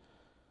 Man.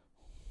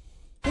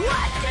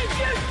 What did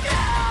you do?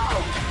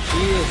 She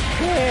is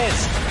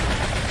pissed.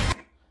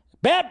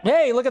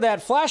 Hey, look at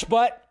that flash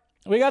butt.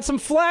 We got some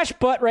flash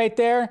butt right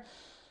there.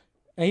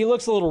 And he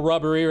looks a little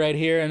rubbery right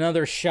here.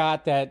 Another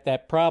shot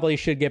that probably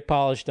should get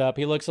polished up.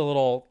 He looks a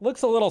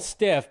little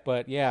stiff,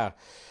 but yeah.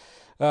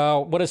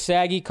 What does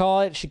Saggy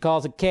call it? She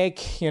calls it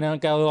cake.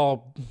 Got a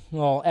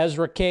little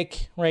Ezra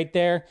cake right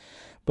there.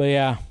 But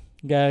yeah,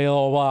 got a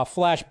little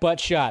flash butt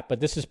shot. But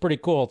this is pretty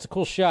cool. It's a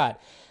cool shot.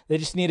 They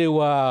just need to,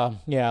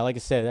 like I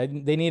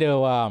said, they need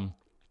to,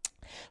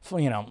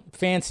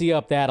 fancy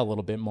up that a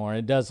little bit more.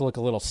 It does look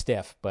a little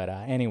stiff. But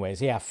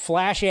anyways, yeah,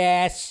 flash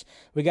ass.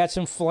 We got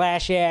some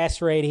flash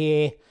ass right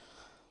here.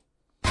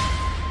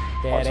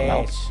 That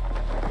ass.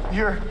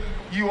 You're.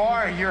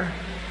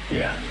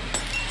 Yeah.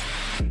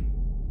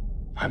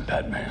 I'm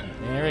Batman.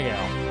 There we go.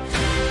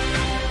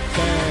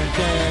 Dun,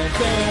 dun,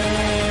 dun.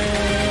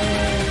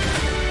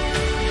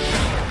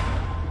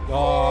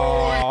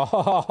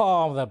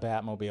 Oh, the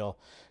Batmobile.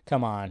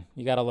 Come on.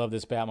 You gotta love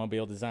this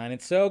Batmobile design.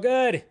 It's so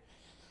good.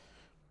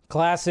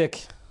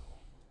 Classic.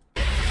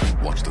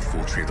 Watch the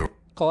full trailer.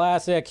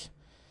 Classic.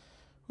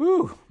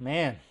 Woo,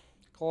 man.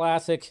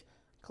 Classic.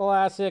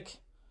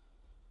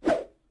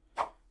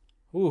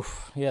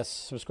 Oof. Yes,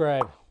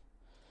 subscribe.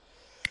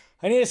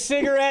 I need a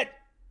cigarette.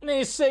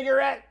 Need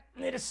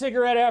a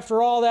cigarette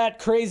after all that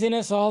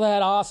craziness, all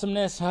that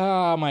awesomeness.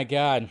 Oh my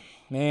God,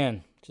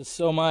 man, just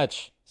so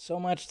much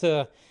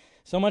to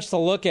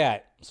look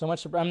at.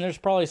 There's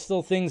probably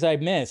still things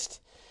I've missed,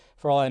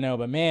 for all I know.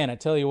 But man, I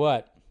tell you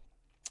what.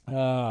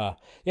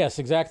 Yes,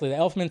 exactly. The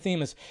Elfman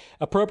theme is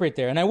appropriate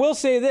there. And I will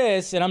say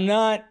this, and I'm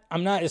not.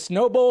 It's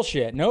no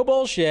bullshit.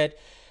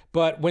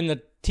 But when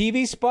the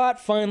TV spot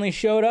finally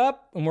showed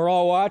up and we're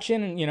all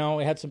watching, and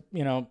we had some,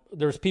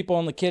 there was people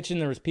in the kitchen,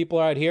 there was people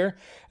out here,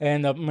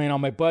 and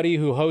my buddy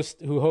who's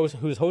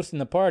hosting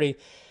the party,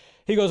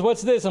 he goes,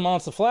 "What's this?" I'm on,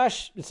 it's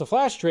a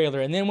Flash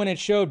trailer. And then when it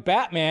showed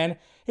Batman,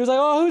 he was like,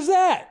 "Oh, who's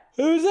that?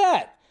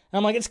 And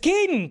I'm like, "It's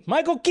Keaton,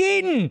 Michael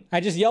Keaton." I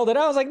just yelled it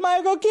out. I was like,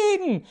 "Michael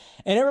Keaton."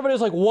 And everybody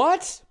was like,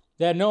 "What?"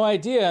 They had no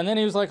idea. And then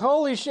he was like,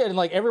 "Holy shit." And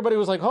like everybody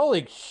was like,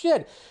 "Holy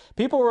shit."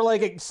 People were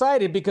like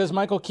excited because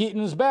Michael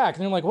Keaton is back.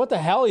 And they're like, "What the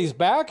hell? He's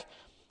back?"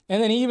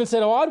 And then he even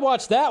said, "Oh, I'd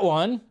watch that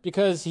one,"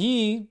 because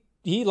he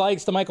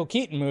likes the Michael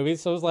Keaton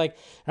movies. So it was like,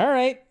 all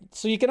right.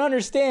 So you can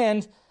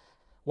understand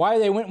why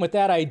they went with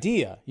that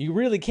idea. You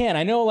really can.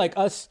 I know like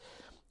us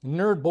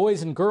nerd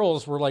boys and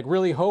girls were like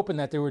really hoping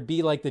that there would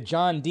be like the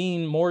John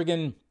Dean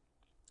Morgan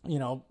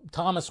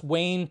Thomas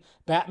Wayne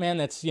Batman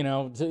that's,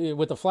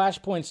 with the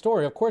Flashpoint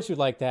story. Of course you'd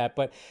like that,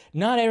 but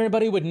not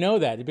everybody would know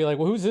that. You'd be like,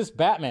 well, who's this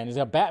Batman? Is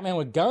he a Batman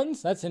with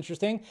guns? That's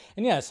interesting.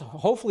 And yes,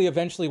 hopefully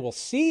eventually we'll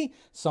see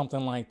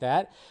something like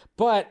that,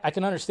 but I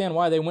can understand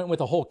why they went with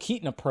the whole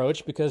Keaton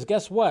approach, because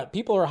guess what?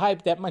 People are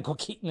hyped that Michael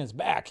Keaton is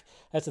back.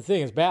 That's the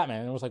thing, is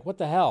Batman. And it was like, what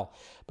the hell?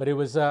 But it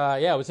was,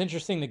 it was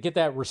interesting to get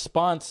that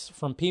response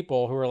from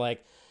people who were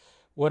like,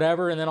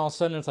 whatever, and then all of a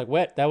sudden it's like,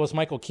 what? That was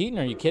Michael Keaton?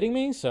 Are you kidding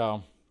me?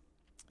 So...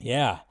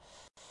 yeah,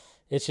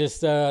 it's just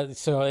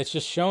so it's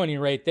just showing you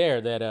right there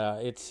that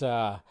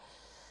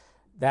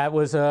that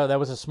was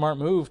a smart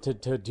move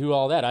to do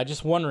all that. I'm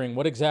just wondering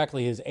what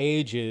exactly his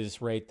age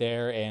is right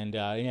there, and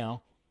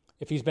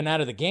if he's been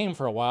out of the game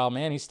for a while,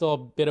 man, he's still a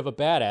bit of a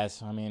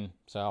badass. I mean,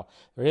 so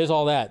there is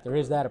all that. There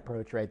is that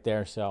approach right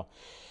there. So,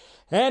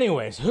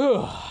 anyways,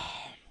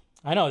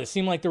 I know it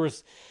seemed like there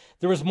was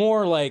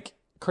more like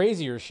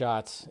crazier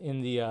shots in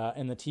the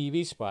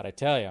TV spot. I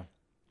tell you.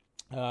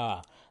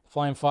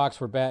 Flying Fox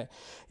were back.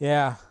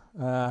 Yeah,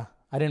 I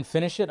didn't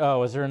finish it. Oh,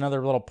 was there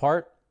another little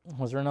part?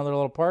 We're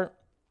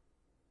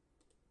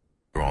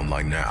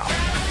online now.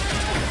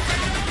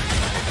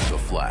 The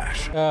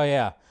Flash. Oh,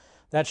 yeah.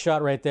 That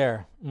shot right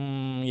there.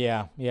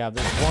 Yeah.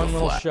 There's one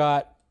little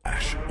shot.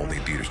 Flash, only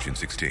theaters June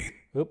 16.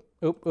 Oop.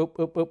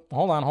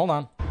 Hold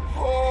on.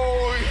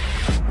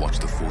 Watch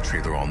the full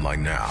trailer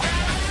online now.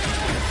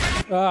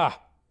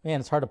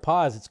 Man, it's hard to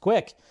pause. It's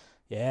quick.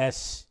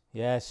 Yes.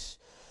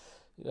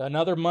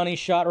 Another money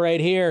shot right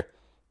here.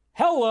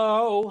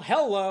 Hello.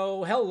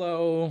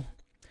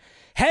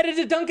 Headed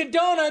to Dunkin'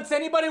 Donuts.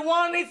 Anybody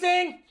want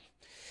anything?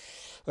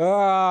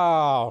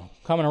 Oh,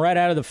 coming right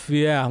out of the...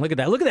 yeah, look at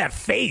that. Look at that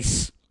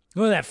face.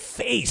 Look at that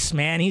face,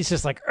 man. He's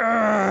just like...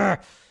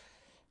 That's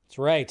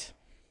right.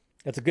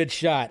 That's a good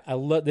shot.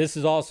 This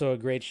is also a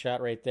great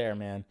shot right there,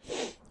 man.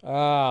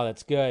 Oh,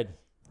 that's good.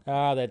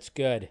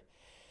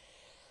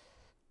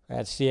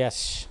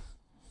 Yes.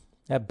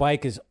 That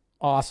bike is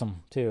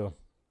awesome, too.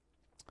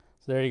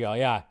 So there you go.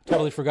 Yeah,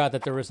 totally forgot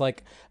that there was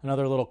like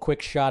another little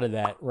quick shot of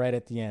that right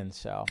at the end.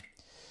 So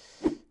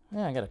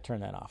yeah, I got to turn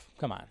that off.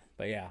 Come on.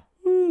 But yeah.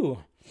 Woo.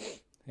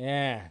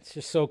 Yeah, it's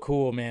just so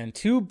cool, man.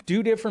 Two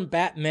different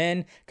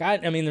Batmen.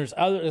 God, I mean, there's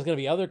going to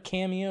be other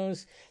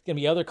cameos. There's going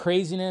to be other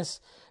craziness.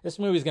 This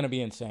movie's going to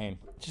be insane.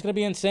 It's just going to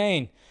be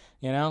insane.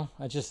 This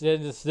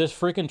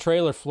freaking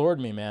trailer floored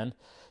me, man.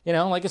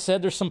 Like I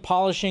said, there's some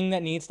polishing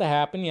that needs to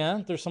happen.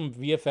 Yeah, there's some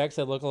VFX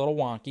that look a little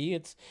wonky.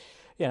 It's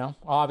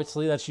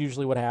obviously that's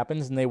usually what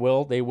happens, and they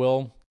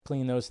will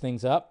clean those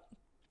things up.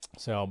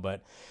 So,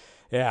 but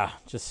yeah,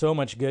 just so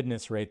much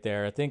goodness right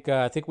there. I think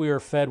we were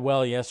fed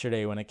well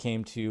yesterday when it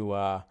came to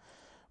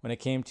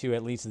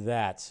at least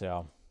that.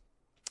 So,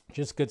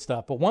 just good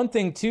stuff. But one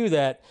thing too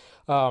that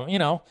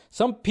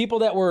some people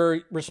that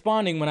were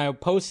responding when I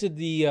posted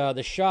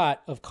the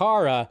shot of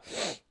Kara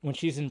when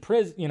she's in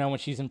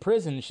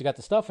prison, she got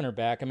the stuff in her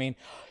back. I mean,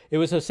 it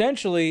was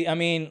essentially,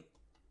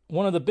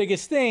 one of the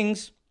biggest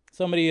things.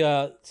 Somebody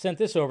sent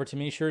this over to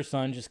me. Sure,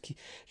 son, just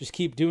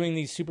keep doing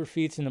these super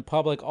feats in the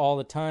public all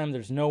the time.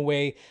 There's no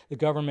way the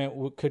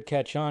government could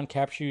catch on,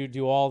 capture you,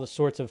 do all the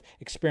sorts of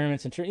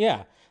experiments.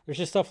 Yeah, there's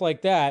just stuff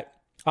like that.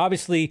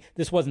 Obviously,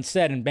 this wasn't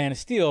said in Man of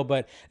Steel,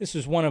 but this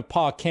was one of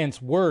Pa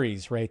Kent's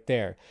worries right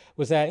there.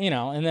 Was that,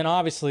 and then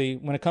obviously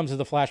when it comes to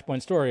the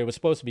Flashpoint story, it was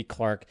supposed to be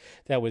Clark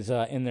that was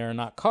in there,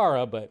 not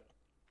Kara, but,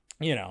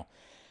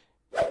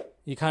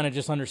 you kind of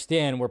just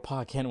understand where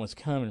Pa Kent was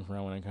coming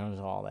from when it comes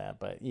to all that.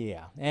 But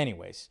yeah,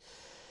 anyways.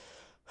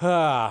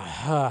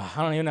 I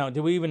don't even know.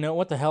 Do we even know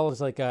what the hell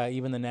is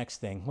even the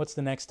next thing? What's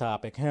the next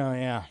topic? Oh,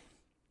 yeah.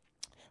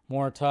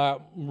 More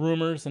top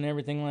rumors and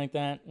everything like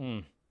that.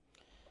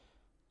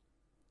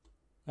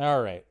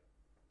 All right.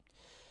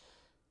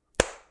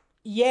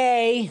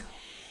 Yay.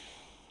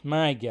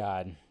 My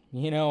God.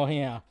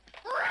 Yeah.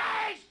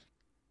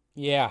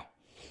 Yeah.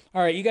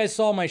 All right, you guys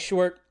saw my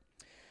short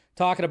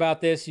talking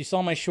about this. You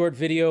saw my short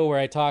video where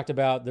I talked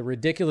about the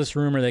ridiculous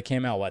rumor that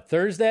came out,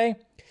 Thursday?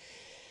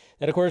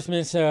 That, of course,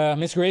 Miss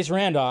Grace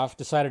Randolph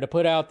decided to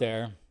put out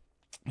there.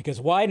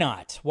 Because why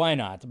not? Why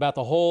not? About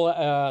the whole,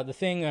 the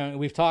thing,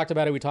 we've talked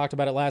about it. We talked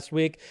about it last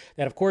week.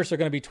 That, of course, they're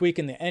going to be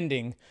tweaking the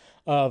ending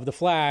of The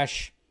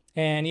Flash.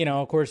 And,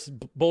 of course,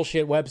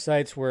 bullshit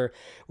websites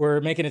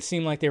were making it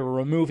seem like they were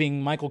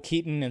removing Michael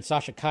Keaton and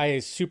Sasha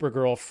Calle's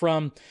Supergirl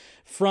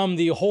from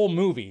the whole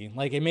movie.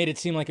 Like, it made it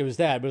seem like it was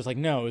that. But it was like,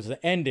 no, it was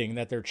the ending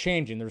that they're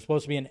changing. There was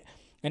supposed to be an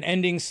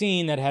ending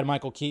scene that had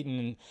Michael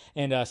Keaton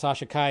and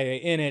Sasha Calle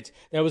in it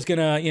that was going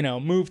to,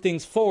 move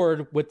things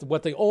forward with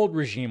what the old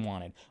regime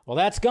wanted. Well,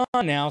 that's gone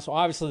now, so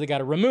obviously they got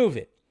to remove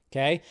it,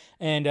 okay?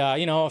 And,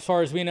 as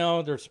far as we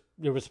know, there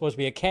was supposed to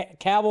be a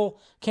Cavill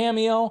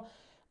cameo.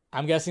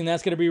 I'm guessing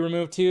that's going to be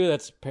removed too.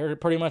 That's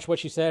pretty much what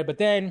she said. But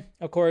then,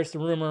 of course, the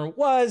rumor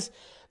was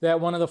that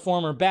one of the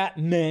former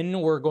Batmen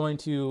there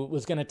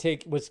was going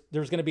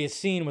to be a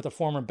scene with a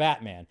former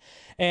Batman.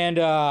 And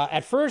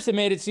at first, it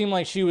made it seem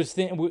like she was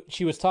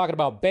talking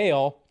about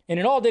Bale, and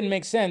it all didn't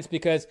make sense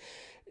because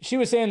she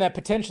was saying that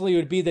potentially it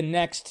would be the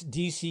next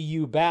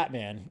DCU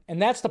Batman.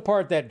 And that's the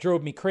part that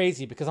drove me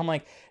crazy because I'm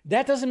like,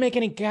 that doesn't make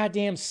any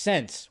goddamn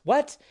sense.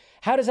 What?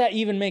 How does that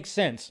even make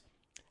sense?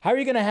 How are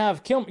you going to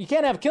have you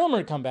can't have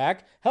Kilmer come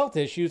back. Health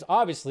issues,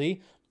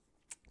 obviously.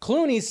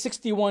 Clooney's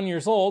 61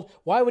 years old.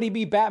 Why would he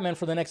be Batman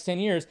for the next 10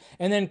 years?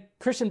 And then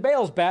Christian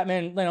Bale's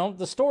Batman,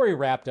 the story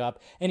wrapped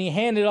up and he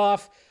handed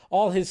off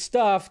all his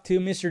stuff to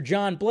Mr.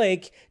 John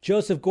Blake,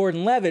 Joseph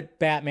Gordon-Levitt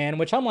Batman,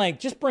 which I'm like,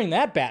 just bring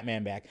that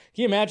Batman back.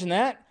 Can you imagine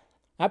that?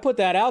 I put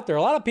that out there.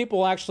 A lot of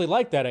people actually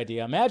like that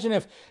idea. Imagine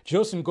if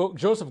Joseph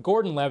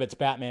Gordon-Levitt's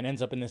Batman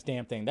ends up in this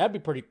damn thing. That'd be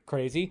pretty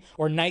crazy.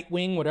 Or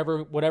Nightwing,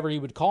 whatever he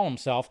would call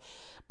himself.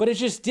 But it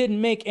just didn't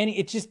make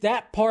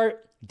that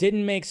part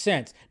didn't make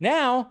sense.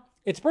 Now,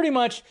 it's pretty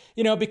much,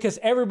 because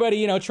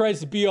everybody, tries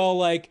to be all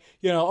like,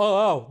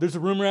 oh, there's a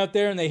rumor out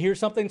there and they hear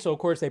something. So, of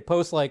course, they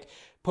post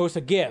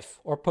a GIF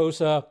or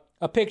post a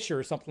picture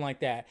or something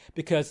like that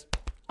because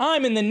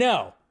I'm in the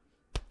know.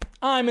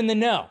 I'm in the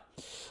know.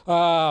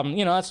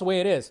 That's the way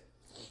it is.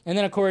 And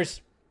then, of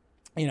course,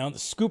 the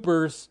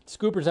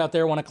scoopers out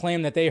there want to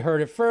claim that they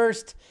heard it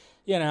first.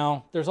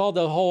 There's all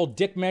the whole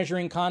dick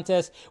measuring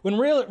contest when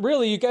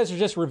really you guys are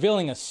just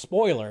revealing a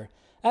spoiler.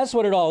 That's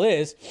what it all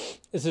is.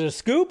 Is it a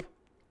scoop?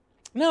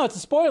 No, it's a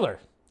spoiler.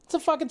 It's a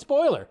fucking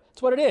spoiler.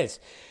 It's what it is.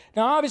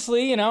 Now,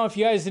 obviously, if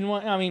you guys didn't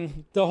want,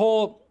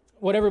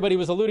 what everybody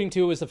was alluding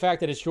to was the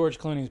fact that it's George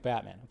Clooney's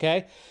Batman,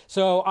 okay?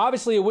 So,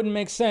 obviously, it wouldn't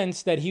make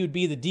sense that he would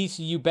be the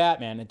DCU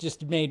Batman. It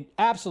just made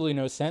absolutely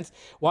no sense.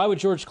 Why would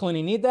George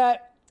Clooney need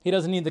that? He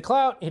doesn't need the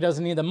clout. He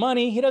doesn't need the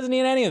money. He doesn't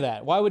need any of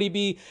that. Why would he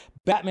be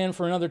Batman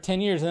for another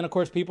 10 years? And then, of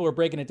course, people are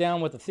breaking it down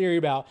with the theory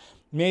about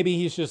maybe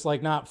he's just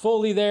not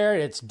fully there.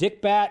 It's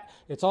Dick Bat.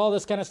 It's all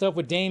this kind of stuff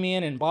with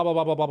Damian and blah, blah,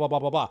 blah, blah, blah, blah, blah,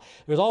 blah, blah.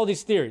 There's all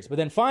these theories. But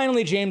then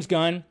finally, James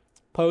Gunn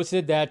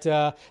posted that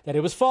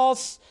it was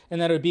false and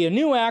that it would be a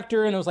new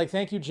actor. And it was like,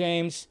 thank you,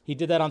 James. He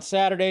did that on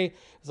Saturday.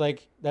 It's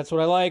like, that's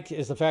what I like,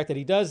 is the fact that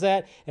he does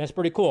that. And it's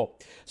pretty cool.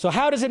 So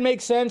how does it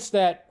make sense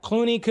that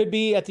Clooney could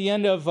be at the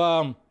end of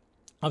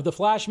the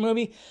Flash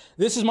movie?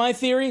 This is my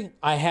theory.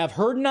 I have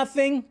heard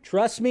nothing.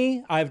 Trust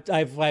me.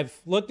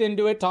 I've looked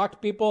into it, talked to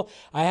people.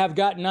 I have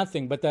got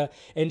nothing. But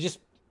just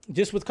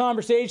with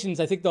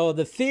conversations, I think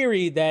the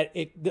theory that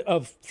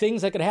of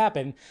things that could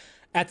happen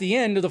at the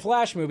end of the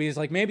Flash movie is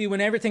maybe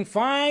when everything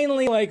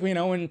finally,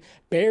 when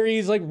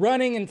Barry's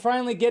running and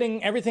finally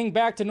getting everything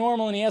back to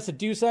normal and he has to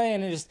do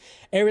something and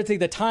everything,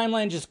 the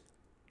timeline just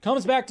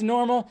comes back to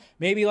normal.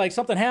 Maybe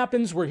something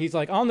happens where he's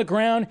on the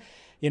ground,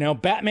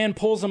 Batman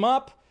pulls him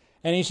up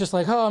and he's just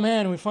oh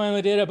man, we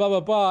finally did it, blah,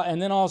 blah, blah.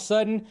 And then all of a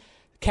sudden,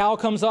 Cal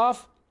comes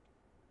off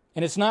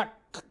and it's not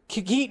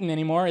Keaton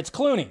anymore, it's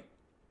Clooney.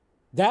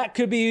 That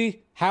could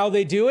be how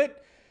they do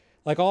it.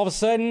 All of a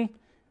sudden,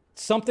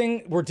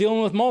 we're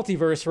dealing with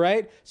multiverse,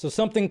 right? So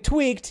something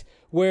tweaked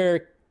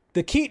where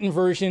the Keaton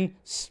version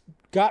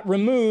got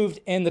removed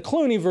and the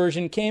Clooney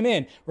version came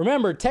in.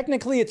 Remember,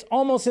 technically it's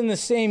almost in the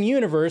same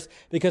universe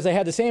because they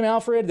had the same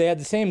Alfred, they had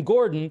the same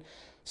Gordon.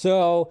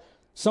 So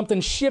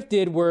something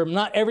shifted where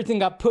not everything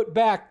got put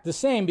back the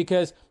same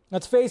because,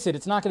 let's face it,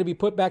 it's not going to be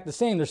put back the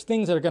same. There's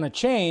things that are going to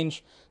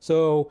change.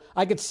 So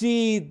I could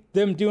see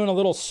them doing a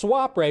little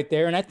swap right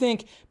there. And I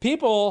think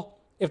people,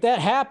 if that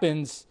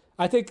happens,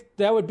 I think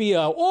that would be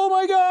a, oh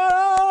my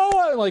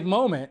God,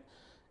 moment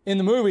in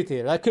the movie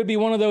theater. That could be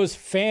one of those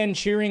fan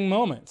cheering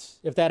moments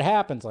if that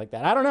happens like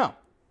that. I don't know.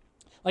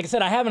 Like I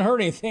said, I haven't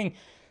heard anything.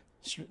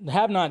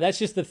 Have not. That's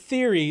just the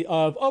theory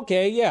of,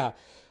 okay, yeah.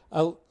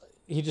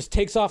 He just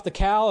takes off the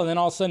cowl and then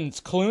all of a sudden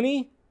it's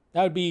Clooney?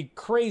 That would be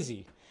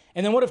crazy.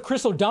 And then what if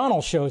Chris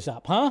O'Donnell shows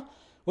up, huh?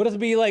 What if it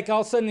be all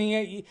of a sudden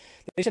they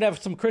should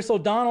have some Chris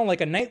O'Donnell, a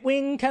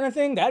Nightwing kind of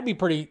thing? That'd be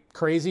pretty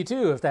crazy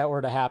too if that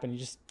were to happen.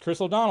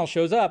 Chris O'Donnell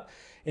shows up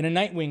in a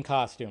Nightwing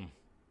costume.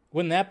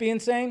 Wouldn't that be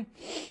insane?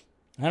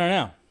 I don't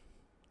know.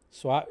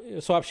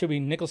 Swap should be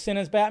Nicholson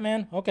as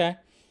Batman? Okay.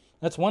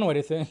 That's one way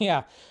to think.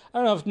 Yeah. I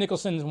don't know if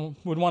Nicholson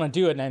would want to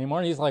do it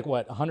anymore. He's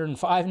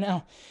 105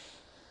 now?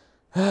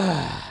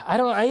 I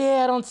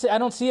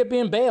don't see it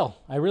being Bale.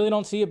 I really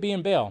don't see it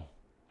being Bale.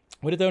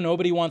 What if though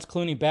nobody wants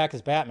Clooney back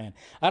as Batman?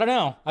 I don't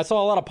know. I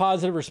saw a lot of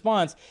positive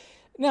response.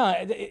 No,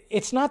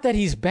 it's not that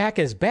he's back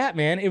as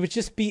Batman. It would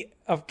just be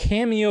a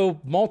cameo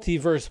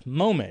multiverse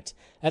moment.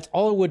 That's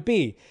all it would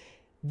be.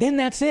 Then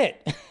that's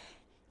it.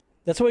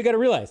 That's what we got to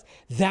realize.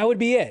 That would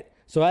be it.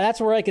 So that's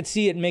where I could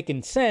see it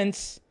making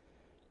sense.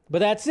 But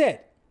that's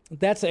it.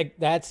 That's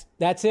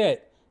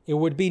it. It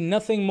would be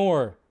nothing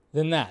more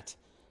than that.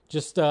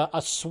 Just a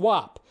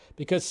swap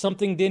because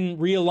something didn't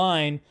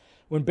realign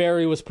when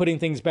Barry was putting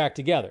things back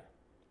together.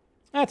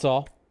 That's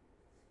all.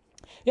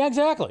 Yeah,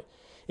 exactly.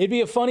 It'd be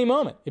a funny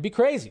moment. It'd be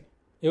crazy.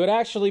 It would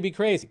actually be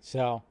crazy.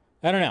 So,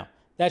 I don't know.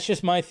 That's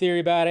just my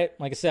theory about it.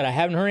 Like I said, I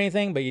haven't heard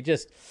anything, but if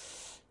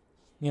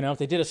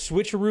they did a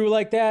switcheroo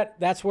like that,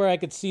 that's where I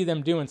could see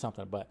them doing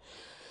something. But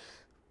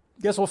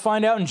guess we'll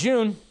find out in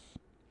June.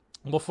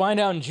 We'll find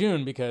out in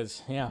June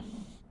because, yeah.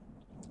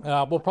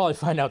 We'll probably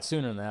find out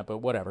sooner than that, but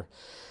whatever.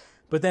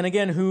 But then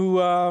again, who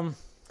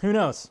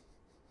knows?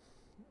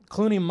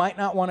 Clooney might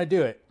not want to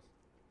do it.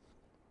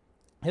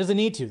 He doesn't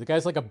need to. The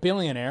guy's like a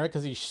billionaire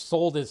because he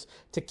sold his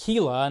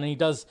tequila and he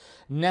does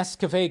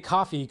Nescafe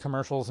coffee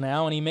commercials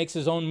now and he makes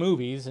his own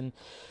movies and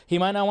he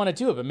might not want to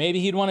do it, but maybe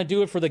he'd want to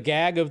do it for the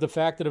gag of the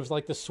fact that it was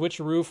like the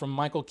switcheroo from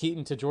Michael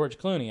Keaton to George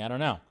Clooney. I don't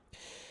know.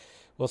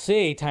 We'll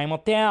see. Time will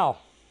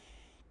tell.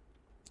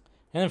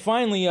 And then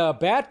finally,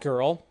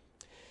 Batgirl.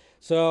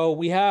 So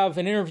we have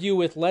an interview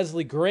with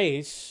Leslie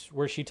Grace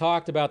where she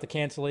talked about the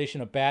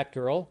cancellation of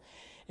Batgirl.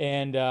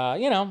 And,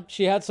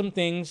 she had some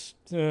things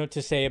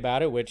to say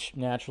about it, which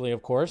naturally,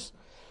 of course.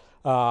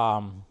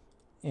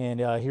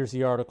 Here's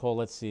the article.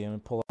 Let's see. I'm going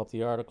to pull up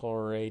the article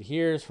right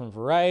here. It's from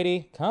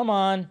Variety. Come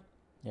on.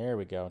 There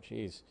we go.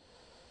 Jeez.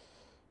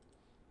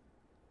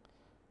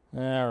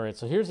 All right.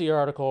 So here's the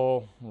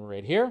article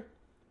right here.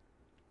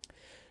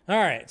 All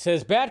right. It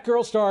says,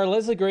 Batgirl star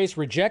Leslie Grace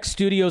rejects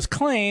studio's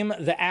claim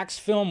the Axe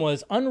film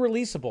was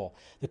unreleasable.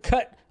 The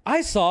cut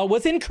I saw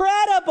was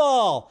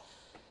incredible.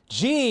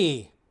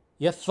 Gee.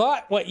 You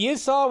thought what you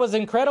saw was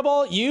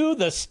incredible? You,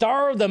 the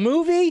star of the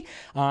movie?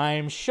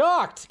 I'm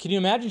shocked. Can you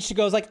imagine? She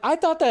goes like, I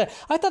thought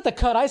the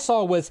cut I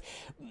saw was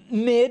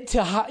mid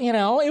to high,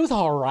 it was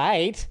all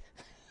right.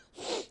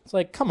 It's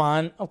like, come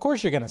on. Of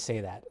course you're going to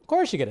say that. Of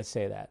course you're going to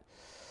say that.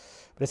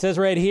 But it says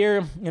right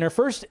here, in her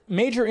first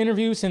major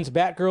interview since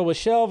Batgirl was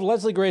shelved,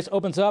 Leslie Grace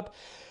opens up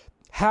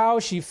how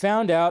she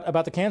found out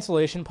about the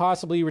cancellation,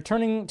 possibly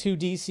returning to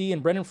DC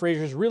and Brendan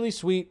Fraser's really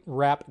sweet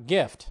rap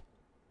gift.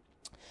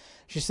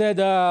 She said,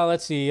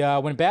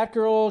 when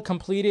Batgirl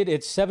completed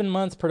its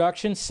 7-month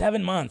production,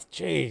 7 months,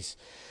 jeez,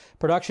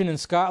 production in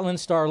Scotland,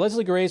 star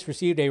Leslie Grace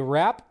received a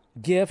rap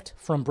gift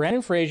from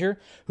Brendan Fraser,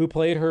 who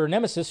played her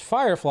nemesis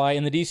Firefly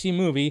in the DC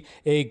movie,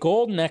 a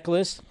gold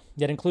necklace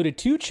that included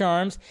 2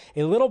 charms,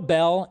 a little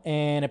bell,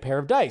 and a pair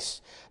of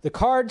dice. The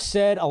card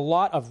said a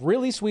lot of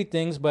really sweet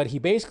things, but he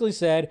basically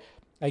said,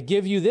 I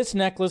give you this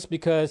necklace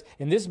because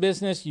in this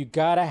business, you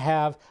gotta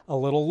have a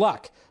little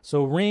luck.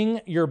 So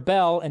ring your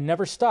bell and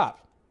never stop.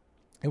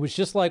 It was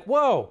just like,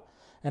 whoa.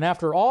 And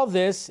after all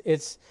this,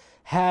 it's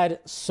had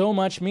so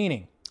much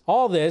meaning.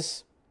 All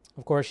this,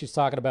 of course, she's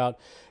talking about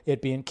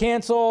it being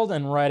canceled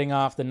and writing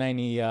off the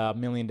 $90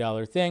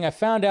 million thing. I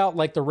found out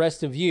like the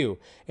rest of you.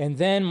 And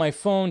then my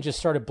phone just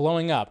started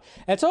blowing up.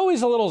 It's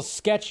always a little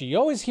sketchy. You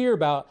always hear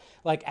about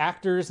like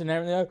actors and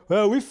everything.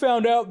 Well, we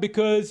found out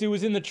because it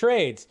was in the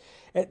trades.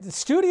 The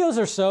studios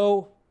they're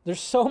so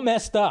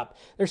messed up.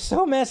 They're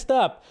so messed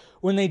up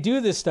when they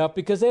do this stuff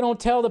because they don't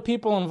tell the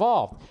people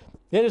involved.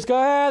 They just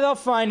go, they'll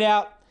find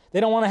out.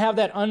 They don't want to have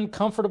that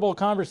uncomfortable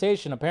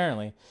conversation,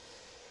 apparently.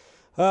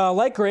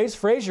 Like Grace,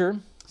 Fraser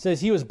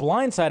says he was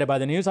blindsided by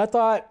the news. I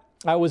thought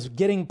I was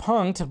getting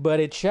punked, but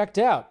it checked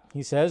out,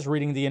 he says,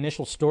 reading the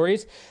initial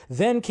stories.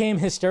 Then came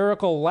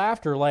hysterical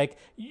laughter like,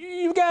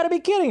 you've got to be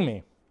kidding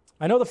me.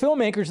 I know the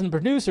filmmakers and the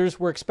producers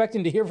were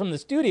expecting to hear from the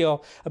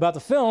studio about the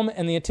film,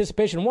 and the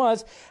anticipation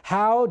was,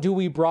 how do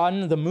we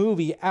broaden the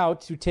movie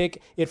out to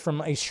take it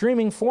from a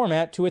streaming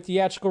format to a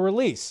theatrical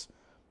release?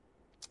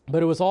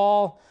 But it was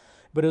all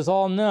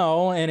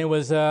no, and it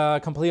was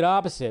complete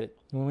opposite.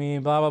 When we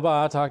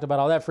talked about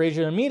all that,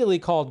 Fraser immediately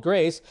called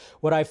Grace.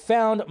 What I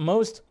found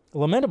most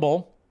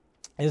lamentable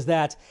is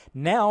that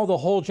now the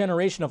whole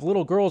generation of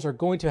little girls are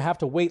going to have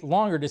to wait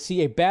longer to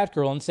see a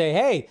Batgirl and say,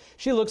 hey,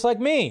 she looks like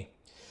me.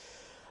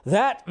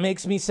 That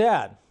makes me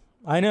sad.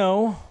 I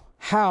know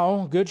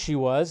how good she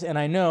was, and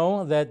I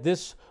know that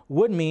this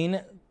would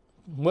mean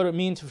what it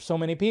means for so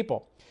many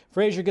people.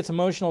 Fraser gets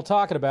emotional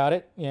talking about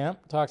it. Yeah,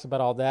 talks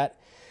about all that.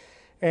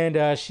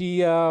 And she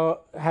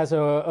has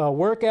a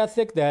work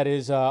ethic that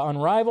is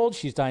unrivaled.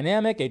 She's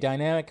dynamic,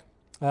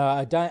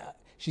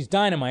 she's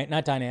dynamite,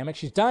 not dynamic.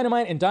 She's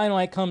dynamite, and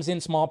dynamite comes in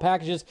small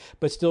packages,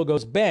 but still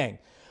goes bang.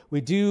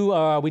 We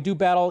do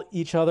battle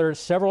each other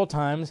several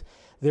times.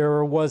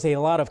 There was a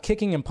lot of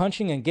kicking and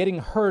punching and getting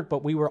hurt,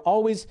 but we would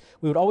always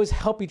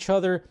help each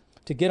other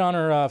to get on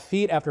our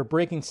feet after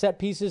breaking set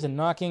pieces and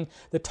knocking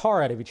the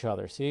tar out of each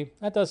other. See,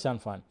 that does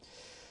sound fun.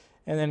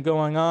 And then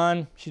going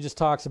on, she just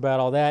talks about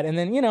all that. And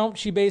then,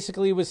 she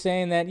basically was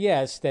saying that,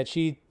 yes, that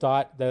she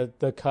thought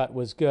the cut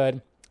was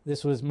good.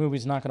 This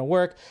movie's not going to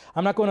work.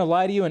 I'm not going to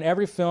lie to you. In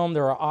every film,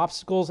 there are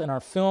obstacles, and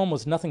our film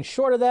was nothing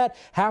short of that.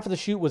 Half of the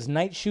shoot was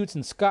night shoots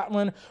in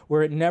Scotland,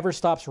 where it never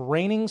stops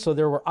raining, so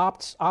there were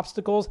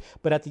obstacles.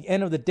 But at the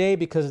end of the day,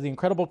 because of the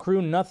incredible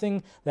crew,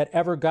 nothing that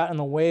ever got in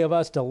the way of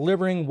us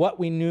delivering what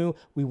we knew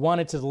we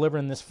wanted to deliver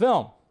in this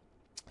film.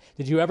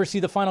 Did you ever see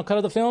the final cut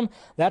of the film?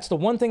 That's the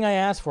one thing I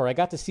asked for. I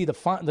got to see the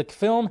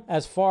film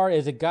as far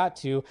as it got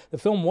to. The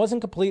film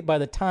wasn't complete by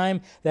the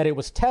time that it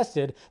was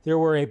tested. There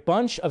were a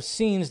bunch of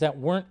scenes that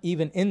weren't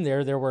even in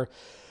there. They were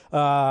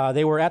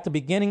at the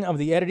beginning of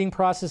the editing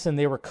process, and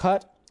they were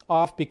cut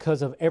off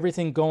because of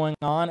everything going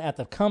on at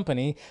the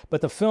company.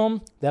 But the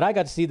film that I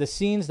got to see, the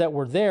scenes that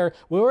were there,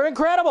 were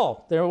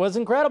incredible. There was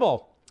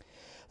incredible.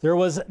 There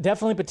was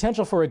definitely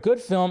potential for a good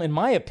film, in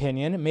my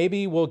opinion.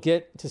 Maybe we'll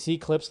get to see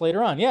clips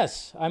later on.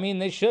 Yes, I mean,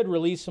 they should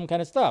release some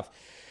kind of stuff.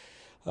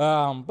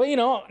 But,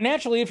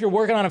 naturally, if you're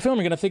working on a film,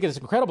 you're going to think it's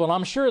incredible. And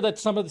I'm sure that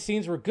some of the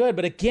scenes were good.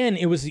 But again,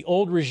 it was the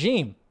old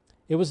regime.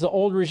 It was the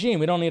old regime.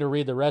 We don't need to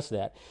read the rest of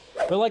that.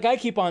 But like I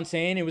keep on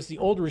saying, it was the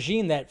old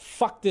regime that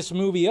fucked this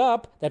movie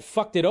up, that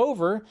fucked it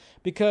over,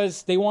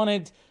 because they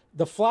wanted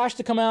The Flash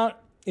to come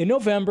out in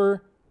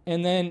November,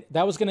 and then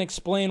that was going to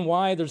explain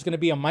why there's going to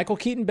be a Michael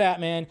Keaton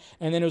Batman,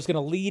 and then it was going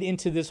to lead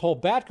into this whole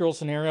Batgirl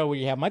scenario where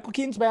you have Michael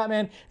Keaton's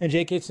Batman and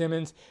J.K.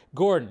 Simmons'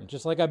 Gordon.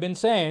 Just like I've been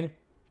saying,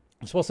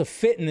 it's supposed to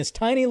fit in this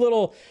tiny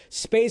little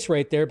space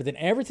right there, but then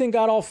everything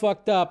got all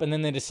fucked up, and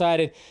then they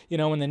decided,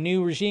 when the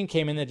new regime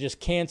came in, they just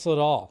cancel it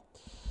all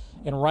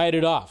and write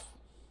it off.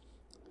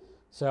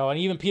 So, and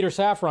even Peter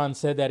Safran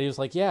said that. He was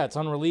like, yeah, it's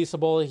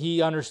unreleasable.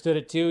 He understood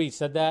it too. He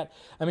said that.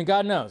 I mean,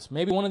 God knows.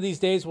 Maybe one of these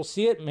days we'll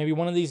see it. Maybe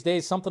one of these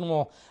days something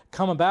will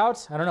come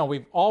about. I don't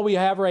know. All we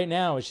have right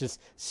now is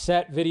just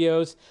set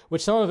videos,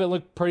 which some of it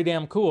looked pretty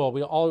damn cool.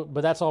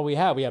 But that's all we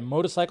have. We have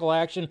motorcycle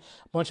action,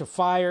 a bunch of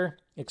fire,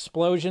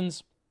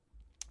 explosions.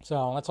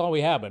 So that's all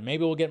we have. But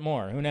maybe we'll get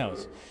more. Who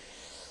knows?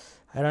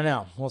 I don't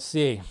know. We'll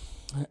see.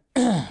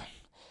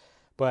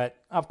 But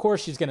of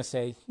course she's going to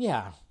say,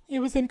 yeah, it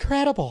was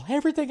incredible.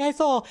 Everything I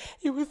saw,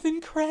 it was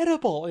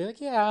incredible. You're like,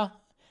 yeah,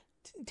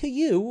 to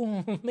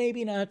you,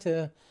 maybe not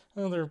to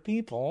other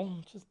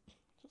people. Just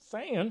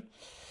saying.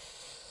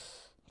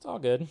 It's all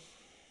good.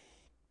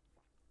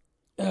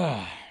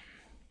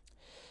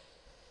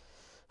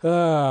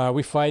 Are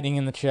we fighting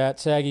in the chat?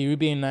 Saggy, we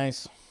being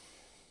nice?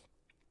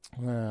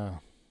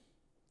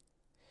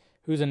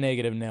 Who's a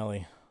negative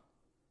Nelly?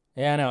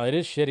 Yeah, I know. It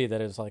is shitty that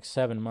it's like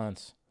 7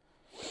 months.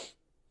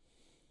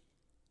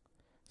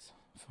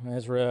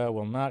 Ezra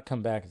will not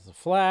come back as the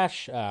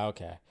Flash.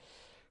 Okay.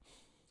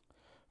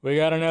 We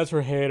got an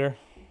Ezra hater.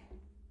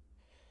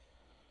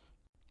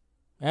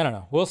 I don't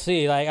know. We'll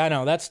see. Like, I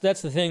know that's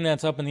the thing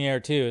that's up in the air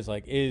too. Is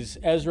like, is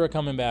Ezra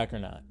coming back or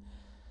not?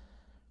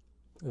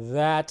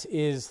 That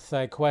is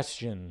the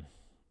question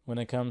when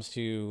it comes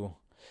to.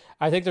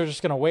 I think they're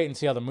just gonna wait and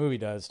see how the movie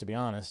does. To be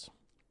honest,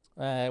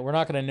 we're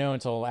not gonna know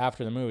until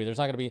after the movie. There's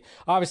not gonna be.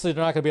 Obviously,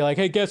 they're not gonna be like,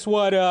 hey, guess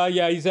what?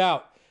 Yeah, he's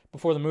out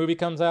before the movie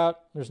comes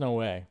out. There's no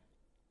way.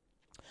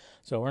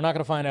 So we're not going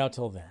to find out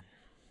till then.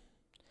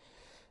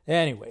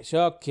 Anyways,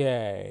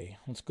 okay.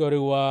 Let's go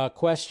to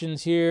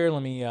questions here.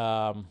 Let me,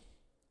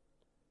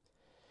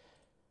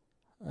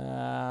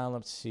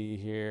 let's see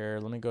here.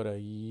 Let me go to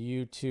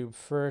YouTube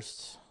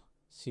first.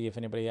 See if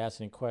anybody has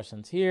any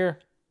questions here.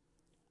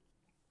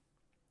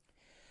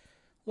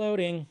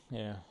 Loading.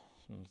 Yeah,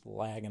 it's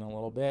lagging a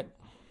little bit.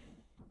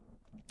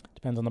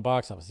 Depends on the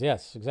box office.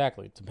 Yes,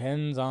 exactly. It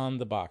depends on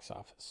the box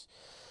office.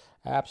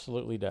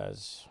 Absolutely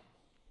does.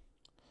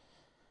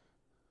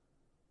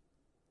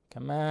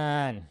 Come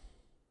on.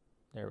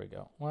 There we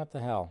go. What the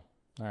hell?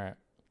 All right.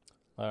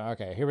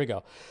 Okay, here we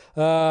go.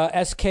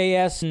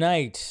 SKS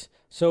Knight.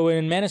 So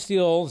in Man of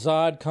Steel,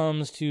 Zod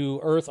comes to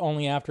Earth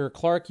only after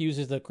Clark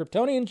uses the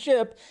Kryptonian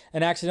ship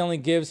and accidentally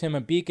gives him a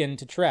beacon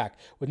to track.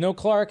 With no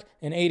Clark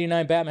in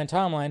 89 Batman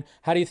timeline,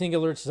 how do you think it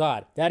alerts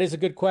Zod? That is a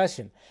good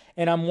question.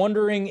 And I'm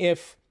wondering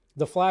if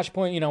the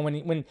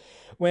Flashpoint,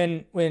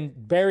 when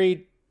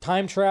Barry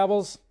time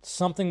travels,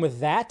 something with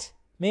that,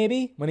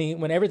 maybe?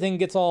 When everything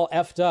gets all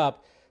effed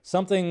up,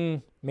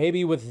 something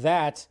maybe with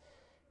that,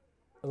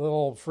 a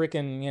little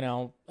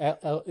freaking,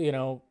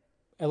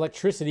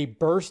 electricity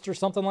burst or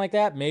something like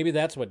that. Maybe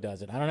that's what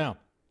does it. I don't know.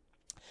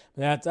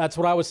 That's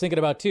what I was thinking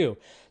about too.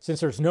 Since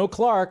there's no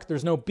Clark,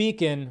 there's no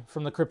beacon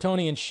from the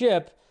Kryptonian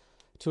ship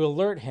to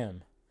alert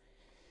him.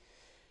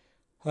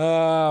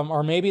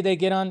 Or maybe they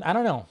get on, I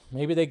don't know.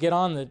 Maybe they get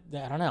on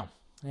I don't know.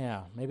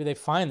 Yeah, maybe they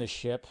find the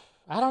ship.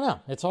 I don't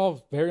know. It's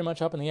all very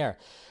much up in the air.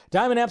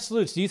 Diamond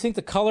Absolutes, do you think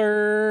the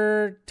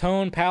color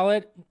tone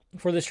palette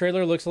for this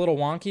trailer looks a little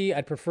wonky?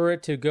 I'd prefer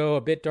it to go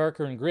a bit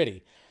darker and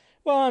gritty.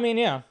 Well, I mean,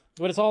 yeah,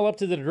 but it's all up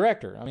to the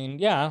director. I mean,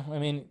 yeah,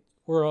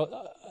 we're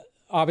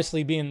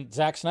obviously being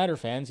Zack Snyder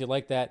fans. You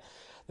like that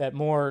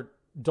more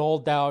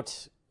dulled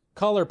out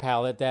color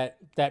palette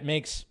that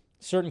makes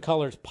certain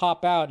colors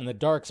pop out and the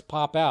darks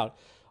pop out.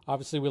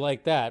 Obviously, we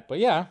like that. But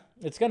yeah,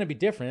 it's going to be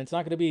different. It's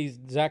not going to be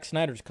Zack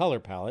Snyder's color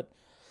palette.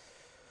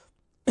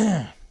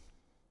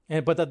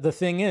 But the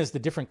thing is, the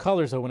different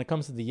colors, though, when it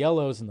comes to the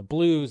yellows and the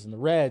blues and the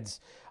reds,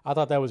 I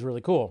thought that was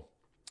really cool.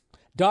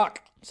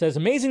 Doc says,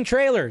 amazing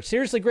trailer.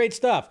 Seriously great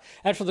stuff.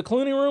 As for the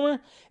Clooney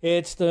rumor,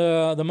 it's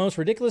the most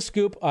ridiculous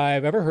scoop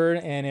I've ever heard,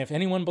 and if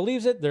anyone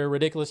believes it, they're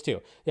ridiculous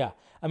too. Yeah,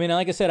 I mean,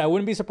 like I said, I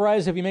wouldn't be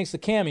surprised if he makes the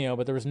cameo,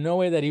 but there was no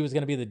way that he was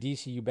going to be the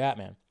DCU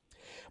Batman.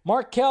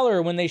 Mark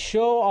Keller, when they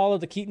show all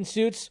of the Keaton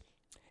suits,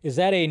 is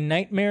that a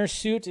nightmare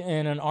suit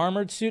and an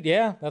armored suit?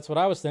 Yeah, that's what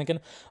I was thinking.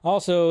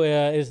 Also,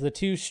 is the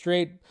two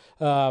straight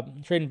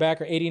and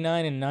back are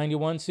 89 and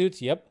 91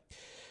 suits? Yep.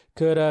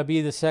 Could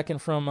be the second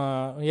from,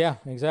 yeah,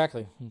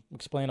 exactly.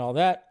 Explain all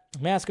that.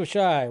 Mask of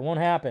Shy,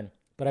 won't happen.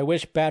 But I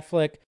wish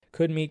Batfleck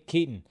could meet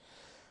Keaton.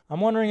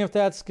 I'm wondering if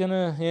that's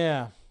gonna,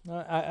 yeah.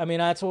 I mean,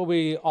 that's what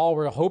we all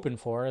were hoping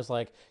for. Is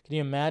like, can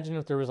you imagine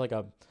if there was like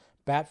a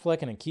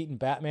Batfleck and a Keaton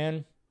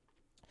Batman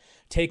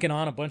taking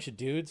on a bunch of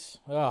dudes?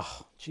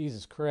 Oh,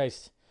 Jesus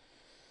Christ.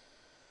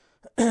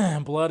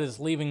 Blood is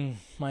leaving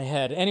my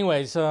head.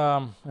 Anyways,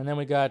 and then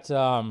we got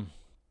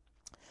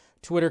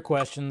Twitter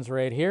questions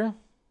right here.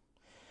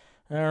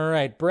 All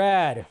right,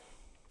 Brad.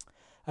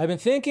 I've been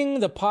thinking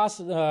the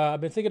possible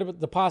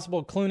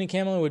Clooney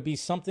cameo would be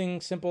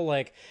something simple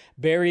like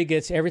Barry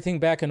gets everything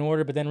back in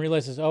order, but then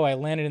realizes, oh, I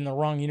landed in the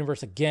wrong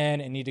universe again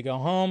and need to go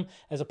home,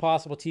 as a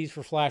possible tease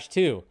for Flash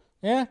 2.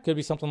 Yeah, could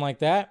be something like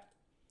that.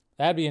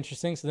 That'd be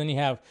interesting. So then you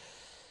have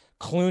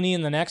Clooney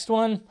in the next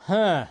one.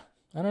 I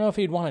don't know if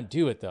he'd want to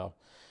do it, though.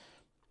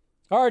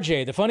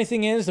 RJ, the funny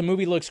thing is the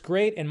movie looks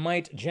great and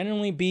might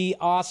genuinely be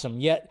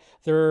awesome, yet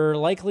they're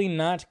likely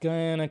not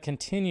going to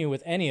continue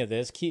with any of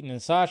this, Keaton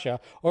and Sasha,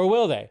 or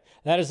will they?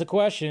 That is the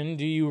question.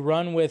 Do you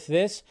run with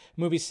this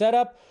movie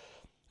setup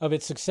of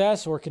its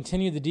success or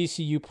continue the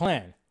DCU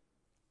plan?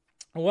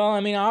 Well, I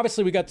mean,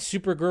 obviously we got the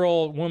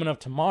Supergirl Woman of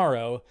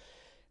Tomorrow,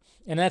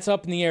 and that's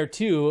up in the air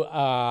too.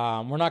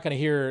 We're not going to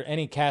hear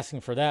any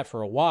casting for that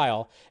for a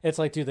while. It's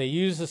like, do they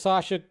use the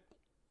Sasha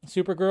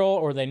Supergirl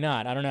or they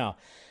not? I don't know.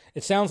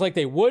 It sounds like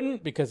they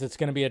wouldn't because it's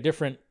going to be a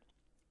different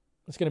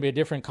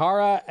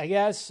Kara, I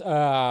guess,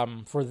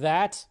 for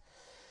that.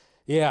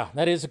 Yeah,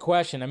 that is a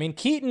question. I mean,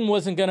 Keaton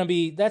wasn't going to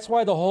be, that's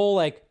why the whole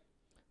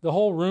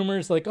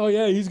rumors like, oh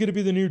yeah, he's going to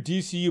be the new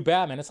DCU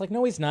Batman. It's like,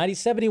 no, he's not.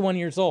 He's 71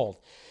 years old.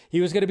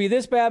 He was going to be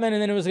this Batman,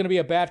 and then it was going to be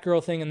a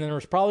Batgirl thing, and then there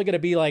was probably going to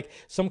be like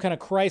some kind of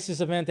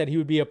crisis event that he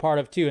would be a part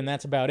of too, and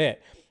that's about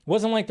it. It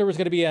wasn't like there was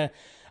going to be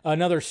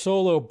another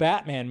solo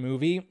Batman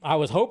movie. I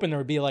was hoping there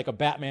would be like a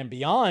Batman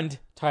Beyond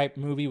type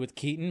movie with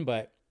Keaton,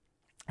 but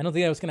I don't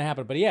think that was going to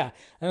happen. But yeah,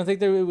 I don't think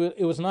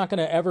it was not going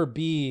to ever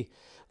be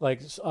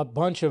like a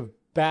bunch of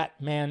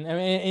Batman. I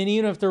mean, and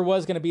even if there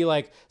was going to be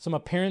like some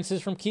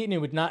appearances from Keaton, it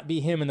would not be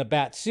him in the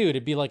bat suit.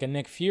 It'd be like a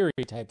Nick Fury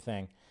type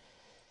thing,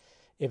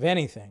 if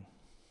anything.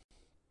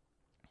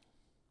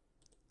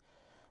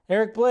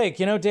 Eric Blake,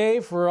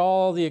 Dave, for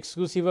all the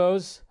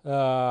exclusivos,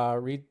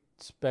 read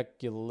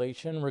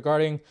speculation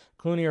regarding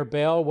Clooney or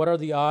Bale. What are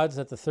the odds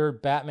that the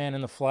third Batman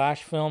in the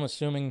Flash film,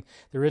 assuming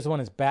there is one,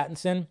 is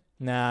Pattinson?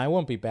 Nah, it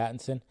won't be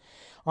Pattinson.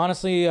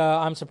 Honestly,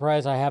 I'm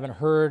surprised I haven't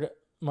heard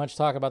much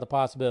talk about the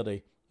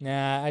possibility.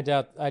 Nah, I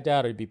doubt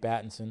it'd be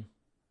Pattinson.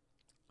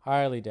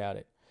 Highly doubt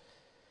it.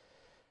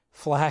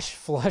 Flash.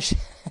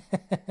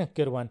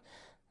 Good one.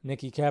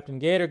 Nikki Captain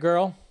Gator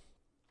Girl.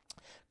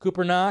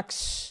 Cooper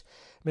Knox.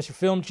 Mr.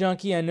 Film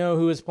Junkee, I know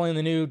who is playing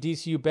the new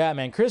DCU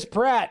Batman. Chris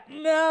Pratt.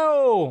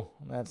 No!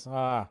 That's,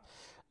 no.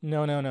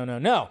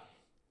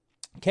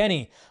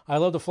 Kenny, I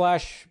love the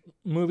Flash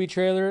movie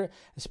trailer,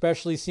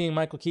 especially seeing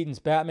Michael Keaton's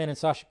Batman and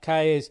Sasha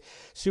Calle's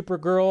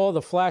Supergirl.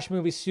 The Flash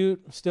movie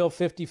suit, still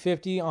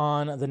 50-50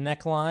 on the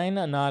neckline.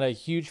 I'm not a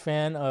huge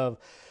fan of,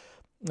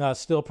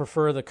 still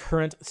prefer the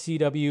current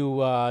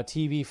CW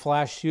TV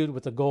Flash suit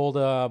with the gold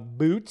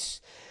boots.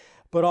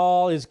 But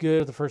all is good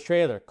with the first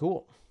trailer.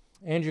 Cool.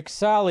 Andrew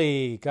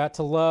Casale, got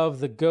to love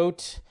the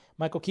GOAT.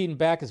 Michael Keaton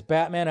back as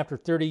Batman after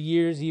 30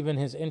 years. Even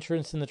his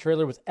entrance in the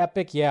trailer was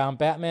epic. Yeah, I'm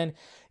Batman.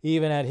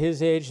 Even at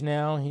his age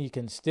now, he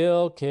can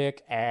still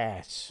kick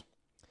ass.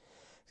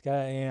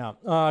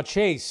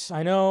 Chase,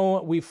 I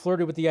know we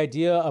flirted with the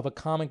idea of a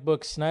comic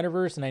book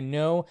Snyderverse, and I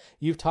know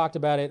you've talked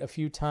about it a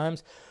few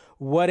times.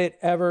 Was it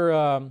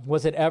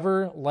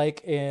ever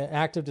like in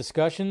active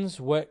discussions?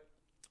 What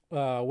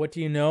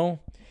do you know?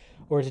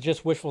 Or is it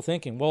just wishful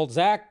thinking? Well,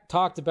 Zach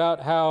talked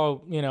about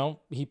how,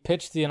 he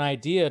pitched an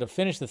idea to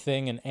finish the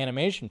thing in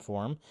animation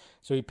form.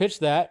 So he pitched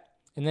that.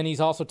 And then he's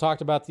also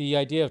talked about the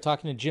idea of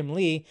talking to Jim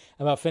Lee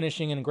about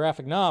finishing in a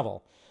graphic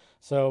novel.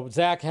 So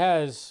Zach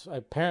has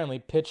apparently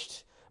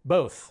pitched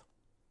both.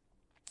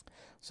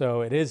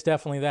 So it is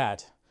definitely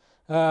that.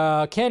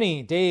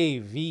 Kenny,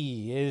 Dave,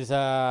 V, is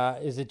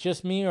it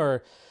just me,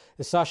 or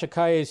is Sasha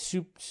Calle's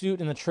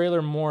suit in the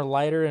trailer more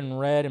lighter and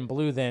red and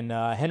blue than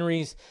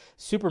Henry's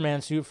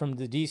Superman suit from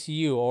the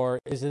DCU? Or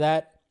is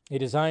that a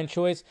design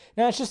choice?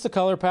 No, it's just the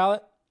color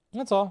palette.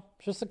 That's all.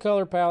 It's just the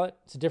color palette.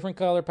 It's a different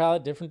color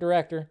palette, different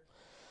director.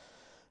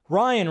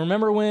 Ryan,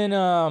 remember when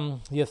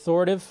the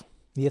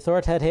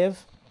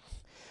authoritative,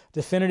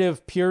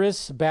 definitive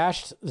purists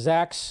bashed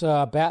Zach's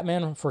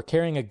Batman for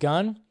carrying a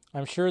gun?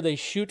 I'm sure they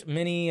shoot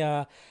many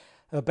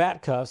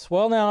bat cuffs.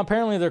 Well, now,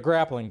 apparently they're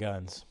grappling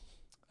guns.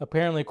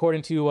 Apparently,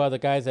 according to the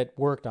guys that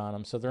worked on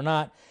them. So they're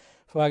not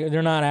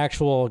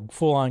actual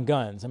full-on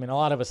guns. I mean, a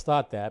lot of us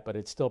thought that, but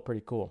it's still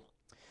pretty cool.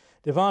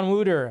 Devon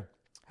Wooter,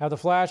 how the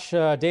Flash,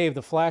 Dave,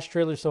 the Flash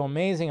trailer is so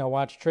amazing. I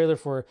watched trailer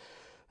for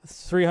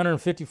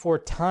 354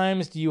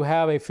 times. Do you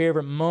have a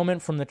favorite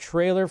moment from the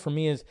trailer? For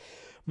me is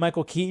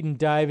Michael Keaton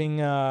diving,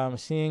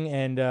 seeing,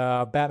 and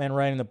Batman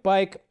riding the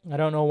bike. I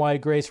don't know why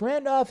Grace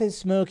Randolph is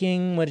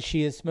smoking. What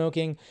she is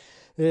smoking.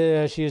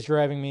 She is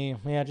driving me.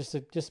 Yeah,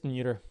 just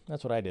mute her.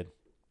 That's what I did.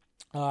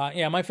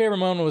 My favorite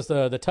moment was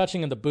the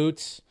touching of the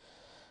boots.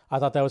 I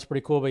thought that was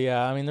pretty cool, but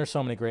yeah, I mean, there's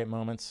so many great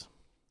moments.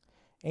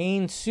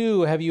 Ain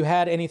Sue, have you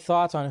had any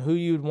thoughts on who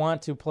you'd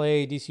want to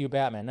play DCU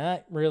Batman?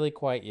 Not really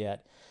quite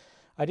yet.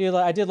 I did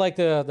like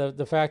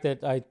the fact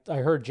that I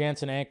heard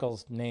Jensen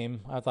Ackles'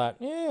 name. I thought,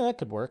 that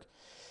could work.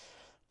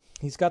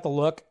 He's got the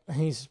look.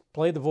 He's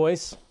played the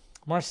voice.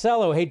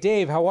 Marcelo, hey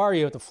Dave, how are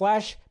you? If The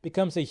Flash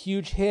becomes a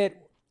huge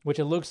hit, which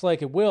it looks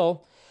like it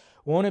will,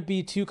 Won't it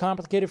be too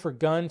complicated for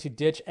Gunn to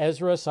ditch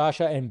Ezra,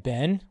 Sasha, and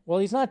Ben? Well,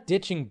 he's not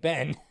ditching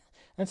Ben.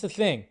 That's the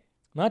thing.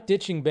 Not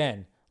ditching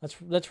Ben.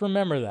 Let's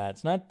remember that.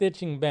 It's not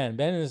ditching Ben.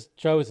 Ben is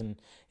chosen.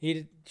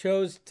 He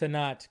chose to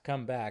not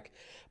come back.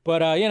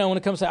 But, when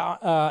it comes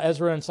to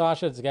Ezra and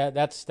Sasha,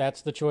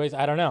 that's the choice.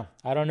 I don't know.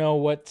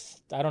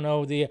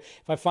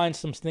 If I find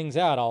some things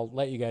out, I'll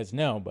let you guys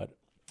know. But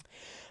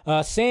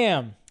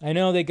Sam, I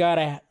know they got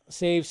to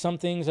save some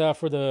things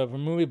for the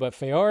movie, but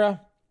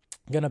Feora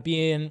going to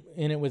be in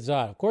it with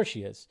Zod. Of course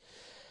she is.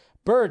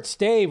 Bert,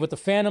 Dave, with the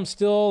fandom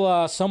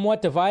still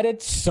somewhat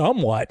divided?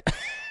 Somewhat.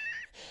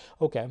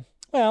 Okay.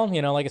 Well,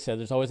 like I said,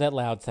 there's always that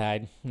loud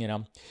side,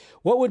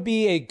 What would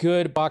be a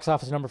good box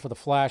office number for The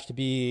Flash to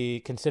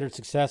be considered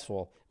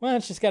successful? Well,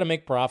 it's just got to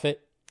make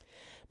profit.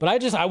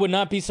 But I would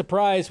not be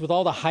surprised with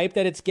all the hype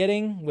that it's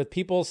getting, with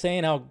people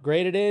saying how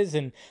great it is,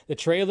 and the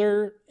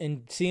trailer,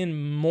 and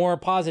seeing more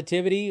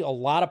positivity, a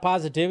lot of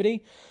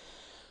positivity.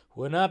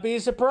 Would not be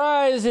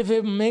surprised if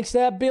it makes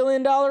that $1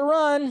 billion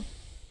run.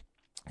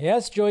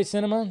 Yes, Joy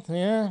Cinema.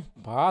 Yeah,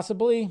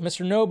 possibly.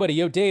 Mr. Nobody.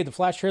 Yo, Dave, the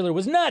Flash trailer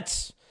was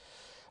nuts.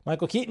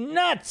 Michael Keaton,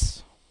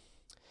 nuts.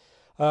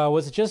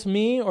 Was it just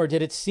me, or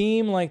did it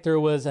seem like there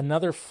was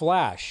another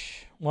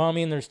Flash? Well, I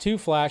mean, there's 2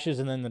 Flashes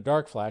and then the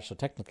Dark Flash, so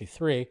technically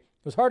 3.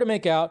 It was hard to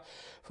make out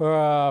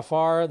for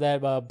far,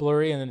 that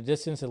blurry, and in the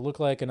distance it looked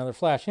like another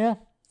Flash. Yeah,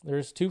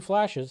 there's 2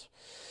 Flashes.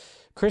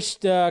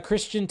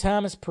 Christian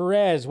Thomas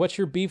Perez, what's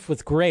your beef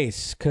with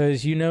Grace?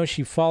 Because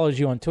she follows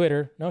you on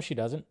Twitter. No, she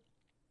doesn't.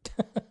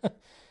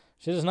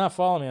 She does not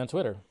follow me on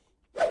Twitter.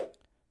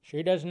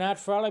 She does not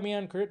follow me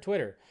on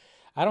Twitter.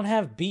 I don't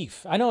have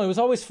beef. I know, it was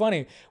always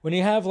funny when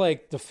you have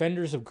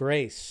Defenders of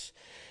Grace.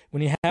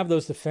 When you have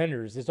those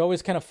defenders, it's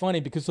always kind of funny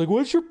because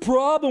what's your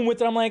problem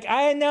with it? I'm like,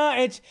 I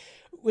know,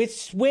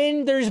 it's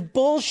when there's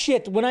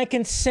bullshit, when I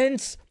can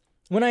sense,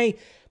 I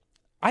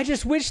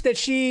just wish that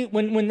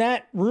when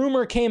that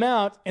rumor came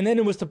out, and then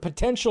it was the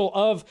potential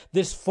of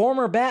this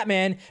former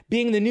Batman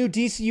being the new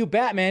DCU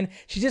Batman,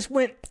 she just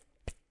went,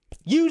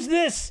 use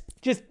this.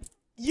 Just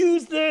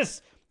use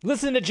this.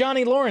 Listen to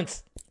Johnny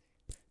Lawrence.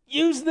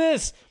 Use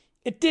this.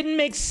 It didn't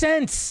make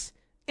sense.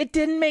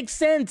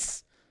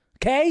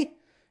 Okay?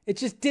 It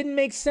just didn't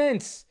make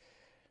sense.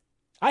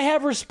 I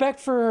have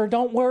respect for her.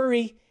 Don't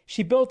worry.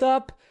 She built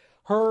up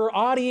her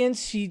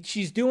audience.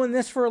 She's doing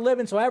this for a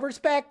living, so I have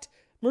respect.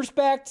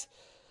 But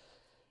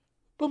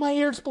my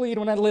ears bleed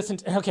when I listen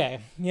to...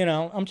 Okay,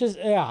 I'm just...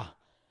 Yeah.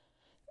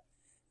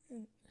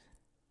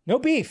 No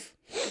beef.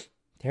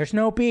 There's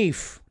no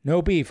beef.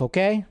 No beef,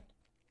 okay?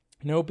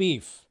 No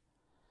beef.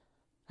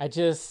 I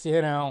just,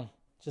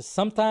 just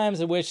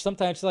sometimes I wish,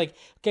 sometimes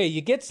okay,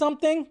 you get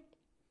something,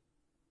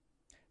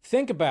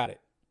 think about it,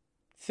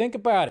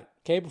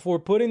 okay, before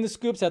putting the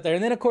scoops out there.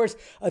 And then, of course,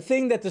 a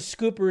thing that the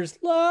scoopers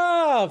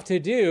love to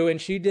do, and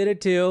she did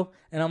it too,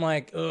 and I'm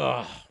like,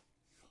 ugh.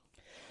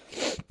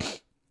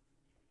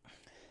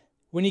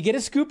 When you get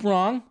a scoop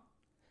wrong,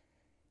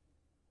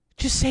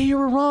 just say you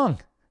were wrong,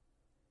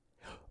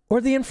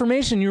 or the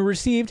information you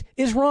received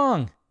is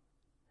wrong,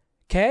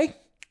 okay?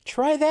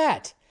 Try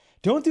that.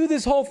 Don't do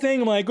this whole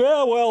thing like,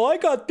 well, I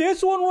got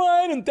this one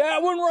right and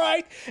that one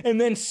right, and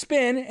then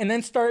spin, and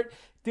then start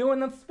doing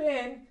the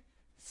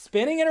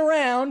spinning it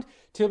around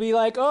to be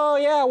like, oh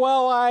yeah,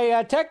 well,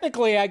 I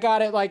technically I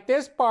got it like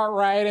this part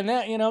right, and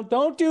that,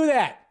 don't do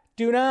that.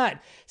 Do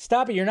not.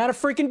 Stop it. You're not a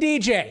freaking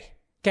DJ,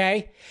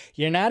 okay?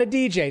 You're not a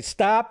DJ.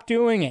 Stop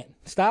doing it.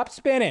 Stop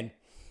spinning.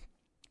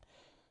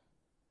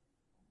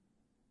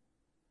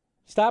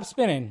 Stop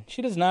spinning.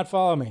 She does not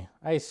follow me.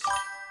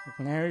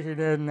 No, she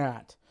does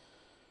not.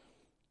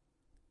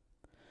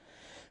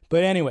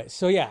 But anyway,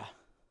 so yeah.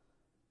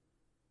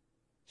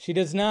 She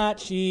does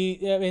not, I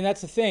mean,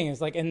 that's the thing.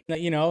 It's and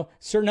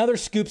certain other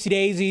scoopsy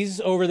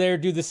daisies over there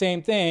do the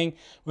same thing.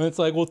 When it's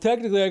well,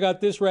 technically I got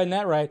this right and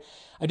that right.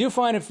 I do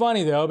find it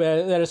funny, though,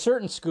 that a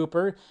certain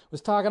scooper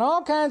was talking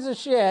all kinds of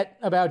shit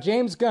about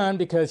James Gunn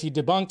because he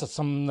debunked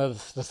some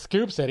of the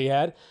scoops that he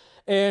had.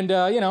 And,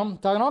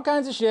 talking all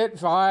kinds of shit,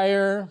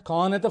 fire,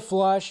 calling it the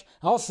flush.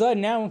 All of a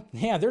sudden now,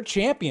 yeah, they're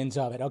champions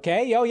of it,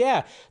 okay? Oh,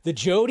 yeah, the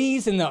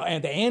Jodies and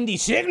the Andy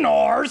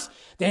Signors,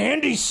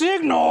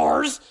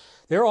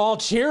 they're all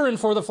cheering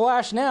for the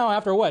Flash now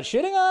after what?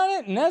 Shitting on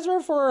it? And Ezra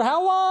for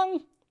how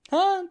long?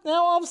 Huh?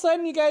 Now all of a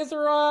sudden you guys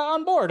are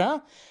on board,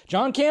 huh?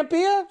 John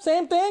Campea,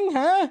 same thing,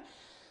 huh?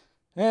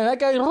 And that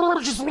guy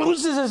just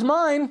loses his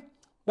mind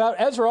about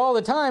Ezra all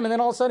the time, and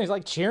then all of a sudden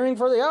he's cheering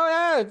for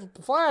the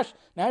Flash.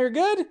 Now you're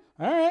good?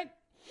 All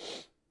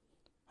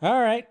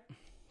right.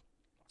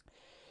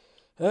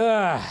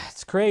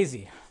 It's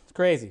crazy.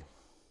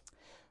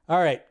 All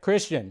right,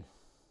 Christian.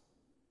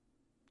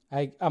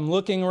 I'm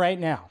looking right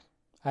now.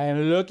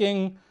 And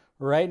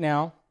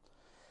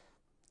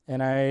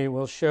I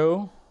will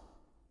show.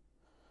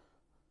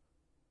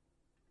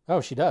 Oh,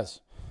 she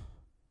does.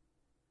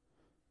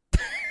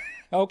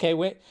 Okay,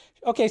 wait.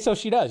 Okay, so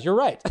she does. You're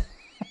right.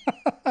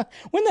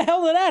 When the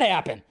hell did that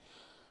happen?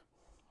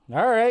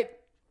 All right.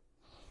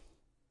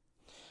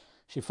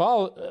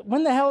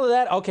 When the hell did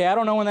that? Okay, I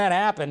don't know when that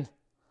happened.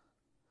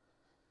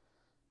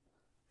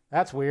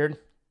 That's weird.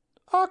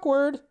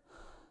 Awkward.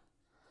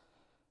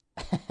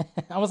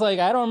 I was like,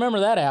 I don't remember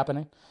that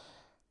happening.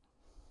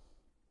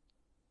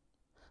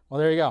 Well,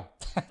 there you go.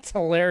 That's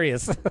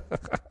hilarious.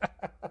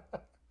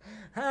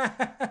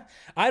 That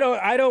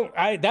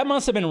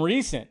must have been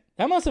recent.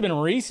 That must have been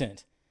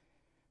recent,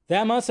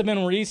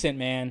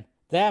 man.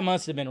 That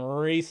must have been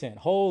recent.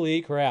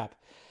 Holy crap.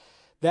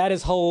 That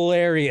is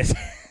hilarious.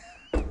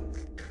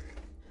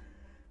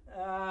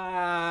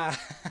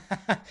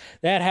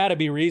 That had to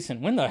be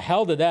recent. When the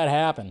hell did that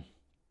happen?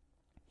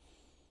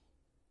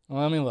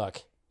 Well, let me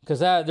look. Because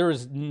that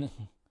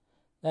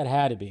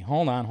had to be.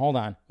 Hold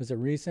on. Was it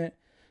recent?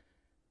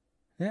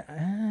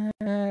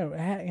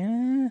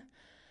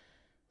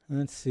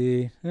 Let's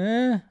see.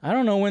 I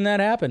don't know when that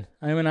happened.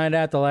 I mean, I'd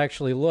have to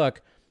actually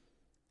look.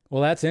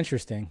 Well, that's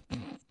interesting.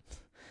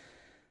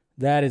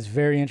 That is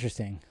very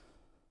interesting.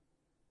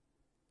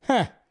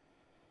 Huh.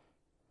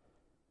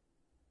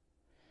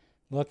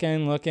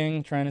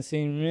 Looking, trying to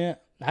see.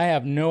 I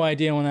have no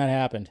idea when that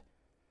happened.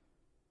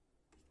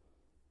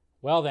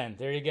 Well then,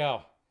 there you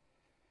go.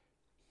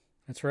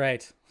 That's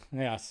right.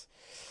 Yes.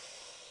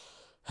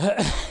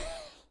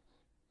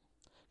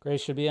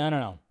 Grace should be, I don't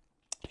know.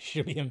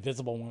 Should be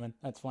Invisible Woman.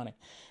 That's funny.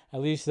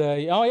 At least,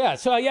 oh yeah.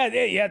 So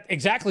yeah,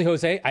 exactly,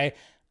 Jose.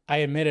 I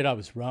admitted I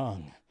was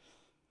wrong.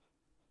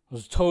 I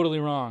was totally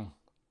wrong.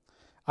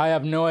 I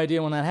have no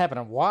idea when that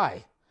happened.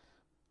 Why?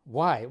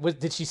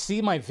 Did she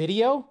see my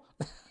video?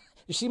 Did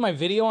she see my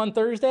video on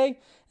Thursday?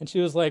 And she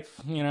was like,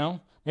 maybe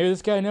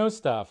this guy knows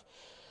stuff.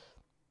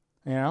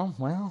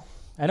 Well,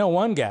 I know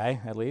one guy,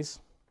 at least.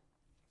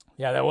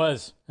 Yeah, I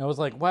was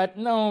like, what?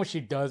 No, she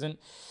doesn't.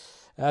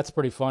 That's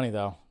pretty funny,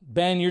 though.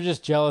 Ben, you're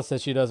just jealous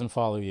that she doesn't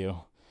follow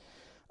you.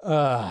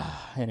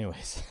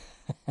 Anyways.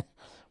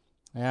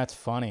 That's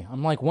funny.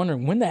 I'm like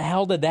wondering, when the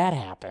hell did that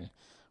happen?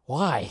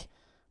 Why?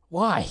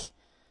 What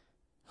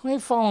are you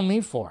following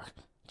me for?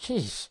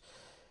 Jeez.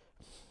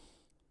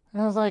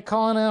 I was like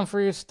calling out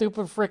for your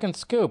stupid freaking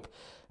scoop.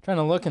 Trying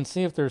to look and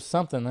see if there's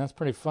something. That's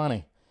pretty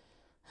funny.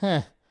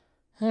 Huh.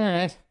 All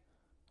right.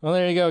 Well,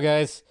 there you go,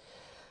 guys.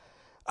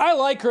 I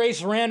like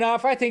Grace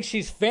Randolph. I think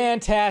she's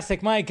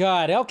fantastic. My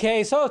God.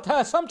 Okay, so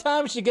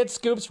sometimes she gets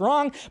scoops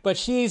wrong, but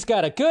she's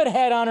got a good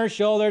head on her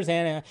shoulders.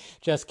 And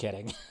just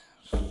kidding.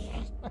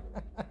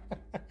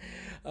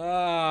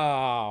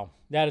 Oh,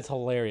 that is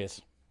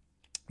hilarious.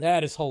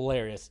 That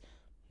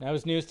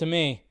was news to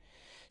me.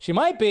 She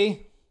might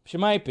be.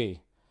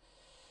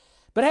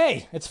 But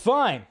hey, it's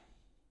fine.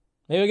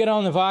 Maybe we'll get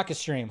on the vodka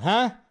stream,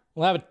 huh?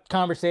 We'll have a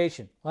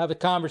conversation.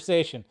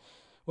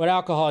 What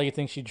alcohol you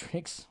think she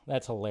drinks?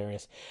 That's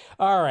hilarious.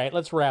 All right,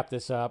 let's wrap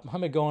this up. I've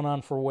been going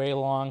on for way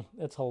long.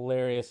 That's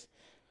hilarious.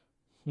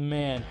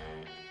 Man.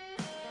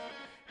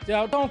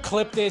 Don't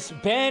clip this.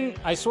 Ben,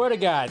 I swear to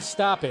God,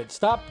 stop it.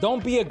 Stop.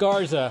 Don't be a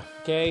Garza,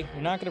 okay?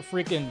 You're not going to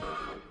freaking...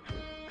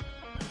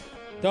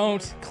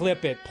 Don't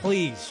clip it,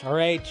 please. All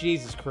right?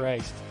 Jesus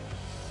Christ.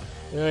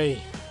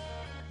 Hey.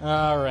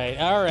 All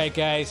right,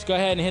 guys. Go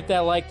ahead and hit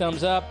that like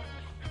thumbs up.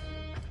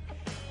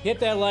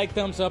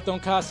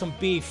 Don't cause some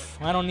beef.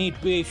 I don't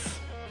need beef.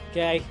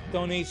 Okay?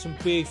 Don't need some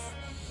beef.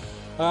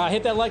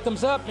 Hit that like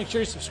thumbs up. Make sure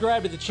you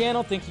subscribe to the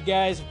channel. Thank you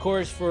guys, of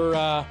course,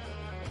 for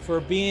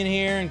being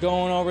here and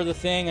going over the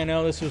thing. I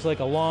know this was like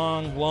a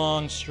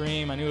long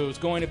stream. I knew it was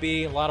going to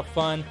be a lot of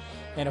fun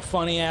and a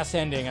funny-ass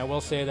ending. I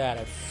will say that.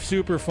 A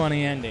super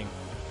funny ending.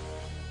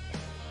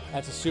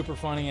 That's a super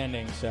funny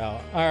ending. So,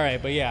 all right.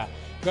 But, yeah.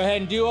 Go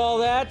ahead and do all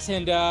that,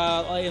 and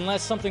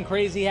unless something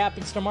crazy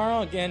happens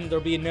tomorrow, again,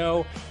 there'll be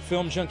no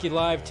Film Junkee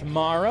Live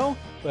tomorrow,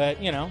 but,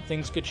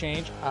 things could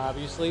change.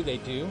 Obviously, they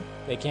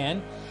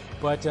can.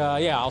 But,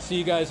 yeah, I'll see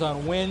you guys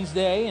on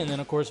Wednesday, and then,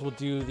 of course, we'll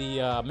do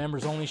the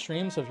members-only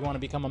stream, so if you want to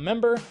become a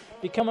member,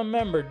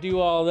 do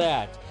all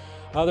that.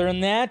 Other than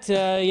that,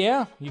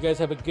 yeah, you guys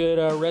have a good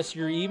rest of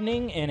your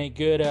evening and a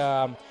good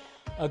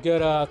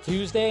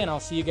Tuesday, and I'll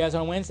see you guys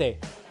on Wednesday.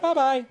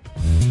 Bye-bye.